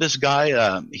 Check out this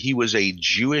guy. He was a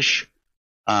Jewish.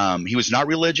 He was not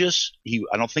religious.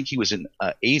 I don't think he was an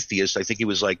atheist. I think he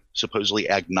was like supposedly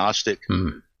agnostic.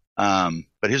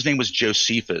 But his name was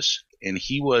Josephus, and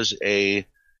he was a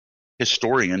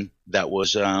historian that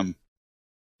was,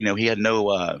 he had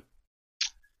no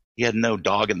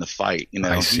dog in the fight. He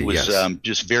was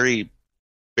just very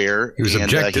fair. He was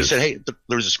objective. He said, hey,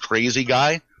 there was this crazy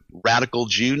guy, radical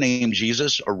Jew named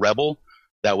Jesus, a rebel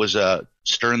that was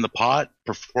stirring the pot,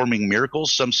 performing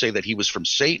miracles. Some say that he was from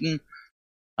Satan.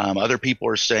 Other people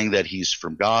are saying that he's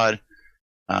from God.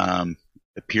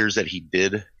 Appears that he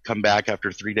did come back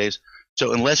after 3 days.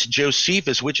 So unless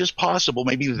Josephus, which is possible,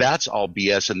 maybe that's all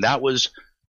BS, and that was,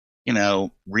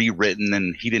 rewritten,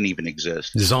 and he didn't even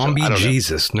exist. Zombie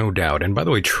Jesus, no doubt. And by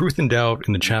the way, Truth and Doubt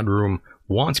in the chat room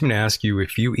wants me to ask you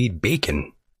if you eat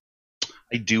bacon.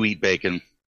 I do eat bacon.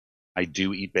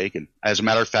 As a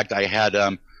matter of fact, I had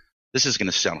this is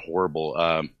going to sound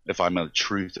horrible if I'm a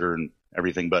truther and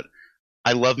everything, but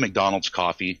I love McDonald's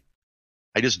coffee.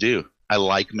 I just do. I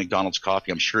like McDonald's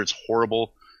coffee. I'm sure it's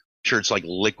horrible. I'm sure it's like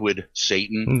liquid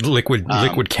Satan.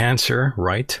 Liquid cancer,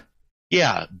 right?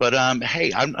 Yeah, but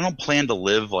hey, I don't plan to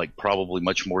live like probably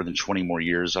much more than 20 more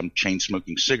years. I'm chain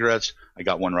smoking cigarettes. I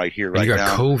got one right here, right now. You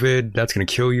got COVID. That's going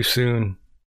to kill you soon.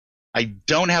 I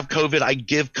don't have COVID. I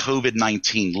give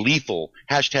COVID-19 lethal,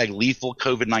 #lethal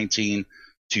COVID-19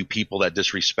 to people that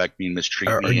disrespect me and mistreat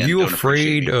me. Are you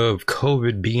afraid of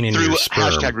COVID being in your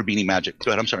sperm? Through #Rubini magic.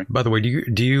 Go ahead. I'm sorry. By the way,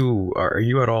 are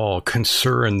you at all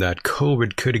concerned that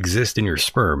COVID could exist in your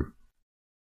sperm?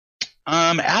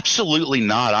 Absolutely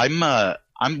not.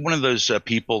 I'm one of those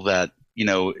people that,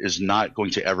 is not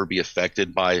going to ever be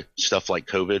affected by stuff like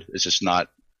COVID. It's just not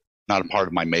a part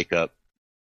of my makeup.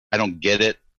 I don't get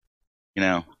it.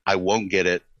 I won't get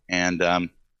it. And I'm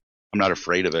not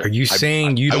afraid of it. Are you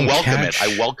saying you don't catch?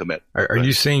 I welcome it. Are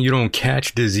you saying you don't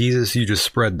catch diseases, you just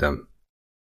spread them?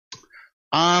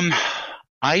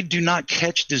 I do not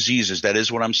catch diseases. That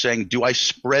is what I'm saying. Do I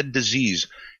spread disease?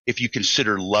 If you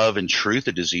consider love and truth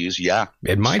a disease, yeah.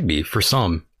 It might be for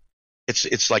some.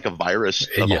 It's like a virus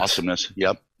of awesomeness.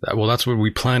 Yep. Well, that's what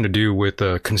we plan to do with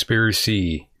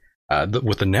conspiracy,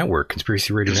 with the network,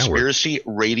 Conspiracy Radio Network. Conspiracy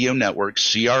Radio Network,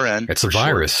 CRN. It's a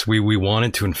virus. Short. We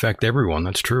wanted to infect everyone.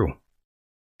 That's true.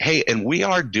 Hey, and we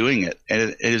are doing it. And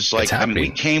it is like,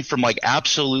 we came from like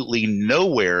absolutely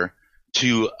nowhere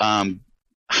to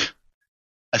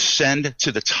ascend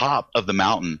to the top of the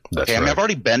mountain. That's okay, right. I've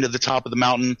already been to the top of the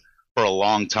mountain for a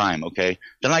long time. Okay,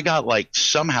 then I got like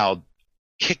somehow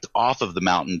kicked off of the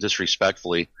mountain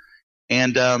disrespectfully.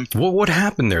 And what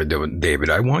happened there, David?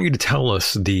 I want you to tell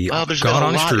us the there's been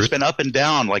a lot. It's been up and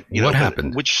down. Like what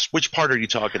happened? Which part are you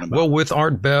talking about? Well, with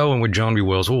Art Bell and with John B.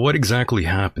 Wells. Well, what exactly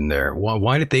happened there?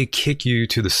 Why did they kick you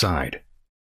to the side?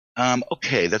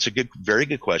 Okay, that's a very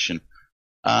good question.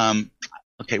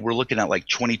 Okay, we're looking at like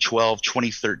 2012,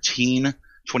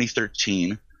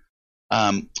 2013.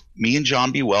 Me and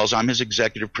John B. Wells, I'm his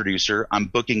executive producer. I'm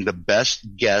booking the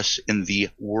best guests in the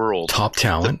world. Top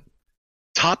talent.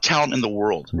 Top talent in the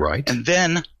world. Right. And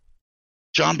then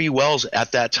John B. Wells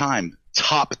at that time,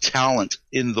 top talent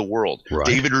in the world. Right.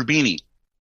 David Rubini,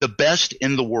 the best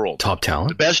in the world. Top talent.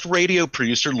 The best radio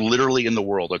producer literally in the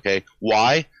world, okay?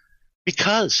 Why?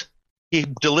 Because he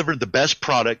delivered the best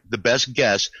product, the best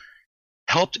guest,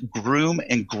 helped groom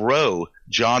and grow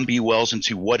John B. Wells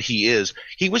into what he is.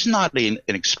 He was not an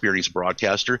experienced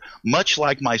broadcaster. Much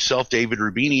like myself, David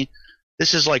Rubini,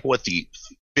 this is like what the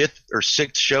 5th or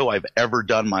 6th show I've ever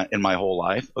done in my whole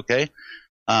life, okay?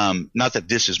 Not that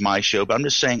this is my show, but I'm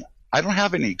just saying I don't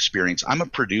have any experience. I'm a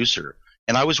producer,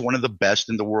 and I was one of the best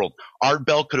in the world. Art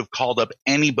Bell could have called up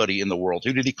anybody in the world.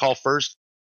 Who did he call first?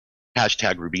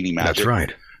 Hashtag Rubini Magic. That's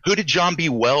right. Who did John B.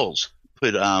 Wells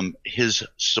put his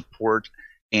support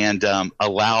and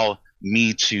allow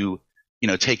me to,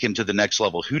 take him to the next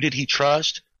level? Who did he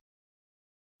trust?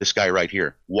 This guy right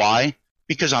here. Why?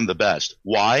 Because I'm the best.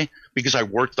 Why? Because I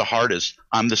work the hardest.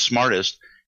 I'm the smartest.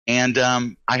 And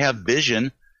I have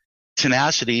vision,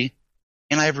 tenacity,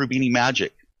 and I have Rubini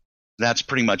magic. That's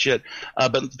pretty much it.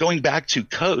 But going back to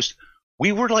Coast,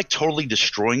 we were like totally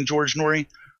destroying George Noory.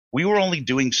 We were only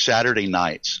doing Saturday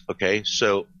nights. Okay.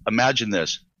 So imagine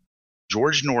this.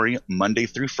 George Noory, Monday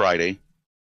through Friday.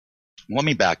 Let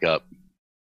me back up.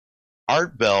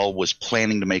 Art Bell was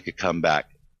planning to make a comeback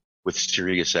with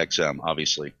Sirius XM,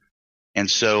 obviously. And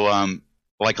so,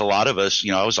 like a lot of us,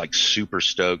 I was like super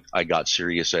stoked I got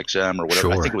Sirius XM or whatever.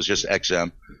 Sure. I think it was just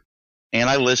XM. And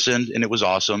I listened, and it was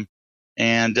awesome.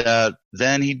 And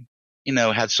then he,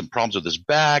 had some problems with his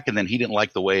back, and then he didn't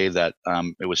like the way that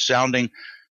it was sounding.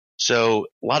 So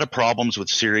a lot of problems with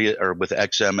Sirius or with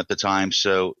XM at the time.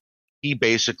 So he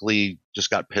basically just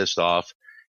got pissed off,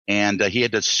 and he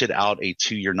had to sit out a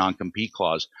 2-year non-compete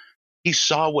clause. He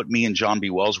saw what me and John B.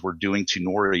 Wells were doing to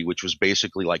Noory, which was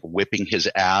basically like whipping his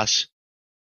ass.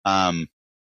 And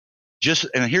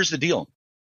here's the deal.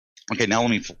 Okay, now let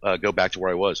me go back to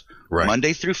where I was. Right.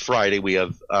 Monday through Friday, we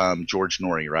have George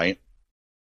Noory, right?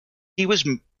 He was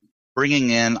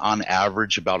bringing in, on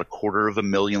average, about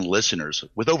 250,000 listeners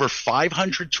with over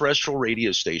 500 terrestrial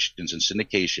radio stations in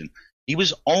syndication. He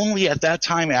was only at that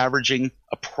time averaging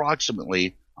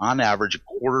approximately, on average,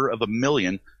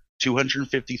 250,000,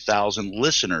 250,000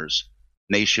 listeners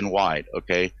nationwide,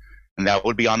 okay? And that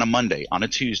would be on a Monday, on a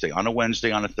Tuesday, on a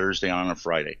Wednesday, on a Thursday, on a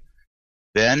Friday.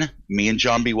 Then me and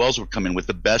John B. Wells would come in with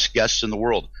the best guests in the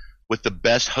world, with the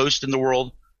best host in the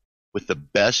world, with the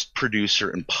best producer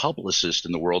and publicist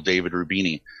in the world, David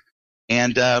Rubini.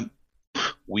 And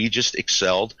we just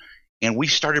excelled. And we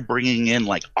started bringing in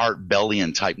like Art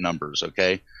Bellion type numbers,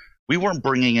 okay? We weren't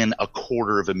bringing in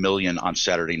 250,000 on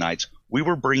Saturday nights. We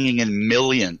were bringing in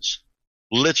millions,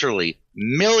 literally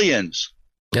millions.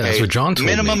 Yeah, that's what John told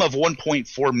Minimum me. of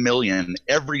 1.4 million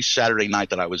every Saturday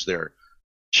night that I was there.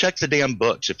 Check the damn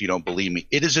books if you don't believe me.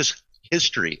 It is just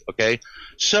history, okay?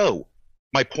 So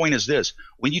my point is this.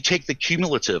 When you take the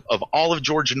cumulative of all of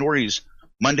George Noory's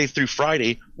Monday through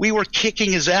Friday, we were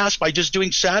kicking his ass by just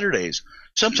doing Saturdays.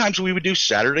 Sometimes we would do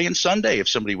Saturday and Sunday if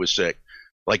somebody was sick.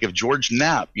 Like if George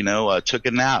Knapp, took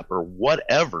a nap or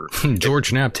whatever.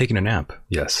 George Knapp taking a nap,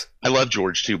 yes. I love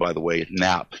George too, by the way.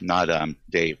 Knapp, not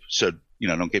Dave. So,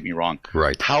 don't get me wrong.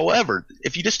 Right. However,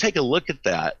 if you just take a look at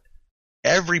that,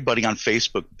 everybody on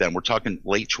Facebook then, we're talking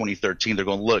late 2013, they're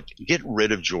going, look, get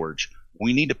rid of George.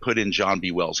 We need to put in John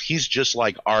B. Wells. He's just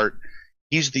like Art.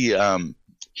 He's the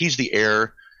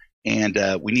heir,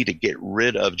 and we need to get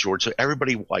rid of George. So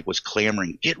everybody like was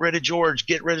clamoring, get rid of George,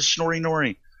 get rid of Snorri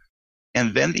Nori.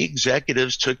 And then the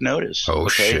executives took notice. Oh,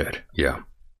 shit. Yeah.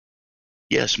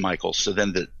 Yes, Michael. So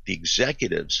then the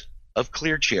executives of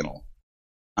Clear Channel,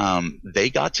 they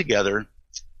got together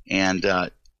and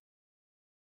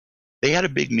they had a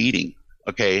big meeting.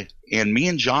 Okay. And me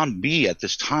and John B. at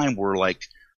this time were like,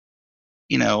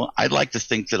 you know, I'd like to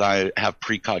think that I have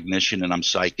precognition and I'm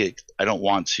psychic. I don't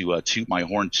want to toot my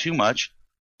horn too much,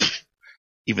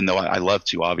 even though I love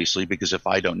to, obviously, because if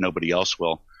I don't, nobody else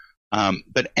will.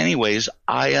 But anyways,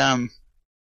 I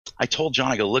told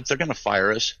John, I go, look, they're going to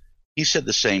fire us. He said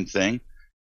the same thing.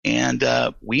 And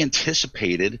we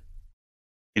anticipated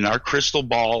in our crystal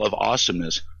ball of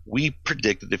awesomeness, we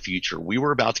predicted the future. We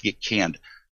were about to get canned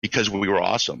because we were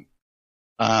awesome.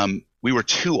 We were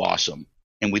too awesome.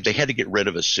 And they had to get rid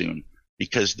of us soon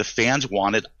because the fans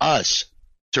wanted us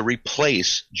to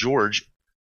replace George,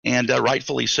 and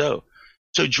rightfully so.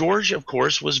 So George, of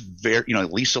course, was very, you know,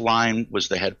 Lisa Line was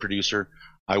the head producer.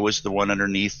 I was the one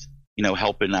underneath, you know,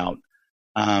 helping out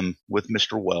with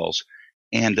Mr. Wells.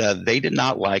 And they did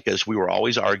not like us. We were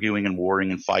always arguing and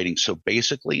warring and fighting. So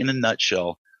basically, in a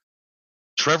nutshell,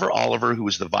 Trevor Oliver, who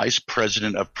was the vice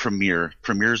president of Premiere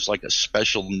is like a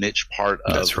special niche part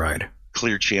of That's right.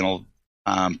 Clear Channel,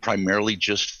 primarily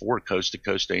just for Coast to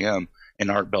Coast AM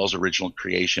and Art Bell's original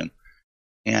creation.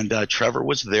 And Trevor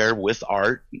was there with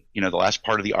Art, you know, the last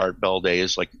part of the Art Bell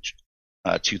days, like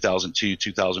 2002,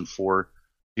 2004,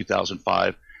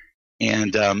 2005.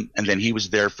 And then he was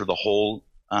there for the whole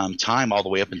time, all the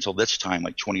way up until this time,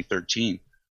 like 2013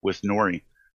 with Nori.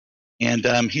 And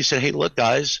he said, hey, look,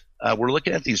 guys, we're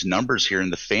looking at these numbers here,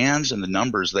 and the fans and the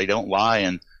numbers, they don't lie,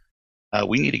 and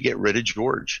we need to get rid of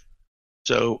George.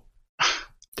 So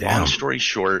long story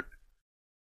short,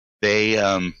 they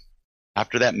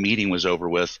after that meeting was over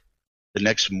with, the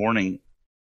next morning,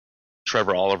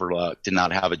 Trevor Oliver did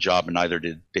not have a job, and neither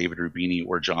did David Rubini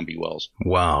or John B. Wells.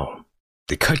 Wow.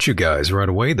 They cut you guys right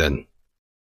away then.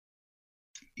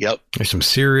 Yep. There's some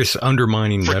serious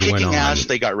undermining For that went on. kicking ass,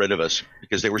 they got rid of us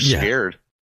because they were scared.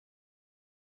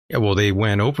 Yeah, well, they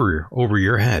went over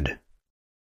your head,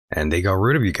 and they got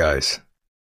rid of you guys.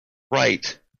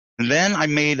 Right. And then I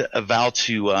made a vow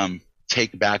to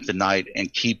take back the night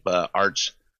and keep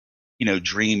Art's, you know,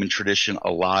 dream and tradition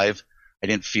alive. I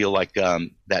didn't feel like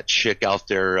that chick out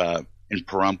there in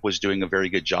Pahrump was doing a very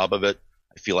good job of it.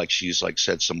 I feel like she's like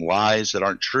said some lies that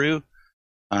aren't true.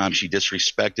 She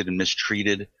disrespected and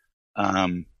mistreated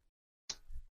some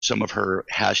of her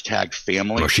hashtag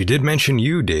family. Well, she did mention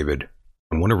you, David,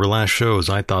 in one of her last shows.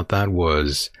 I thought that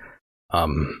was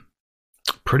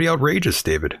pretty outrageous,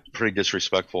 David. Pretty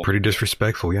disrespectful. Pretty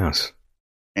disrespectful, yes.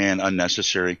 And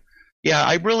unnecessary. Yeah,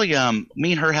 I really,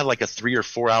 me and her had like a 3 or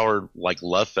 4 hour like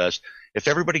love fest. If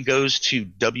everybody goes to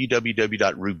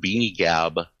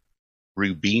www.rubinigab,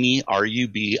 Rubini,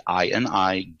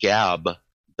 Rubini,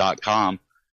 gab.com,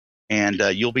 and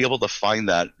you'll be able to find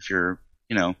that if you're,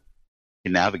 you know,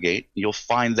 you navigate. You'll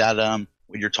find that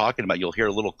what you're talking about. You'll hear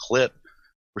a little clip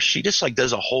where she just like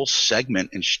does a whole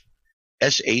segment and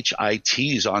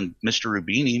SHITs on Mr.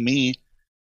 Rubini, me.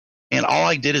 And all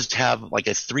I did is have like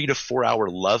a 3 to 4 hour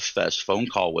love fest phone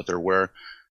call with her where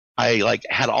I like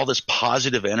had all this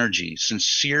positive energy,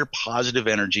 sincere positive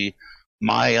energy.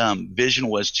 My vision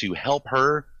was to help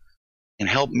her and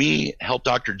help me, help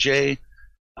Dr. J,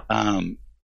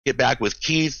 get back with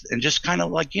Keith, and just kind of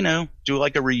like, you know, do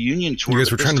like a reunion tour. You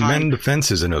guys were trying to mend the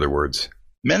fences, in other words.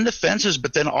 Mend the fences,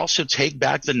 but then also take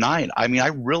back the night. I mean, I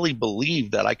really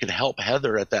believed that I could help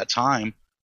Heather at that time,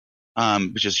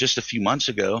 which is just a few months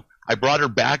ago. I brought her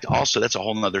back also. That's a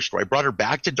whole nother story. I brought her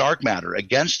back to Dark Matter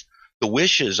against the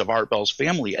wishes of Art Bell's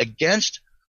family, against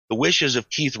the wishes of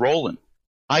Keith Rowland.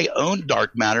 I owned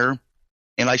Dark Matter,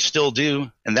 and I still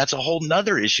do. And that's a whole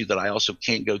nother issue that I also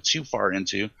can't go too far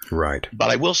into. Right. But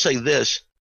I will say this.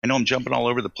 I know I'm jumping all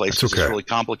over the place. That's okay. It's really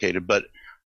complicated, but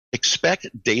expect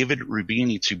David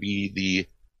Rubini to be the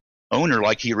owner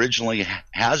like he originally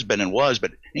has been and was,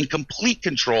 but in complete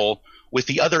control with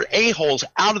the other a-holes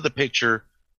out of the picture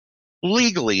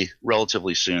legally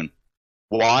relatively soon.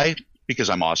 Why? Because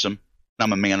I'm awesome.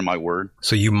 I'm a man of my word.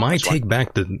 So you might take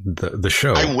back the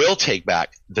show. I will take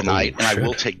back the night, and I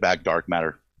will take back Dark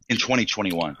Matter in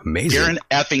 2021. Amazing. Darren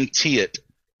effing T it.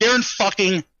 Darren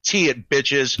fucking T it,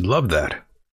 bitches. Love that.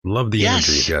 Love the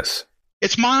energy, yes.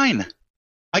 It's mine.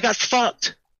 I got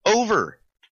fucked over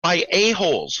by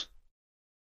a-holes.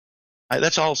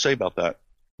 That's all I'll say about that.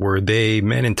 Were they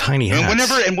men in tiny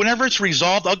hats? And whenever it's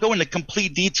resolved, I'll go into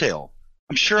complete detail.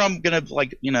 I'm sure I'm gonna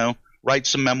write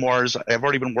some memoirs. I've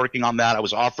already been working on that. I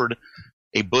was offered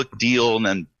a book deal, and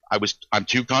then I'm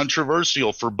too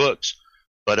controversial for books,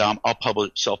 but I'll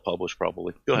self-publish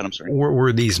probably. Go ahead. I'm sorry.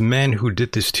 Were these men who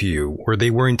did this to you? Were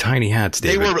they wearing tiny hats,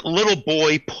 David? They were little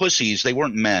boy pussies. They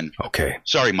weren't men. Okay.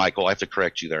 Sorry, Michael. I have to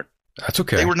correct you there. That's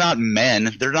okay. They were not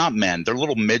men. They're not men. They're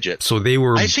little midgets. So they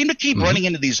were. I seem to keep running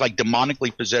into these like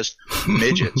demonically possessed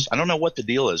midgets. I don't know what the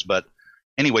deal is, but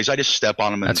anyways, I just step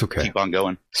on them and keep on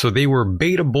going. So they were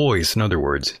beta boys, in other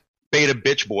words. Beta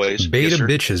bitch boys. Beta yes,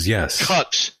 bitches, yes.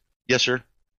 Cucks. Yes, sir.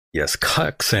 Yes,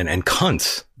 cucks and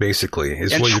cunts, basically,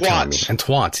 is and what twats. You're telling me. And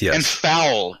twats, yes. And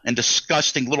foul and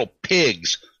disgusting little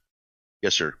pigs.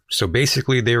 Yes, sir. So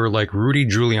basically they were like Rudy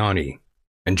Giuliani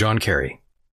and John Kerry.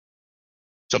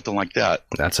 Something like that.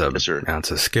 That's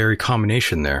a scary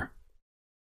combination there.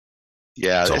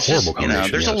 Yeah, it's a horrible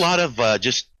combination. There's a lot of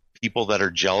just people that are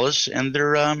jealous, and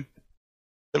they're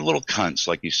little cunts,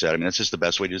 like you said. I mean, that's just the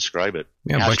best way to describe it.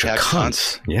 Yeah, a bunch of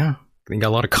cunts. Yeah, you got a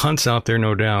lot of cunts out there,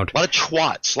 no doubt. A lot of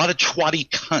twats, a lot of twatty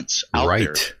cunts out there.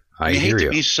 Right, I hear you. hate to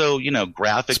be so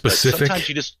graphic, specific. But sometimes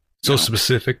you just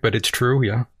specific, but it's true.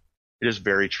 Yeah. It is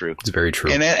very true. It's very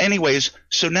true. And anyways,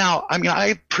 so now, I mean,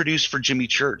 I produce for Jimmy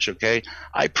Church, okay?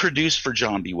 I produce for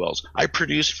John B. Wells. I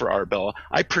produce for Art Bell.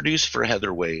 I produce for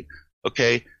Heather Wade,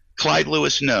 okay? Clyde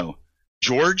Lewis, no.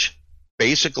 George,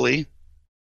 basically.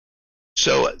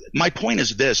 So my point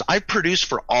is this. I've produced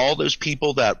for all those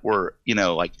people that were,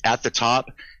 like at the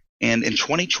top. And in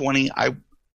 2020, I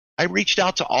reached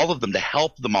out to all of them to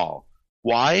help them all.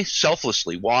 Why?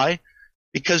 Selflessly. Why?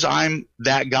 Because I'm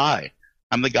that guy.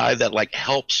 I'm the guy that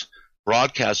helps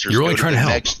broadcasters You're only go trying to the to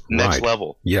help. next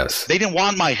level. Yes. They didn't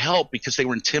want my help because they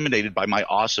were intimidated by my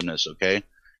awesomeness, okay?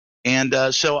 And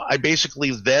so I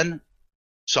basically then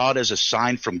saw it as a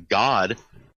sign from God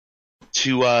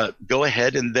to go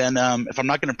ahead and then if I'm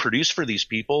not going to produce for these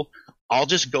people, I'll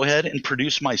just go ahead and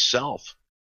produce myself.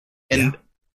 And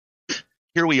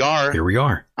here we are. Here we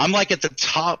are. I'm like at the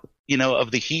top,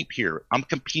 of the heap here. I'm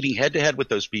competing head to head with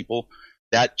those people.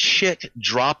 That chick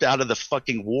dropped out of the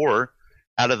fucking war,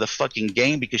 out of the fucking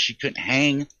game because she couldn't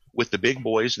hang with the big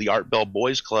boys, the Art Bell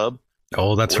Boys Club.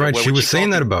 Oh, that's right. She was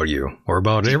saying that about you or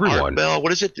about everyone. Art Bell,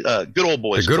 what is it? Good Old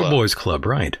Boys Club. The Good Old Boys Club,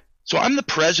 right. So I'm the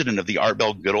president of the Art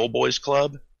Bell Good Old Boys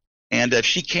Club. And if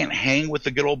she can't hang with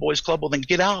the Good Old Boys Club, well, then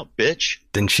get out, bitch.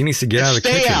 Then she needs to get out of the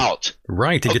kitchen. Stay out.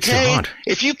 Right, it gets so hot.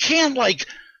 If you can,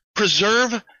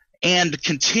 preserve and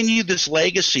continue this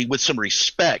legacy with some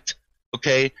respect,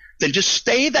 okay, then just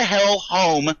stay the hell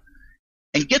home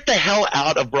and get the hell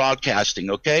out of broadcasting,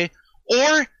 okay?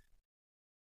 Or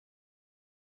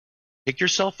pick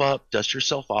yourself up, dust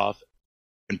yourself off,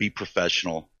 and be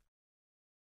professional.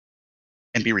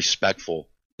 And be respectful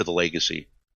to the legacy.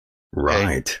 Okay?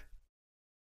 Right.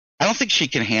 I don't think she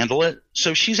can handle it,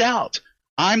 so she's out.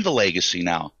 I'm the legacy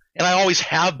now, and I always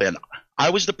have been.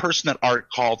 I was the person that Art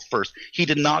called first. He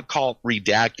did not call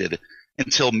redacted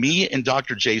until me and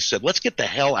Dr. J said, let's get the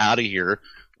hell out of here.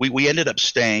 We ended up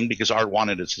staying because Art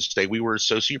wanted us to stay. We were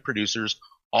associate producers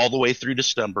all the way through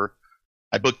December.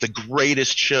 I booked the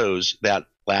greatest shows that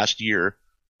last year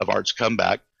of Art's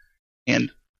comeback,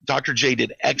 and Dr. J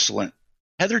did excellent.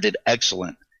 Heather did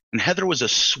excellent, and Heather was a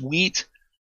sweet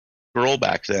girl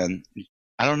back then.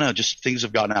 I don't know, just things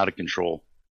have gotten out of control.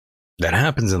 That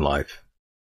happens in life.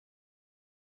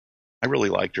 I really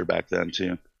liked her back then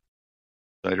too.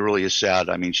 But it really is sad.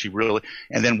 I mean, she really.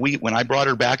 And then when I brought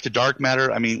her back to Dark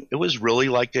Matter, I mean, it was really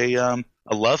like a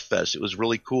love fest. It was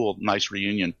really cool, nice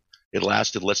reunion. It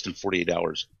lasted less than 48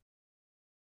 hours.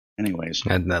 Anyways,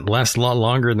 and that lasts a lot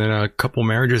longer than a couple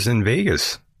marriages in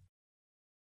Vegas.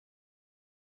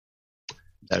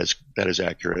 That is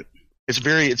accurate.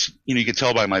 It's you can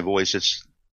tell by my voice. It's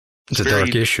a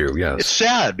dark issue. Yes, it's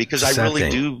sad because I really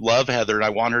do love Heather and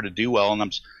I want her to do well,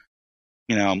 and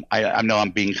I know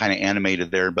I'm being kind of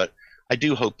animated there, but I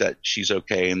do hope that she's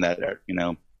okay and that,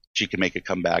 she can make a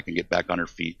comeback and get back on her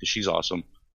feet because she's awesome.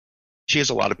 She has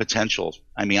a lot of potential.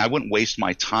 I mean, I wouldn't waste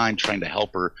my time trying to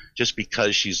help her just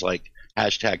because she's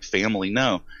 #family.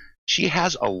 No, she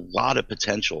has a lot of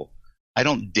potential. I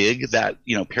don't dig that,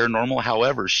 paranormal.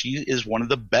 However, she is one of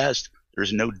the best.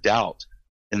 There's no doubt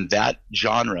in that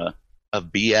genre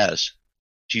of BS.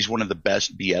 She's one of the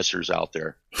best BSers out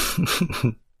there.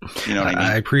 You know what I mean?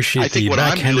 I appreciate. I think what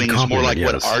I'm doing is more like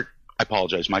yes. what Art. I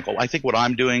apologize, Michael. I think what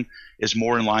I'm doing is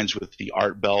more in lines with the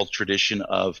Art Bell tradition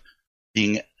of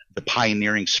being the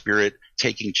pioneering spirit,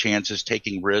 taking chances,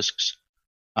 taking risks.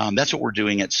 That's what we're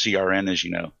doing at CRN, as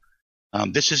you know.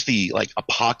 This is the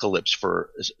apocalypse for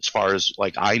as far as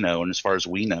I know and as far as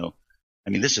we know. I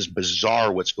mean, this is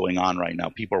bizarre what's going on right now.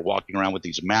 People are walking around with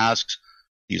these masks,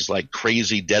 these like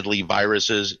crazy deadly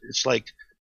viruses. It's like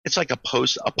a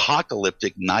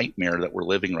post-apocalyptic nightmare that we're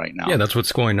living right now. Yeah, that's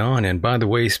what's going on. And by the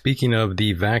way, speaking of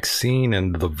the vaccine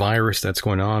and the virus that's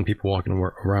going on, people walking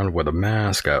around with a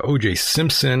mask. O.J.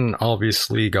 Simpson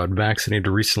obviously got vaccinated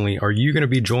recently. Are you going to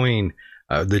be joining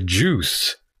the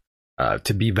juice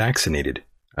to be vaccinated,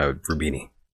 Rubini?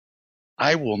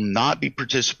 I will not be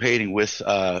participating with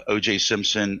O.J.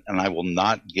 Simpson, and I will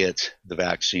not get the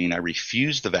vaccine. I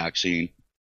refuse the vaccine.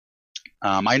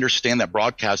 I understand that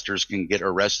broadcasters can get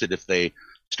arrested if they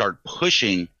start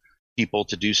pushing people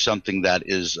to do something that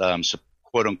is,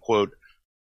 quote unquote,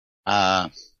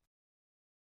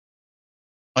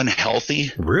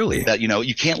 unhealthy. Really? That,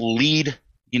 you can't lead,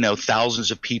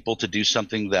 thousands of people to do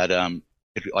something that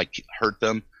could like hurt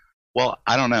them. Well,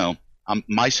 I don't know.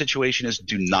 My situation is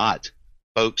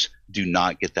folks, do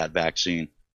not get that vaccine.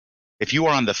 If you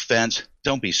are on the fence,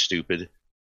 don't be stupid.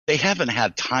 They haven't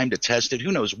had time to test it.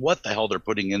 Who knows what the hell they're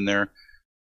putting in there?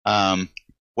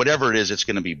 Whatever it is, it's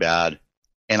going to be bad.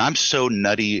 And I'm so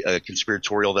nutty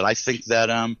conspiratorial that I think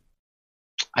that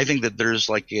there's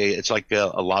it's like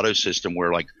a lotto system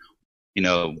where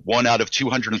 1 out of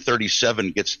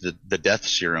 237 gets the death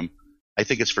serum. I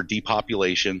think it's for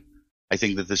depopulation. I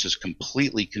think that this is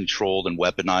completely controlled and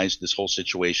weaponized, this whole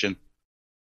situation.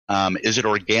 Is it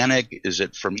organic? Is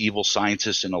it from evil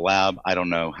scientists in a lab? I don't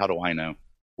know. How do I know?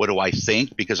 What do I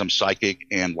think? Because I'm psychic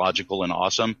and logical and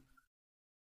awesome.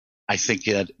 I think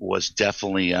it was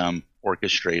definitely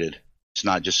orchestrated. It's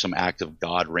not just some act of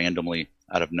God randomly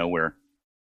out of nowhere.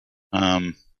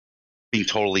 Being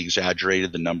totally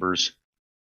exaggerated, the numbers,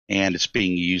 and it's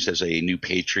being used as a new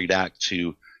Patriot Act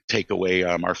to take away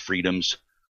our freedoms,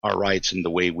 our rights, and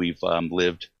the way we've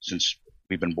lived since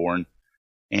we've been born.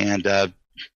 And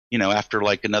after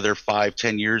like another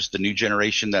 5-10 years, the new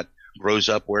generation that grows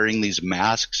up wearing these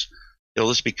masks,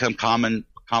 it'll just become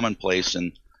commonplace,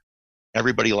 and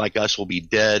everybody like us will be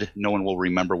dead. No one will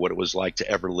remember what it was like to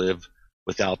ever live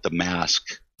without the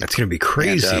mask. That's going to be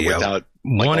crazy. And,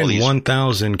 1 in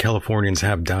 1,000 Californians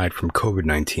have died from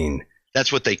COVID-19.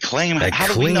 That's what they claim.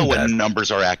 How do we know what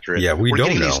numbers are accurate? Yeah, We're don't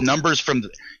getting know. These numbers from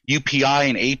UPI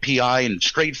and API and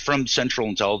straight from Central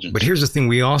Intelligence. But here's the thing.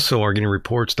 We also are getting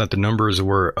reports that the numbers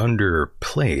were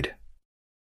underplayed.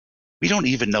 We don't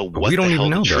even know what the hell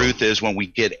the truth is when we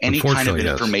get any kind of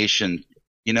information. Yes.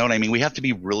 You know what I mean? We have to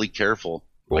be really careful.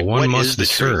 Well, one must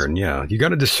discern. Yeah, you got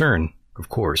to discern, of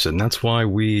course. And that's why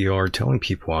we are telling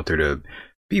people out there to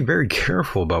be very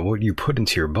careful about what you put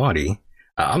into your body.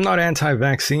 I'm not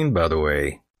anti-vaccine, by the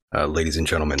way, ladies and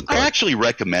gentlemen. I actually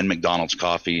recommend McDonald's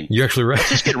coffee. You actually Let's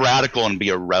just get radical and be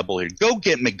a rebel here. Go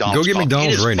get McDonald's coffee.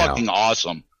 McDonald's right now. It is fucking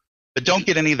awesome. But don't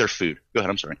get any of their food. Go ahead.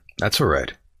 I'm sorry. That's all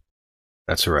right.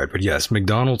 That's all right. But yes,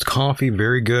 McDonald's coffee,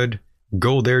 very good.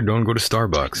 Go there. Don't go to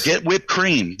Starbucks. Get whipped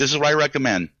cream. This is what I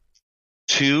recommend.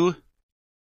 2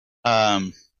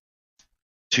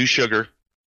 sugar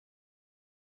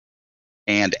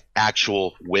and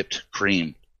actual whipped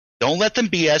cream. Don't let them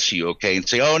BS you, okay, and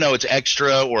say, oh, no, it's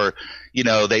extra, or,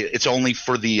 it's only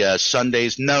for the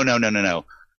Sundays. No.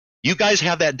 You guys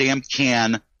have that damn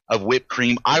can of whipped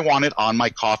cream. I want it on my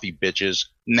coffee, bitches,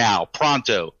 now,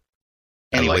 pronto.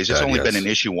 Anyways, it's only been an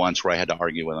issue once where I had to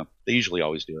argue with them. They usually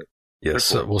always do it.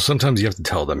 Yes. Well, sometimes you have to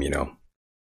tell them,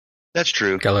 That's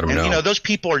true. Gotta let them know. Those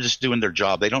people are just doing their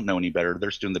job. They don't know any better.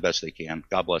 They're just doing the best they can.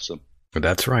 God bless them.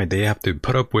 That's right. They have to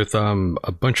put up with a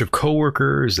bunch of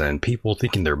coworkers and people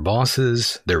thinking they're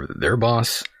bosses. They're their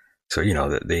boss. So,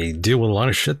 they deal with a lot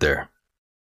of shit there.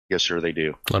 Yes, sir, they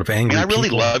do. A lot of angry people. I really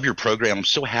love your program. I'm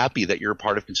so happy that you're a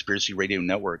part of Conspiracy Radio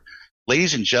Network.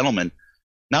 Ladies and gentlemen,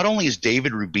 not only is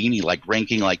David Rubini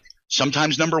ranking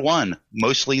sometimes number 1,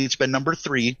 mostly it's been number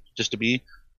 3, just to be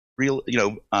real,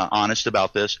 honest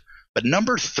about this, but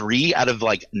number 3 out of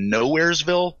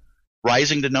Nowheresville,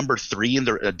 rising to number 3 in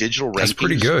the digital rankings. That's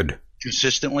pretty good.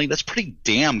 Consistently. That's pretty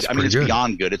damn good. It's good.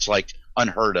 Beyond good. It's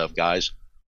unheard of, guys.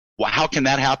 Well, how can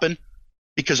that happen?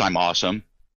 Because I'm awesome.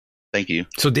 Thank you.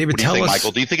 So, David, tell us,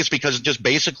 Michael, do you think it's because just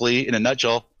basically, in a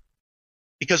nutshell,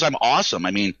 because I'm awesome?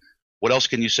 I mean, what else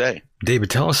can you say? David,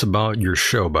 tell us about your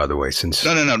show, by the way, since...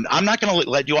 No. I'm not going to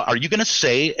let you... Are you going to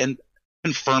say and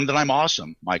confirm that I'm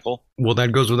awesome, Michael? Well,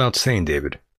 that goes without saying,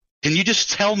 David. Can you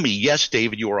just tell me, yes,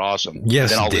 David, you are awesome?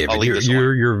 Yes, David,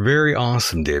 you're very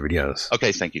awesome, David, yes.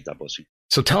 Okay, thank you. God bless you.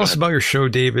 So tell us about your show,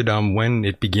 David, when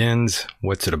it begins,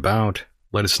 what's it about?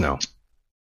 Let us know.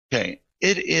 Okay.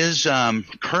 It is,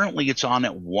 currently it's on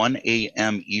at 1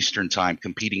 a.m. Eastern time,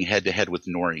 competing head-to-head with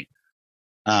Nori.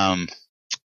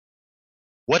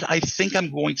 what I think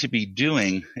I'm going to be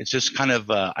doing, it's just kind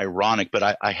of ironic,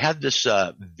 but I had this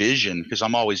vision because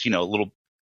I'm always, I'm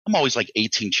always like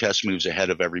 18 chess moves ahead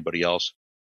of everybody else.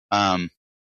 I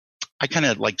kind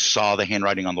of like saw the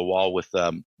handwriting on the wall with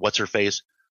what's her face.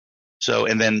 So,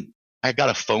 and then I got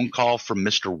a phone call from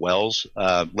Mr. Wells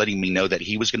letting me know that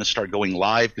he was going to start going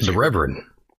live. The Reverend.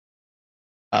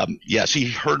 Yes, he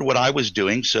heard what I was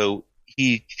doing. So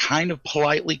he kind of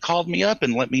politely called me up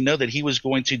and let me know that he was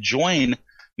going to join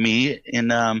me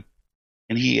and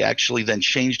he actually then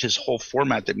changed his whole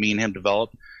format that me and him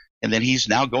developed, and then he's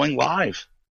now going live.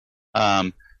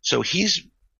 So he's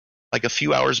like a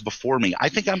few hours before me. I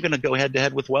think I'm going to go head to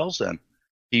head with Wells then.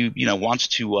 He wants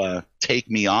to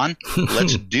take me on.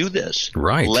 Let's do this.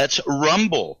 Right. Let's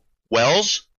rumble,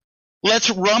 Wells. Let's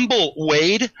rumble,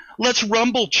 Wade. Let's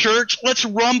rumble, Church. Let's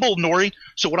rumble, Nori.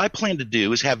 So what I plan to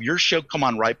do is have your show come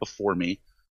on right before me.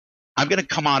 I'm going to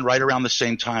come on right around the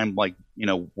same time, like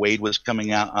Wade was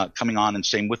coming on, and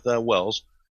same with Wells,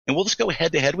 and we'll just go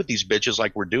head to head with these bitches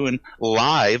like we're doing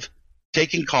live,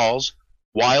 taking calls,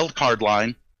 wild card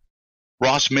line,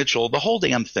 Ross Mitchell, the whole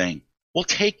damn thing. We'll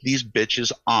take these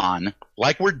bitches on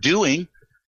like we're doing,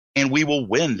 and we will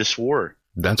win this war.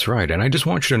 That's right, and I just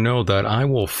want you to know that I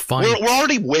will fight. We're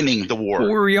already winning the war.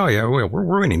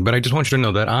 We're winning, but I just want you to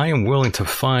know that I am willing to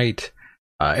fight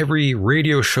every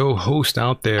radio show host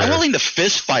out there. I'm willing to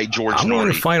fist fight George Nori. I'm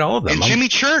willing to fight all of them. And Jimmy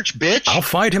Church, bitch. I'll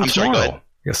fight him tomorrow. Sorry,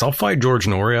 yes, I'll fight George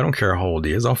Nori. I don't care how old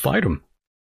he is. I'll fight him.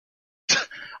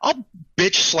 I'll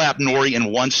bitch slap Nori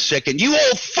in 1 second. You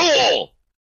old fool!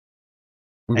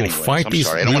 We will fight these.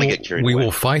 Sorry, I don't want to get carried away. We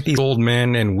will fight these old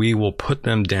men, and we will put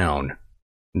them down.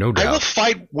 No doubt. I will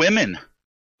fight women.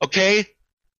 Okay?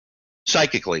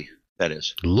 Psychically, that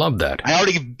is. Love that. I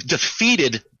already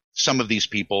defeated some of these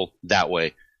people that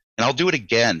way, and I'll do it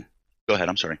again. Go ahead.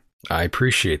 I'm sorry. I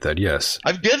appreciate that. Yes.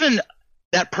 I've given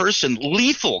that person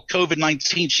lethal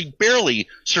COVID-19. She barely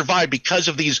survived because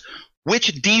of these witch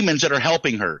demons that are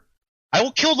helping her. I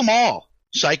will kill them all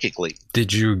psychically.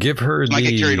 Did you give her I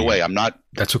get carried away. I'm not.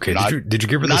 That's okay. Did you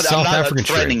give her the South African I'm not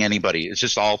threatening strain? anybody. It's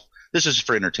just all. This is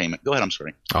for entertainment. Go ahead. I'm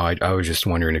sorry. Oh, I was just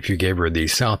wondering if you gave her the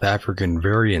South African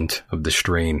variant of the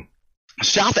strain.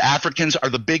 South Africans are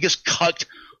the biggest cucked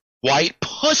white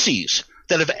pussies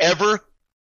that have ever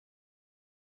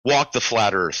walked the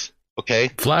flat earth. Okay?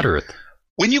 Flat earth.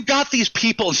 When you got these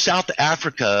people in South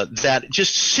Africa that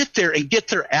just sit there and get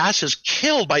their asses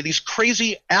killed by these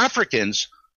crazy Africans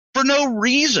for no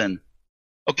reason.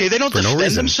 Okay? They don't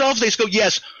defend themselves. They just go,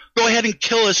 yes, go ahead and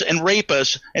kill us and rape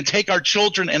us and take our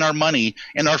children and our money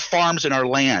and our farms and our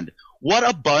land. What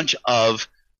a bunch of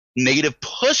native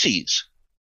pussies.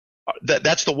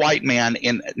 That's the white man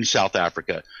in South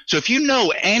Africa. So if you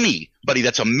know anybody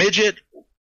that's a midget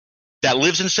that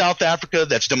lives in South Africa,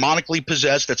 that's demonically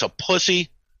possessed, that's a pussy,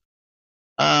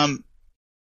 don't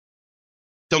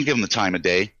give them the time of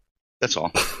day. That's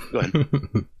all. Go ahead.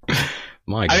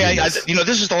 My goodness.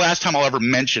 This is the last time I'll ever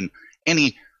mention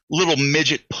any little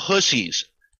midget pussies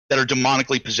that are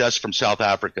demonically possessed from South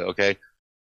Africa, okay?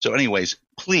 So anyways,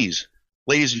 please,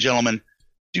 ladies and gentlemen,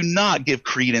 do not give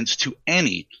credence to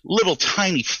any little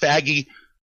tiny faggy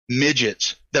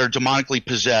midgets that are demonically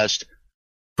possessed.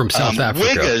 From South Africa.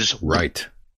 Wiggas, right.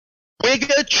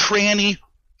 Wigga, tranny,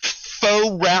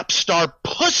 faux rap star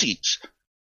pussies.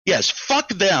 Yes, fuck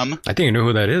them. I think I know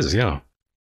who that is, yeah.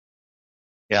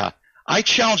 Yeah. I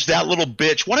challenge that little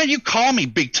bitch. Why don't you call me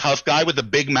big tough guy with a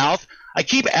big mouth? I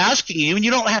keep asking you, and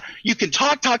you don't have. You can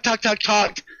talk.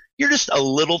 You're just a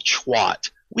little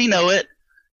twat. We know it.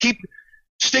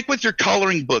 Stick with your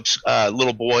coloring books,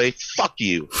 little boy. Fuck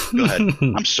you. Go ahead.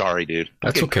 I'm sorry, dude.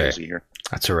 That's okay. Here.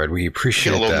 That's all right. We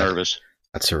appreciate that. Get a little nervous.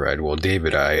 That's all right. Well,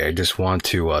 David, I just want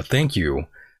to thank you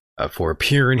for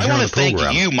appearing here on the program. I want to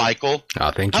thank you, Michael.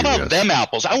 Thank you. How about them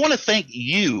apples? I want to thank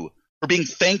you for being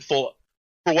thankful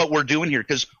for what we're doing here,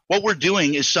 because what we're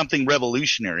doing is something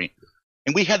revolutionary,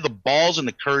 and we had the balls and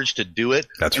the courage to do it.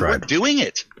 That's right. We're doing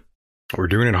it. We're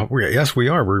doing it. Yes, we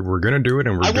are. We're going to do it,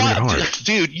 and we're doing it hard.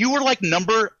 Dude, you were like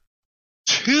number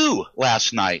 2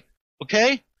 last night.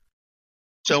 Okay.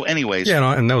 So, anyways.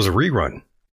 Yeah, and that was a rerun.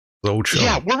 The old show.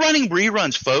 Yeah, we're running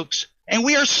reruns, folks, and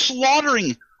we are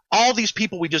slaughtering all these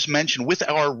people we just mentioned with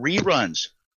our reruns.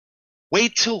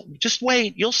 Just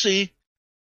wait. You'll see.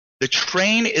 The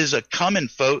train is a-coming,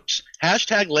 folks.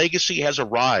 # legacy has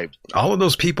arrived. All of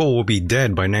those people will be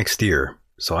dead by next year,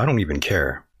 so I don't even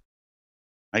care.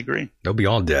 I agree. They'll be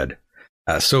all dead.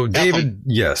 So, David,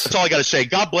 yes. That's all I got to say.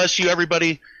 God bless you,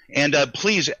 everybody. And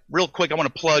please, real quick, I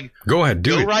want to plug. Go ahead.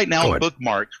 Do it. Go right now and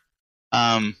bookmark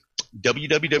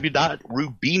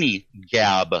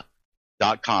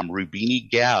www.rubinigab.com.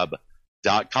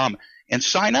 Rubinigab.com. and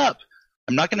sign up.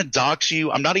 I'm not going to dox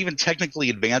you. I'm not even technically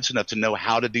advanced enough to know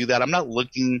how to do that. I'm not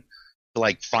looking to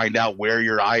like find out where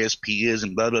your ISP is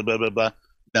and blah, blah, blah, blah, blah.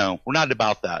 No, we're not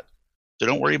about that. So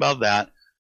don't worry about that.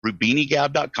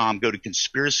 RubiniGab.com. Go to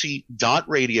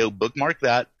conspiracy.radio. Bookmark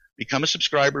that. Become a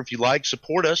subscriber if you like.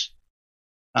 Support us.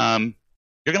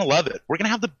 You're going to love it. We're going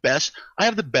to have the best. I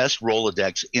have the best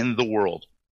Rolodex in the world.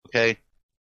 Okay.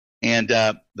 And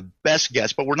the best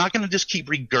guests, but we're not going to just keep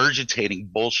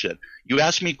regurgitating bullshit. You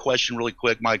asked me a question really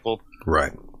quick, Michael.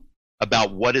 Right.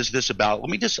 About what is this about? Let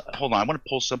me just hold on. I want to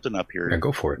pull something up here. Yeah,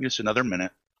 go for it. Just another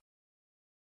minute.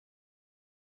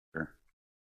 Sure.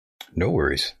 No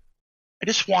worries. I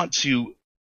just want to,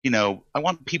 I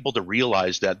want people to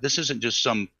realize that this isn't just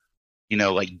some,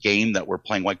 like game that we're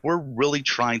playing. Like we're really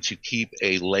trying to keep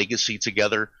a legacy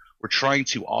together. We're trying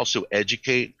to also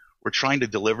educate. We're trying to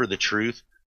deliver the truth.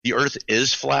 The earth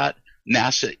is flat.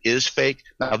 NASA is fake.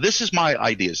 Now, this is my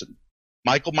ideas.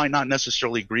 Michael might not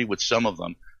necessarily agree with some of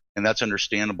them, and that's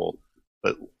understandable.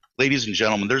 But ladies and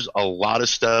gentlemen, there's a lot of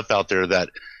stuff out there that,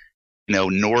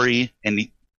 Nori and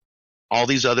all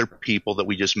these other people that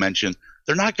we just mentioned,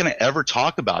 they're not going to ever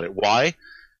talk about it. Why?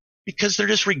 Because they're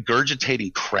just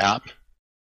regurgitating crap.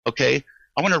 Okay?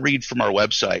 I want to read from our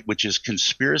website, which is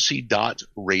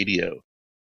conspiracy.radio.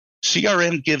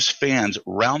 CRN gives fans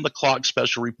round-the-clock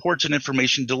special reports and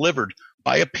information delivered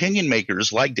by opinion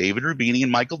makers like David Rubini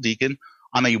and Michael Deacon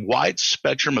on a wide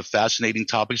spectrum of fascinating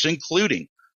topics, including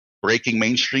breaking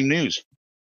mainstream news,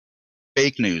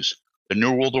 fake news, the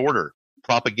New World Order,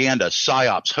 propaganda,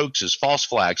 psyops, hoaxes, false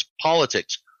flags,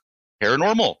 politics,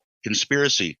 paranormal,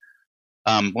 conspiracy.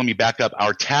 Let me back up.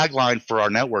 Our tagline for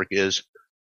our network is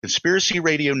Conspiracy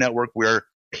Radio Network, where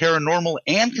paranormal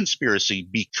and conspiracy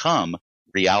become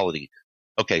reality.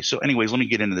 Okay, so anyways, let me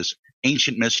get into this.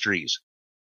 Ancient mysteries,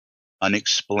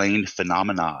 unexplained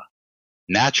phenomena,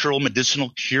 natural medicinal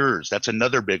cures. That's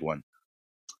another big one.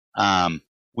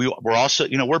 We're also,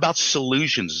 we're about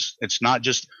solutions. It's not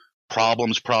just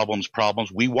problems.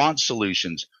 We want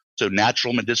solutions. So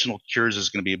natural medicinal cures is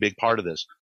going to be a big part of this.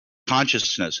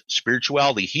 Consciousness,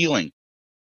 spirituality, healing,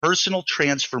 personal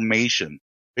transformation.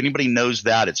 If anybody knows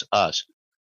that, it's us.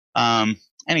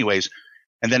 Anyways,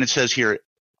 and then it says here,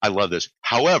 I love this.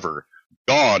 However,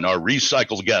 gone are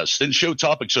recycled guests and show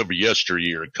topics of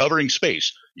yesteryear, covering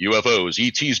space, UFOs,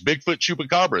 ETs, Bigfoot,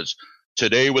 chupacabras.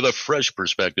 Today, with a fresh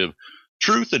perspective,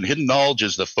 truth and hidden knowledge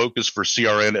is the focus for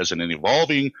CRN as an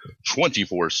evolving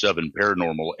 24/7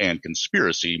 paranormal and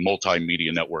conspiracy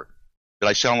multimedia network. Did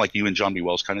I sound like you and John B.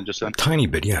 Wells kind of just then? A tiny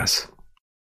bit, yes.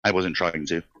 I wasn't trying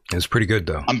to. It was pretty good,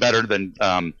 though. I'm better than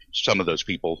some of those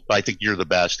people, but I think you're the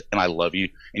best, and I love you,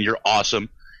 and you're awesome.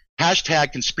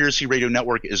 Hashtag Conspiracy Radio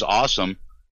Network is awesome,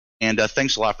 and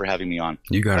thanks a lot for having me on.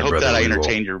 You got it, brother. I hope that I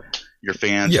entertained your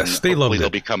fans. Yes, they love it.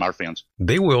 They'll become our fans.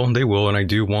 They will, and I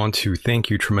do want to thank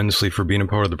you tremendously for being a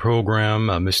part of the program,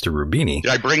 Mr. Rubini.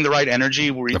 Did I bring the right energy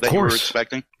that you were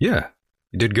expecting? Yeah,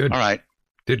 you did good. All right.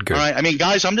 Did good. All right. I mean,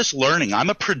 guys, I'm just learning.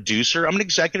 I'm a producer. I'm an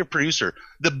executive producer.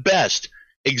 The best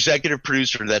executive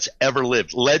producer that's ever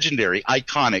lived. Legendary,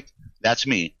 iconic. That's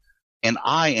me. And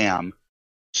I am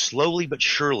slowly but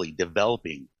surely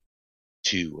developing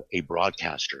to a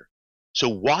broadcaster. So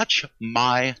watch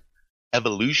my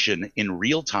evolution in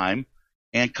real time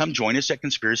and come join us at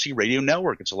Conspiracy Radio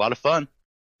Network. It's a lot of fun.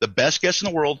 The best guests in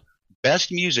the world,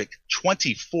 best music,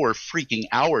 24 freaking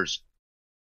hours.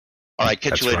 All right,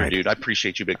 catch you later, dude. I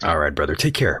appreciate you big time. All right, brother.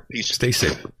 Take care. Peace. Stay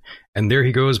safe. And there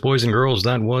he goes, boys and girls.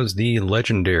 That was the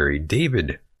legendary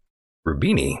David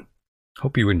Rubini.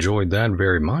 Hope you enjoyed that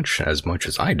very much as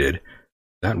I did.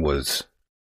 That was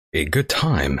a good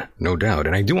time, no doubt.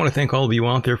 And I do want to thank all of you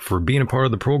out there for being a part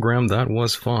of the program. That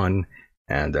was fun.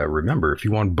 And remember, if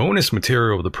you want bonus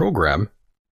material of the program,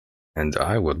 and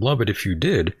I would love it if you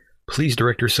did, please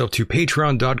direct yourself to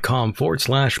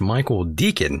patreon.com/Michael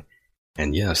Deacon.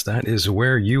 And yes, that is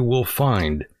where you will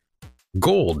find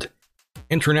gold.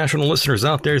 International listeners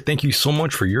out there, thank you so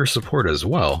much for your support as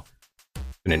well.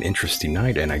 It's been an interesting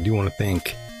night, and I do want to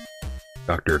thank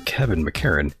Dr. Kevin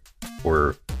McCairn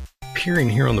for appearing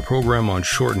here on the program on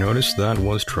short notice. That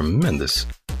was tremendous.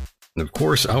 And of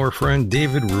course, our friend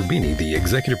David Rubini, the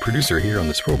executive producer here on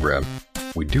this program.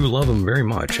 We do love him very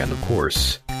much, and of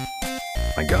course,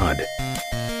 my God,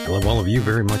 I love all of you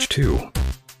very much too.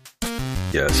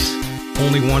 Yes.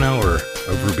 Only 1 hour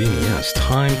of Rubini, yes,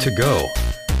 time to go.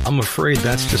 I'm afraid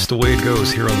that's just the way it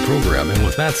goes here on the program. And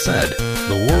with that said,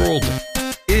 the world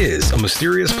is a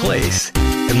mysterious place,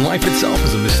 and life itself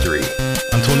is a mystery.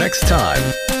 Until next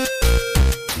time,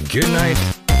 good night,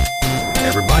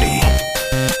 everybody.